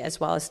artery as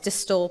well as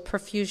distal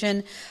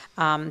perfusion,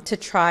 to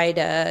try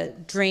to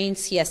drain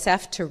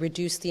CSF to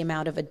reduce the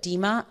amount of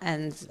edema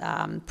and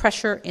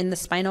pressure in the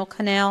spinal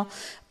canal,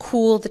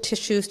 cool the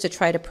tissues to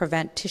try to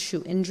prevent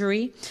tissue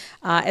injury,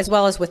 as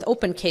well as with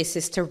open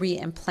cases to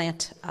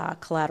re-implant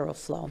collateral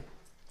flow.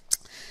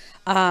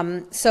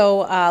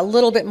 So a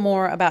little bit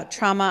more about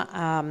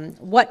trauma.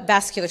 What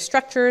vascular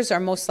structures are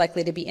most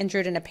likely to be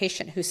injured in a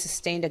patient who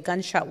sustained a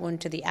gunshot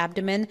wound to the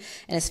abdomen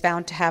and is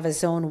found to have a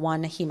zone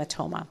 1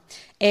 hematoma?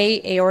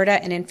 A,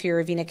 aorta and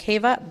inferior vena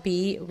cava.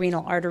 B,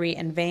 renal artery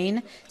and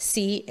vein.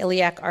 C,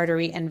 iliac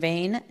artery and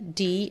vein.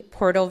 D,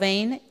 portal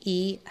vein.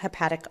 E,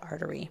 hepatic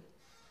artery.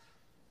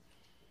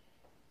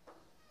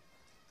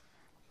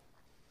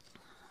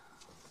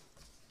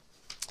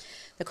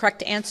 The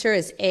correct answer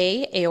is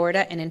A,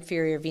 aorta and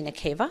inferior vena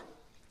cava.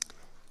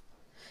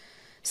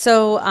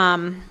 So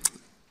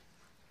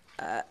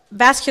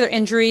vascular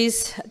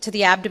injuries to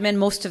the abdomen,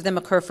 most of them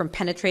occur from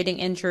penetrating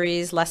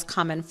injuries, less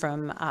common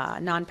from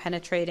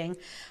non-penetrating.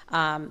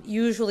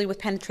 Usually with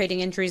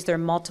penetrating injuries, there are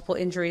multiple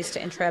injuries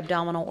to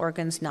intra-abdominal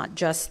organs, not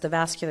just the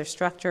vascular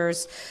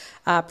structures.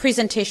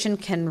 Presentation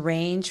can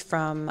range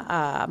from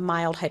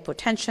mild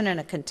hypotension and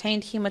a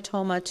contained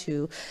hematoma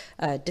to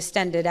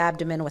distended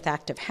abdomen with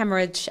active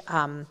hemorrhage.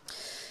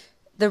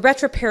 The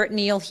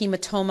retroperitoneal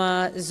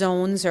hematoma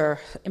zones are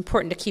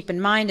important to keep in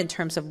mind in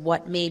terms of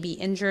what may be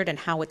injured and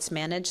how it's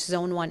managed.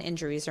 Zone 1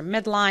 injuries are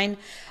midline,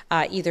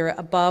 either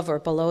above or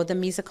below the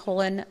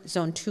mesocolon.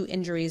 Zone 2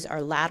 injuries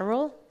are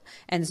lateral,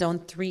 and Zone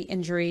 3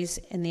 injuries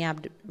in the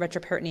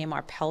retroperitoneum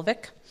are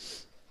pelvic.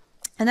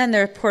 And then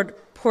there are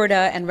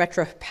porta and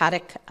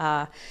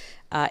retrohepatic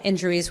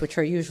injuries, which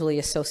are usually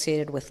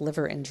associated with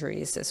liver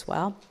injuries as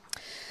well.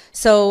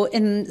 So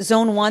in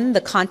Zone 1,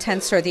 the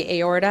contents are the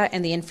aorta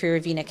and the inferior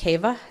vena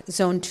cava.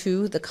 Zone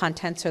 2, the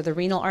contents are the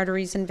renal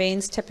arteries and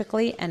veins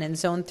typically. And in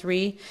Zone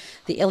 3,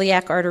 the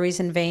iliac arteries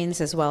and veins,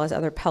 as well as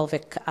other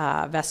pelvic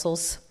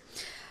vessels.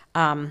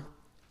 The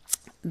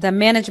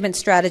management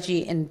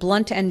strategy in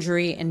blunt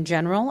injury in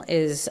general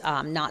is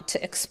not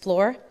to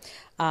explore,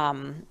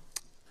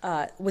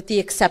 with the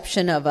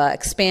exception of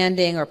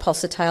expanding or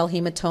pulsatile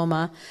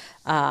hematoma,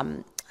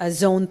 a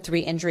Zone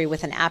 3 injury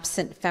with an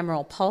absent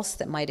femoral pulse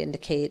that might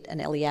indicate an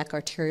iliac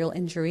arterial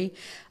injury,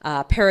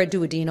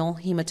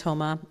 paraduodenal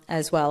hematoma,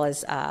 as well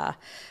as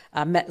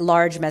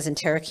large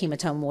mesenteric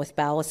hematoma with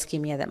bowel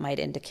ischemia that might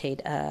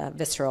indicate a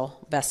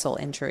visceral vessel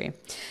injury.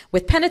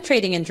 With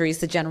penetrating injuries,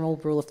 the general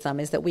rule of thumb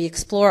is that we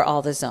explore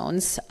all the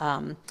zones.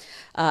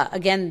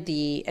 Again,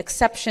 the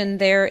exception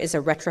there is a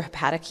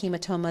retrohepatic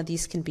hematoma.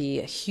 These can be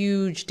a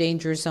huge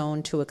danger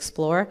zone to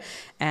explore,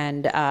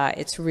 and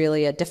it's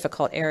really a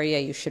difficult area.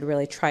 You should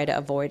really try to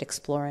avoid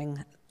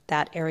exploring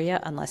that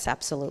area unless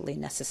absolutely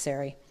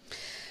necessary.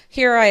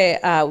 Here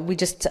we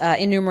just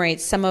enumerate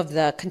some of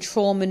the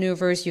control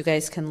maneuvers. You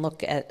guys can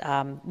look at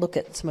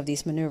some of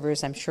these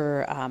maneuvers. I'm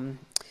sure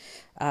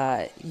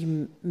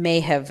you may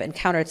have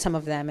encountered some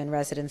of them in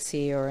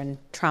residency or in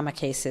trauma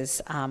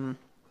cases.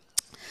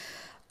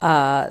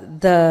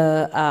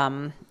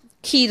 The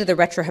key to the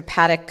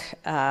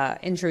retrohepatic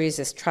injuries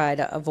is try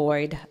to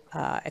avoid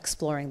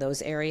exploring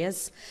those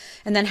areas.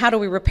 And then how do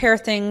we repair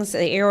things?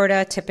 The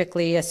aorta,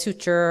 typically a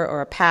suture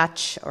or a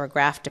patch or a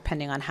graft,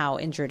 depending on how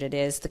injured it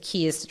is. The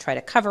key is to try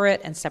to cover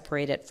it and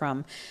separate it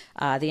from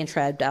the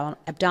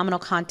intra-abdominal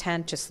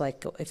content, just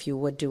like if you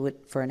would do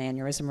it for an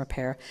aneurysm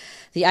repair.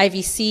 The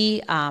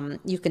IVC,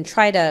 you can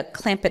try to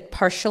clamp it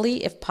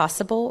partially if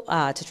possible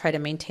to try to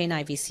maintain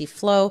IVC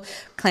flow.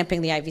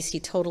 Clamping the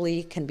IVC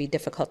totally can be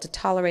difficult to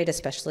tolerate,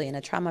 especially in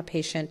a trauma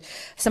patient.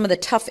 Some of the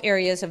tough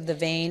areas of the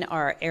vein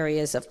are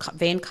areas of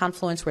vein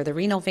confluence where the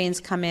renal veins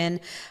come in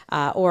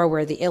or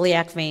where the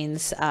iliac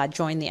veins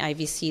join the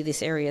IVC.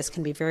 These areas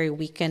can be very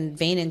weakened.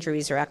 Vein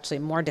injuries are actually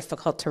more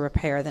difficult to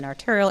repair than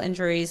arterial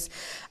injuries.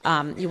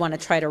 You want to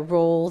try to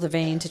roll the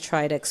vein to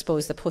try to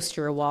expose the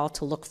posterior wall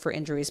to look for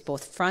injuries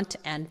both front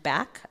and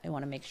back. You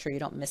want to make sure you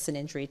don't miss an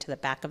injury to the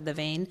back of the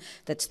vein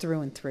that's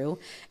through and through.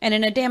 And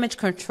in a damage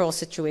control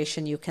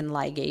situation, you can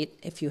ligate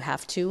if you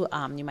have to.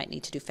 You might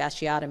need to do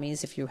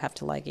fasciotomies if you have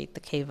to ligate the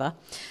cava.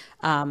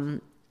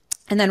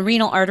 And then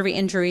renal artery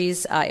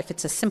injuries, if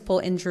it's a simple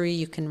injury,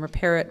 you can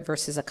repair it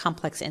versus a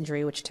complex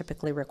injury, which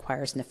typically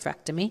requires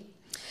nephrectomy.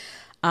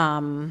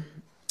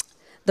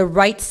 The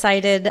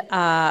right-sided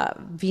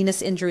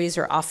venous injuries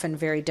are often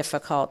very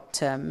difficult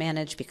to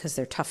manage because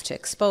they're tough to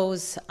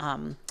expose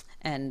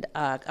and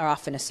are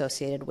often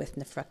associated with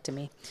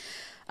nephrectomy.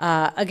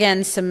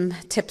 Again, some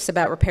tips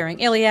about repairing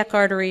iliac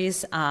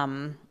arteries.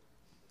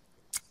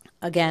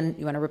 Again,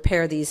 you want to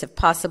repair these if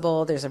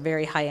possible. There's a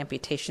very high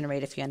amputation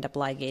rate if you end up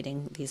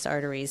ligating these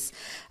arteries.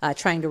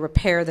 Trying to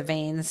repair the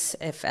veins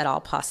if at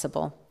all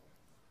possible.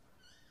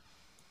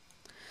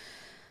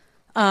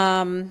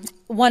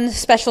 One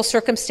special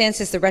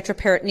circumstance is the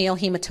retroperitoneal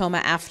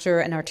hematoma after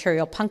an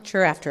arterial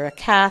puncture, after a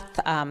cath,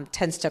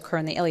 tends to occur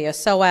in the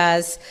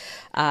iliopsoas.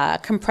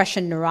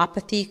 Compression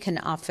neuropathy can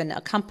often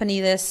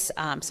accompany this.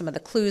 Some of the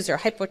clues are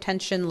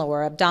hypotension,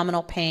 lower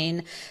abdominal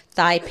pain,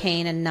 thigh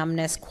pain and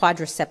numbness,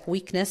 quadricep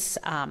weakness.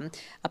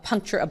 A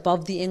puncture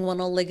above the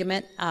inguinal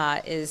ligament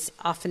is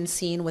often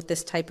seen with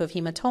this type of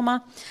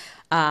hematoma.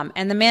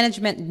 And the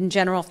management in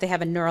general, if they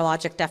have a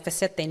neurologic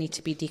deficit, they need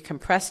to be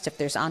decompressed. If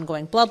there's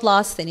ongoing blood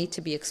loss, they need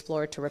to be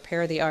explored to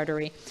repair the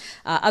artery.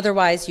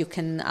 Otherwise, you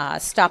can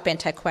stop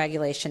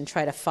anticoagulation,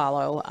 try to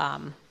follow.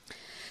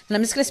 And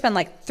I'm just going to spend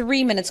like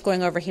 3 minutes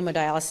going over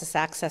hemodialysis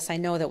access. I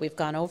know that we've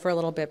gone over a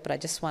little bit, but I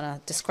just want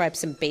to describe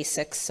some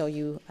basics so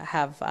you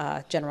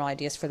have general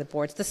ideas for the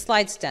boards. The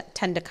slides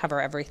tend to cover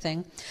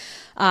everything.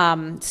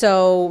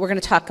 So we're going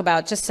to talk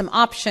about just some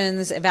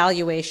options,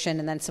 evaluation,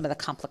 and then some of the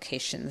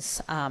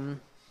complications.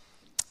 I'm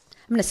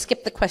going to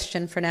skip the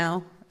question for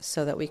now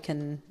so that we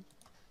can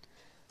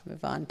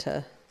move on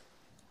to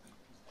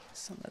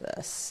some of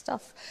the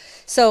stuff.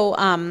 So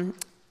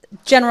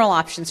general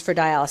options for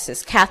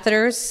dialysis: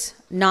 catheters,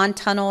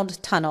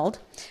 non-tunneled, tunneled,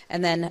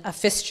 and then a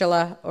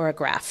fistula or a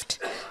graft.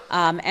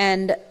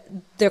 And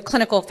there are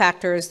clinical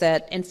factors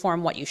that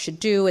inform what you should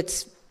do.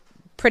 It's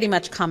pretty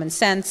much common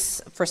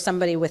sense. For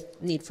somebody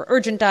with need for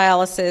urgent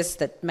dialysis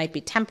that might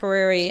be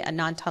temporary, a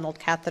non-tunneled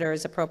catheter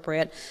is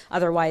appropriate.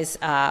 Otherwise,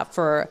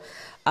 for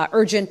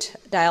urgent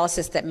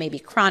dialysis that may be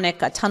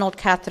chronic, a tunneled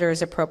catheter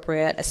is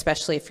appropriate,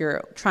 especially if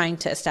you're trying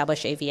to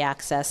establish AV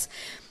access.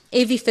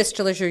 AV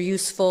fistulas are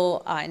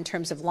useful in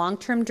terms of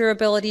long-term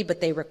durability,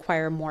 but they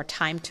require more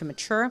time to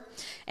mature.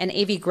 And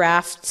AV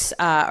grafts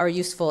are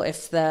useful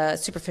if the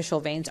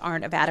superficial veins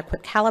aren't of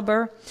adequate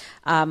caliber.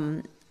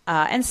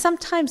 And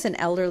sometimes in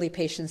elderly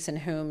patients in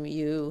whom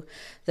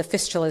the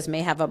fistulas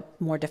may have a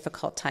more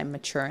difficult time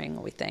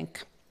maturing, we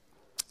think.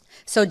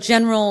 So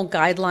general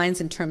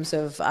guidelines in terms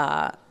of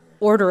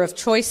order of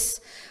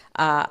choice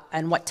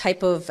and what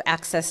type of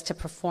access to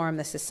perform.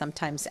 This is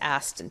sometimes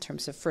asked in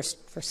terms of first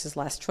versus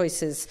last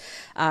choices.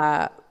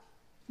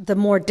 The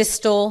more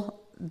distal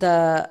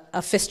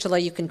a fistula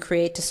you can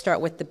create to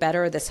start with, the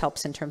better. This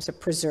helps in terms of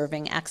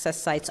preserving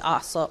access sites.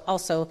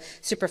 Also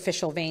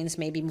superficial veins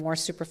may be more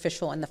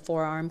superficial in the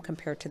forearm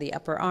compared to the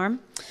upper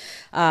arm.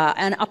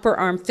 An upper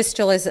arm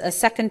fistula is a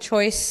second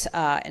choice.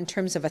 In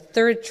terms of a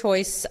third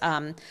choice,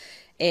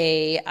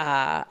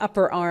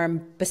 upper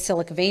arm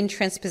basilic vein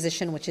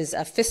transposition, which is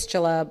a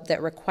fistula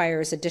that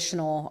requires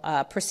additional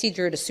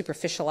procedure to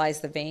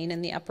superficialize the vein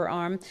in the upper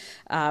arm,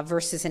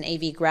 versus an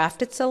AV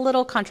graft. It's a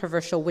little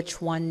controversial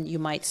which one you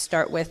might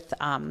start with.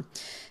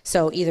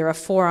 So either a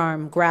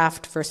forearm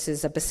graft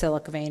versus a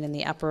basilic vein in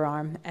the upper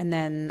arm. And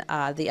then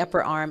the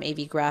upper arm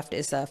AV graft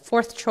is a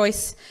fourth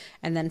choice.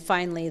 And then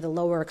finally, the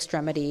lower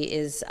extremity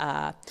is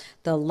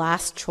the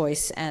last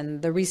choice.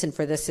 And the reason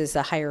for this is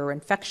a higher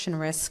infection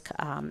risk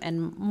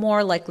and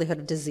more likelihood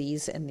of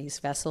disease in these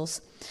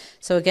vessels.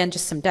 So again,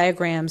 just some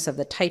diagrams of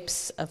the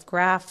types of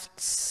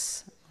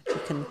grafts you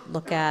can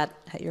look at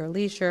your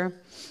leisure.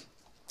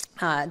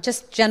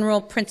 Just general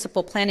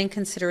principal planning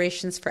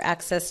considerations for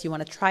access. You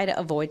want to try to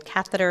avoid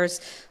catheters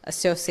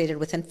associated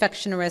with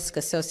infection risk,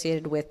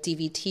 associated with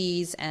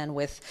DVTs, and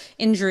with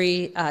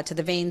injury to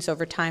the veins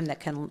over time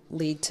that can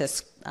lead to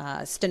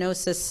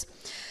stenosis.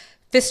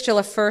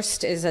 Fistula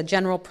first is a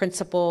general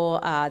principle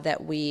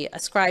that we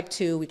ascribe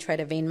to. We try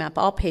to vein map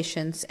all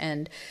patients,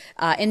 and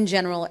in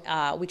general,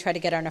 we try to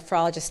get our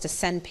nephrologist to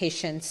send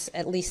patients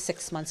at least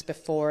 6 months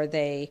before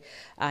they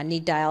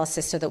need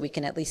dialysis so that we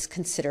can at least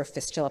consider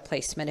fistula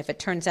placement. If it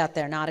turns out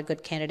they're not a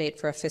good candidate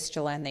for a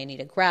fistula and they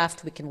need a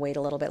graft, we can wait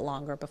a little bit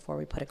longer before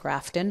we put a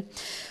graft in.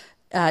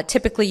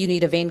 Typically, you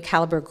need a vein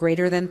caliber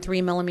greater than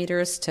 3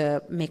 millimeters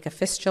to make a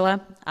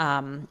fistula.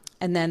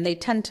 And then they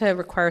tend to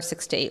require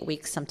 6 to 8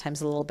 weeks, sometimes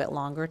a little bit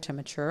longer to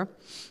mature.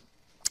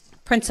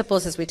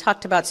 Principles, as we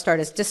talked about, start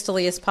as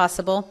distally as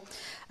possible.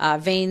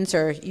 Veins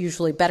are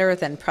usually better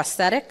than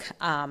prosthetic.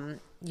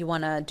 You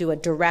want to do a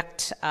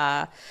direct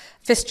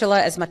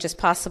fistula as much as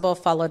possible,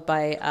 followed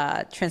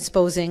by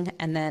transposing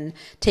and then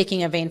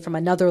taking a vein from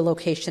another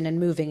location and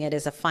moving it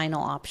as a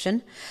final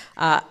option.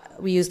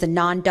 We use the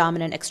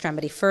non-dominant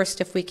extremity first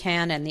if we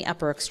can, and the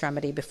upper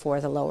extremity before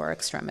the lower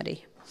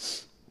extremity.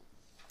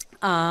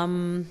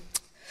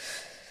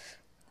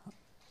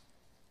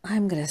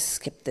 I'm going to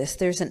skip this.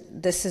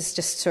 This is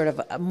just sort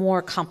of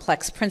more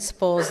complex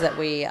principles that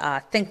we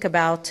think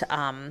about.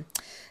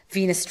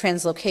 Venous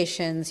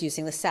translocations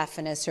using the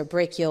saphenous or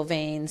brachial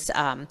veins.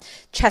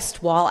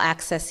 Chest wall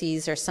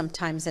accesses are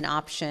sometimes an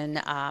option.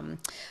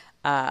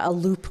 A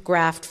loop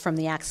graft from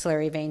the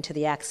axillary vein to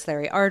the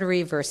axillary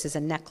artery versus a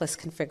necklace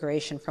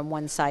configuration from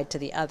one side to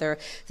the other.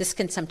 This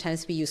can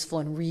sometimes be useful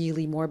in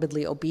really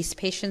morbidly obese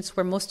patients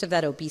where most of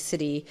that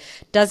obesity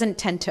doesn't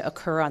tend to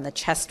occur on the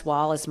chest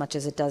wall as much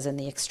as it does in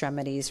the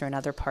extremities or in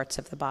other parts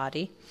of the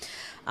body.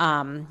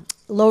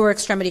 Lower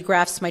extremity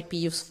grafts might be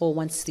useful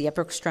once the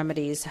upper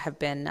extremities have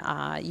been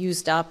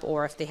used up,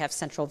 or if they have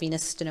central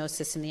venous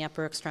stenosis in the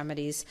upper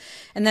extremities.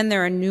 And then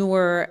there are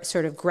newer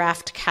sort of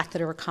graft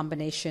catheter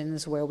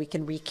combinations where we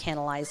can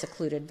recanalize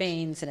occluded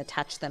veins and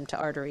attach them to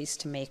arteries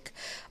to make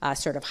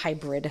sort of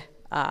hybrid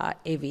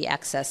AV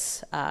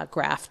access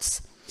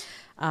grafts.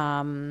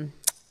 Some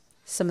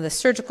of the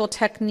surgical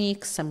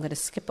techniques I'm going to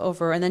skip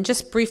over, and then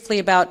just briefly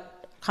about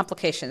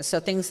complications, so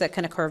things that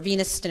can occur.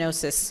 Venous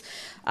stenosis,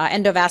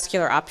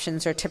 endovascular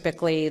options are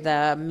typically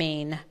the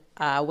main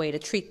way to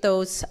treat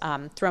those.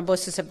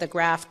 Thrombosis of the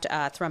graft,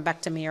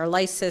 thrombectomy or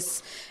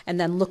lysis, and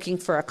then looking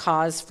for a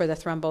cause for the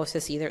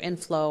thrombosis, either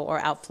inflow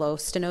or outflow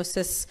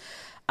stenosis.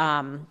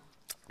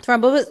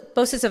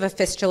 Thrombosis of a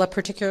fistula,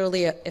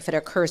 particularly if it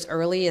occurs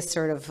early, is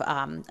sort of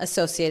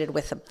associated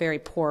with a very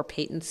poor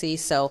patency.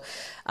 So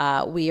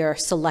we are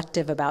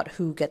selective about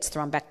who gets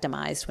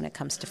thrombectomized when it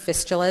comes to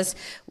fistulas.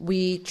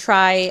 We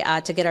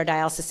try to get our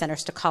dialysis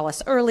centers to call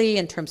us early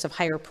in terms of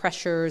higher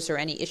pressures or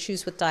any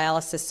issues with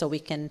dialysis so we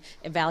can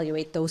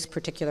evaluate those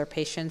particular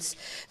patients.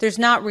 There's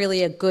not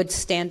really a good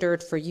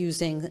standard for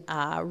using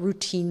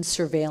routine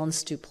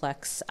surveillance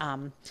duplex.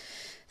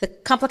 The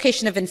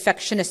complication of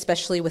infection,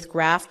 especially with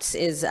grafts,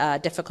 is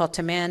difficult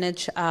to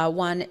manage.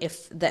 One,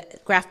 if the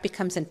graft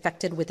becomes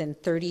infected within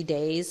 30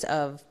 days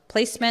of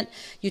placement,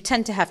 you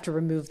tend to have to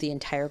remove the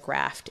entire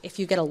graft. If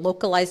you get a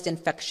localized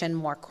infection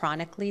more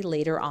chronically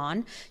later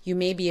on, you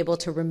may be able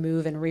to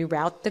remove and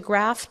reroute the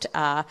graft.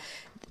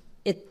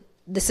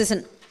 This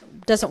isn't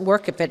doesn't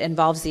work if it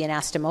involves the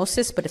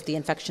anastomosis, but if the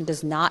infection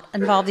does not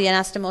involve the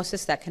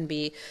anastomosis, that can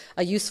be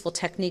a useful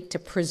technique to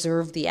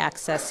preserve the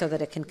access so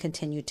that it can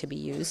continue to be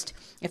used.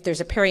 If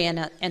there's a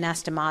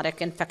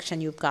perianastomotic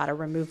infection, you've got to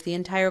remove the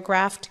entire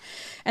graft.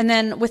 And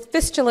then with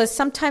fistulas,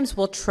 sometimes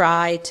we'll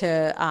try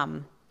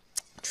to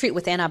treat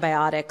with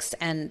antibiotics,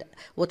 and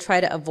we'll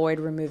try to avoid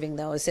removing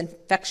those.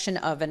 Infection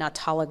of an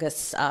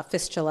autologous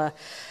fistula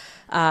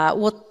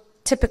will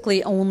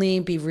typically only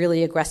be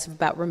really aggressive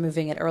about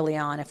removing it early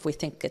on if we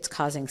think it's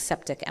causing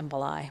septic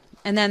emboli.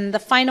 And then the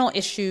final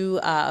issue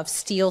of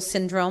Steele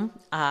syndrome.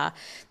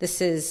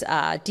 This is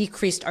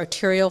decreased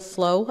arterial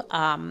flow,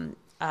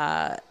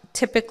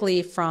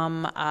 typically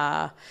from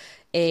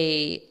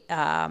a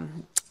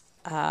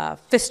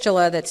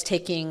fistula that's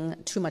taking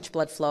too much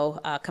blood flow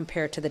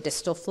compared to the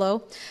distal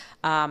flow.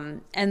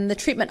 And the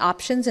treatment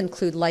options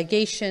include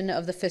ligation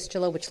of the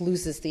fistula, which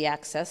loses the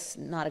access,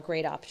 not a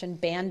great option,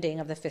 banding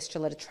of the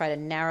fistula to try to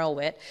narrow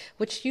it,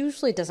 which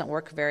usually doesn't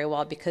work very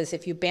well because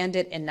if you band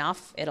it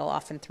enough, it'll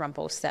often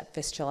thrombose that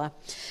fistula.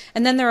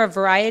 And then there are a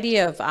variety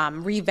of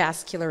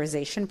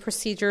revascularization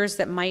procedures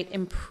that might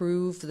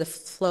improve the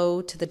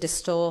flow to the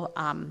distal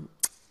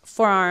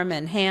forearm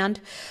and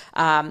hand.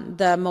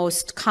 The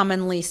most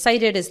commonly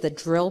cited is the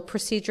drill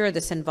procedure.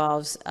 This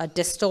involves a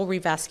distal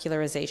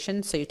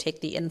revascularization. So you take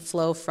the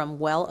inflow from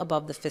well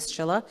above the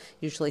fistula,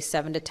 usually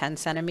 7 to 10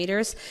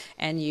 centimeters,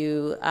 and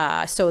you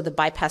sew the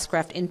bypass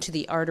graft into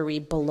the artery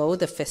below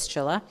the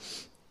fistula.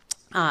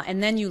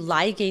 And then you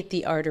ligate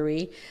the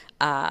artery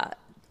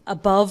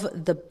above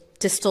the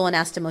distal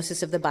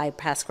anastomosis of the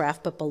bypass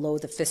graft, but below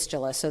the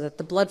fistula, so that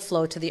the blood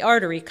flow to the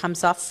artery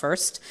comes off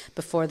first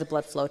before the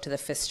blood flow to the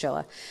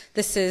fistula.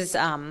 This is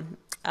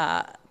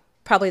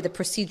probably the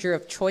procedure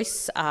of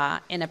choice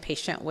in a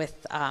patient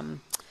with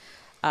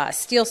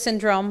Steele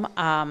syndrome.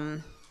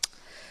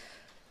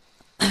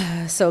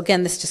 So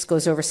again, this just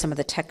goes over some of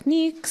the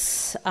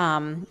techniques.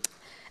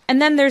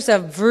 And then there's a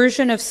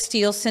version of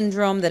Steele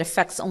syndrome that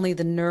affects only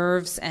the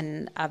nerves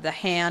and of the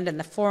hand and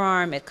the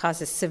forearm. It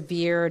causes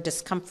severe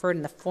discomfort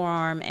in the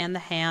forearm and the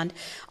hand.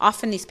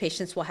 Often these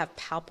patients will have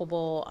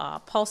palpable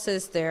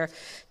pulses. There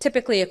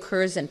typically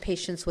occurs in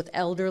patients with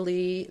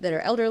elderly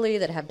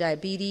that have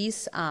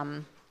diabetes,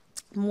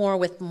 more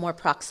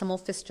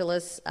proximal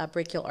fistulas,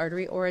 brachial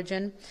artery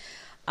origin.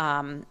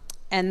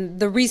 And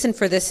the reason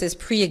for this is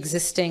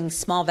pre-existing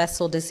small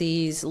vessel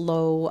disease,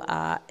 low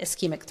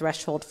ischemic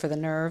threshold for the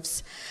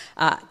nerves.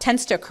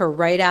 Tends to occur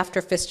right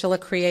after fistula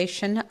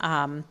creation.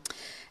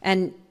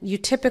 And you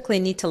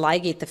typically need to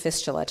ligate the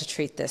fistula to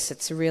treat this.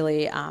 It's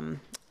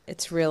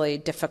really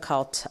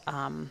difficult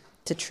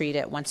to treat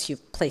it once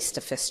you've placed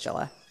a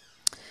fistula.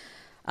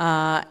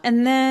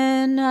 And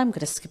then I'm going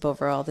to skip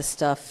over all this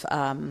stuff.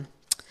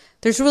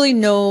 There's really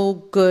no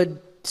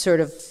good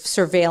sort of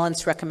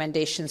surveillance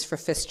recommendations for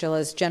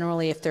fistulas.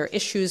 Generally, if there are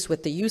issues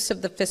with the use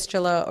of the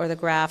fistula or the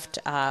graft,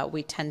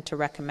 we tend to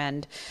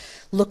recommend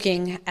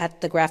looking at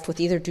the graft with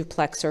either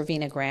duplex or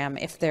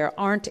venogram. If there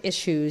aren't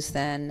issues,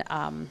 then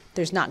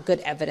there's not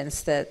good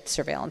evidence that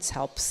surveillance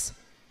helps.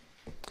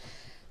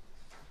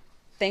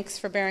 Thanks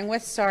for bearing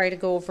with. Sorry to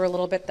go over a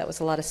little bit. That was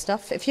a lot of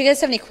stuff. If you guys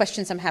have any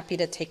questions, I'm happy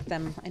to take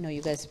them. I know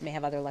you guys may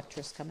have other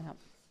lectures coming up.